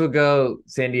 Next we'll go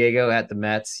San Diego at the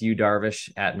Mets, Yu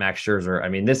Darvish at Max Scherzer. I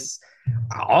mean,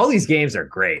 all these games are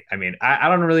great. I mean, I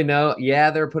don't really know. Yeah,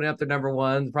 they're putting up their number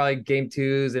ones. Probably game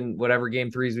 2s and whatever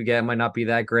game 3s we get might not be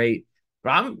that great.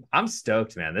 But I'm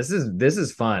stoked, man. This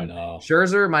is fun.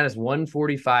 Scherzer minus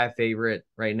 145 favorite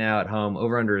right now at home.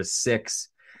 Over under is 6.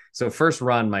 So first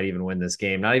run might even win this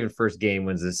game. Not even first game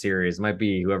wins this series. It might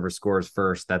be whoever scores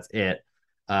first. That's it.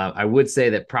 I would say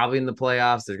that probably in the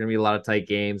playoffs, there's going to be a lot of tight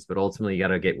games, but ultimately you got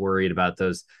to get worried about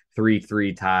those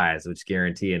 3-3 ties, which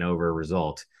guarantee an over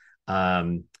result.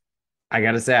 I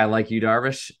got to say, I like Yu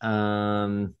Darvish.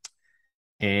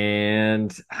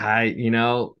 And I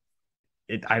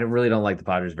really don't like the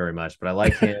Padres very much, but I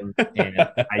like him. And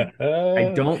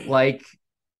I don't like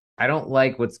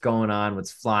what's going on,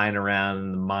 what's flying around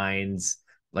in the minds,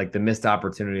 like the missed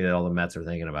opportunity that all the Mets are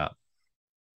thinking about.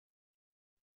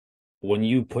 When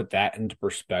you put that into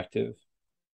perspective,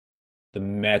 the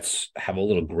Mets have a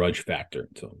little grudge factor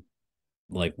to them.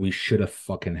 Like, we should have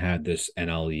fucking had this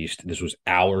NL East. This was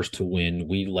ours to win.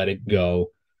 We let it go.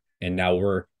 And now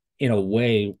we're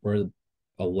a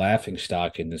laughing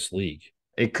stock in this league.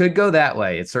 It could go that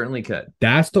way. It certainly could.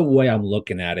 That's the way I'm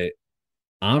looking at it.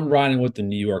 I'm riding with the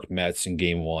New York Mets in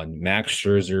game 1. Max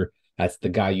Scherzer, that's the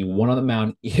guy you want on the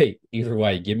mound. Either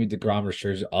way, give me DeGrom or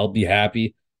Scherzer, I'll be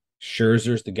happy.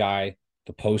 Scherzer's the guy.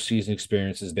 The postseason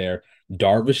experience is there.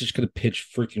 Darvish is going to pitch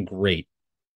freaking great.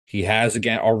 He has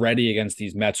already against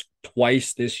these Mets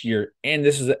twice this year, and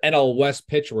this is an NL West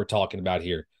pitcher we're talking about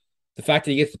here. The fact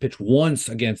that he gets to pitch once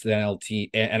against the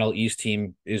NL East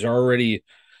team is already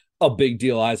a big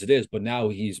deal as it is, but now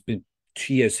he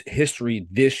has history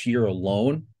this year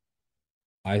alone.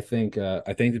 I think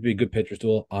it'd be a good pitcher's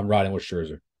duel. I'm riding with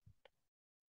Scherzer.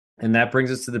 And that brings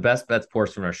us to the best bets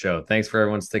portion of our show. Thanks for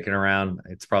everyone sticking around.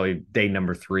 It's probably day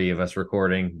number 3 of us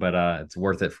recording, but it's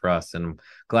worth it for us. And I'm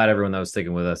glad everyone that was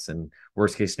sticking with us. And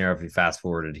worst case scenario, if you fast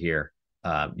forwarded here,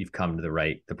 you've come to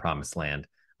the promised land.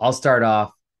 I'll start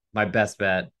off. My best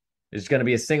bet is going to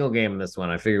be a single game in this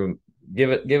one. I figure give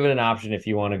it an option if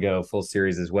you want to go full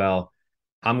series as well.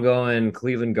 I'm going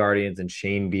Cleveland Guardians and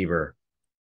Shane Bieber.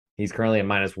 He's currently a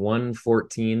minus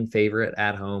 114 favorite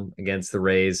at home against the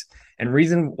Rays. And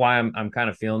reason why I'm kind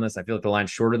of feeling this, I feel like the line's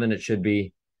shorter than it should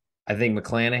be. I think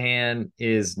McClanahan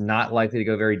is not likely to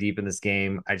go very deep in this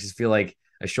game. I just feel like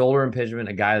a shoulder impingement,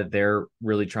 a guy that they're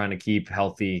really trying to keep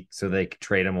healthy so they could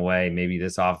trade him away maybe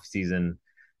this offseason,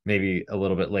 maybe a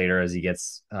little bit later as he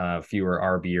gets fewer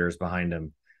RBers behind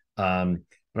him.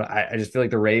 But I just feel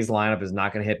like the Rays lineup is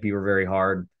not going to hit Bieber very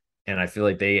hard. And I feel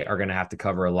like they are going to have to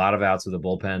cover a lot of outs with a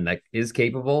bullpen that is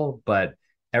capable, but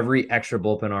every extra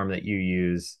bullpen arm that you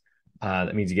use,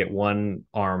 that means you get one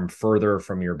arm further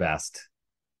from your best.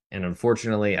 And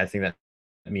unfortunately, I think that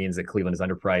means that Cleveland is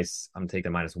underpriced. I'm taking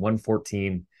the minus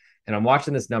 114. And I'm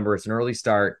watching this number. It's an early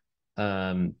start, but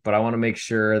I want to make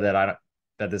sure that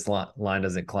this line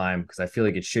doesn't climb because I feel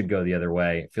like it should go the other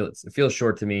way. It feels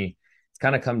short to me. It's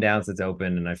kind of come down since it's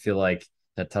open, and I feel like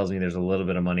that tells me there's a little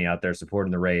bit of money out there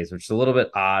supporting the Rays, which is a little bit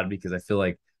odd because I feel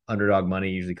like underdog money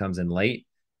usually comes in late.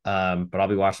 But I'll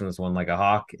be watching this one like a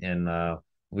hawk, and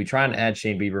we'll be trying to add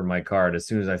Shane Bieber in my card as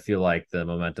soon as I feel like the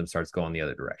momentum starts going the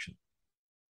other direction.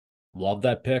 Love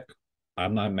that pick.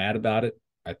 I'm not mad about it.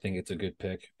 I think it's a good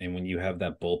pick. And when you have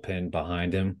that bullpen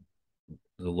behind him,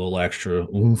 a little extra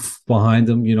oomph behind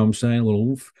him, you know what I'm saying? A little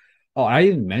oomph. Oh, I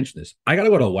didn't mention this. I got to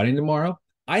go to a wedding tomorrow.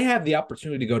 I have the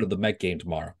opportunity to go to the Met game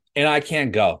tomorrow, and I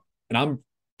can't go. And I'm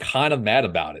kind of mad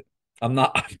about it. I'm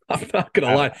not going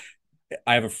to lie.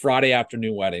 I have a Friday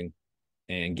afternoon wedding,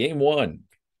 and game 1,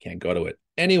 can't go to it.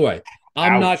 Anyway,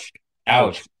 Ouch.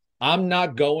 I'm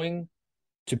not going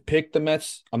to pick the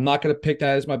Mets. I'm not going to pick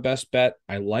that as my best bet.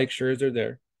 I like Scherzer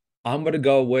there. I'm going to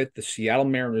go with the Seattle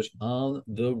Mariners on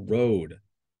the road.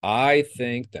 I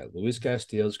think that Luis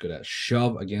Castillo is going to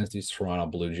shove against these Toronto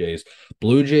Blue Jays.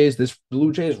 This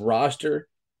Blue Jays roster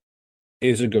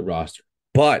is a good roster,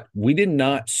 but we did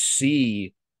not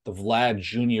see the Vlad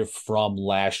Jr. from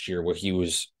last year where he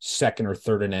was second or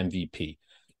third in MVP.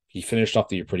 He finished off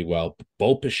the year pretty well.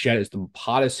 Bo Bichette is the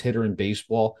hottest hitter in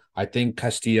baseball. I think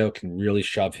Castillo can really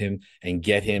shove him and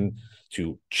get him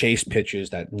to chase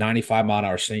pitches. That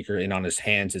 95-mile-an-hour sinker in on his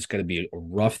hands is going to be a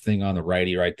rough thing on the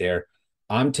righty right there.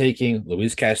 I'm taking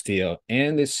Luis Castillo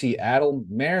and the Seattle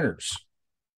Mariners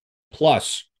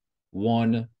plus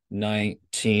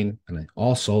 119. And I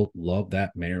also love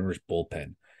that Mariners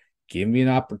bullpen. Give me an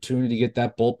opportunity to get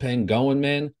that bullpen going,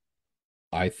 man.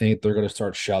 I think they're going to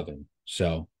start shoving.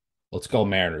 So let's go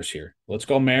Mariners here. Let's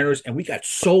go Mariners. And we got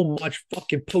so much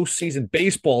fucking postseason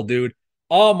baseball, dude.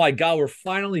 Oh, my God. We're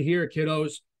finally here,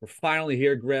 kiddos. We're finally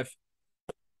here, Griff.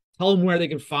 Tell them where they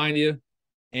can find you.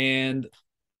 And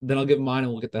then I'll give mine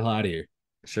and we'll get the hell out of here.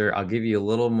 Sure. I'll give you a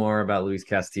little more about Luis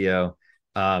Castillo.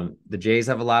 The Jays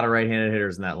have a lot of right-handed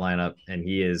hitters in that lineup, and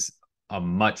he is a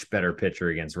much better pitcher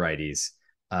against righties.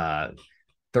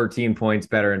 13 points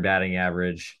better in batting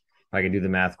average. If I can do the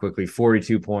math quickly,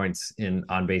 42 points in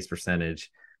on-base percentage.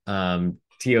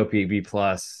 TOPB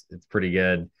plus, it's pretty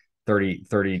good.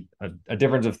 30, a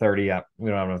difference of 30. We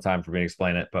don't have enough time for me to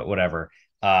explain it, but whatever.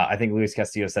 I think Luis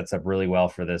Castillo sets up really well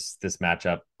for this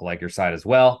matchup. I like your side as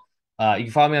well. You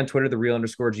can follow me on Twitter,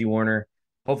 @the_G Warner.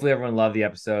 Hopefully everyone loved the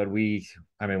episode. We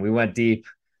went deep.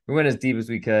 We went as deep as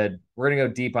we could. We're going to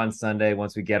go deep on Sunday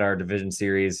once we get our division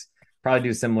series. Probably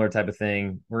do a similar type of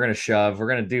thing. We're going to shove. We're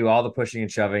going to do all the pushing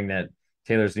and shoving, that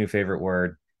Taylor's new favorite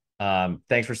word.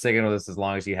 Thanks for sticking with us as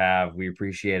long as you have. We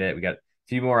appreciate it. We got a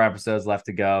few more episodes left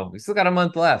to go. We still got a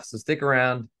month left, so stick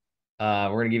around. We're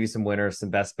going to give you some winners,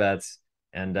 some best bets,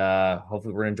 and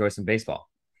hopefully we're going to enjoy some baseball.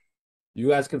 You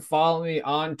guys can follow me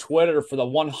on Twitter for the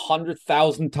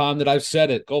 100,000th time that I've said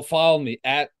it. Go follow me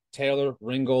 @Taylor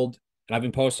Ringgold. And I've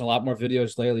been posting a lot more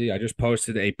videos lately. I just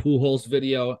posted a Pujols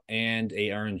video and a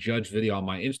Aaron Judge video on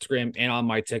my Instagram and on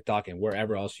my TikTok and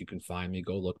wherever else you can find me.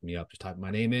 Go look me up. Just type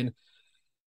my name in.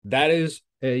 That is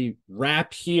a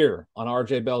wrap here on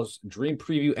RJ Bell's Dream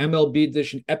Preview MLB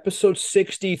Edition, episode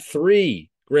 63.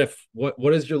 Griff,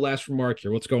 what is your last remark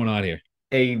here? What's going on here?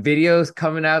 A video's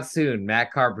coming out soon.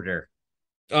 Matt Carpenter.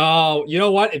 Oh, you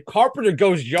know what? If Carpenter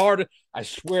goes yard, I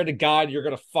swear to God, you're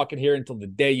going to fucking hear it until the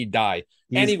day you die.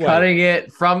 He's cutting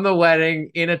it from the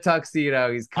wedding in a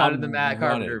tuxedo. He's cutting the Matt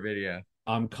Carpenter video.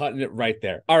 I'm cutting it right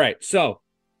there. All right, so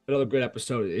another great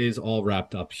episode is all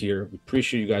wrapped up here. We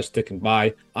appreciate you guys sticking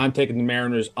by. I'm taking the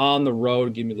Mariners on the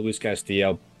road. Give me Luis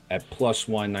Castillo at plus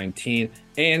 119.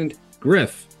 And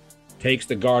Griff takes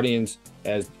the Guardians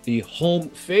as the home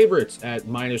favorites at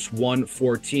minus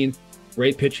 114.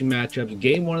 Great pitching matchups.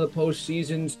 Game 1 of the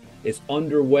postseasons is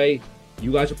underway.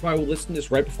 You guys will probably listen to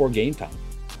this right before game time.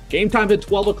 Game time's at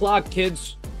 12 o'clock,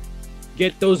 kids.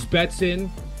 Get those bets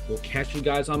in. We'll catch you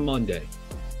guys on Monday.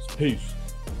 Peace.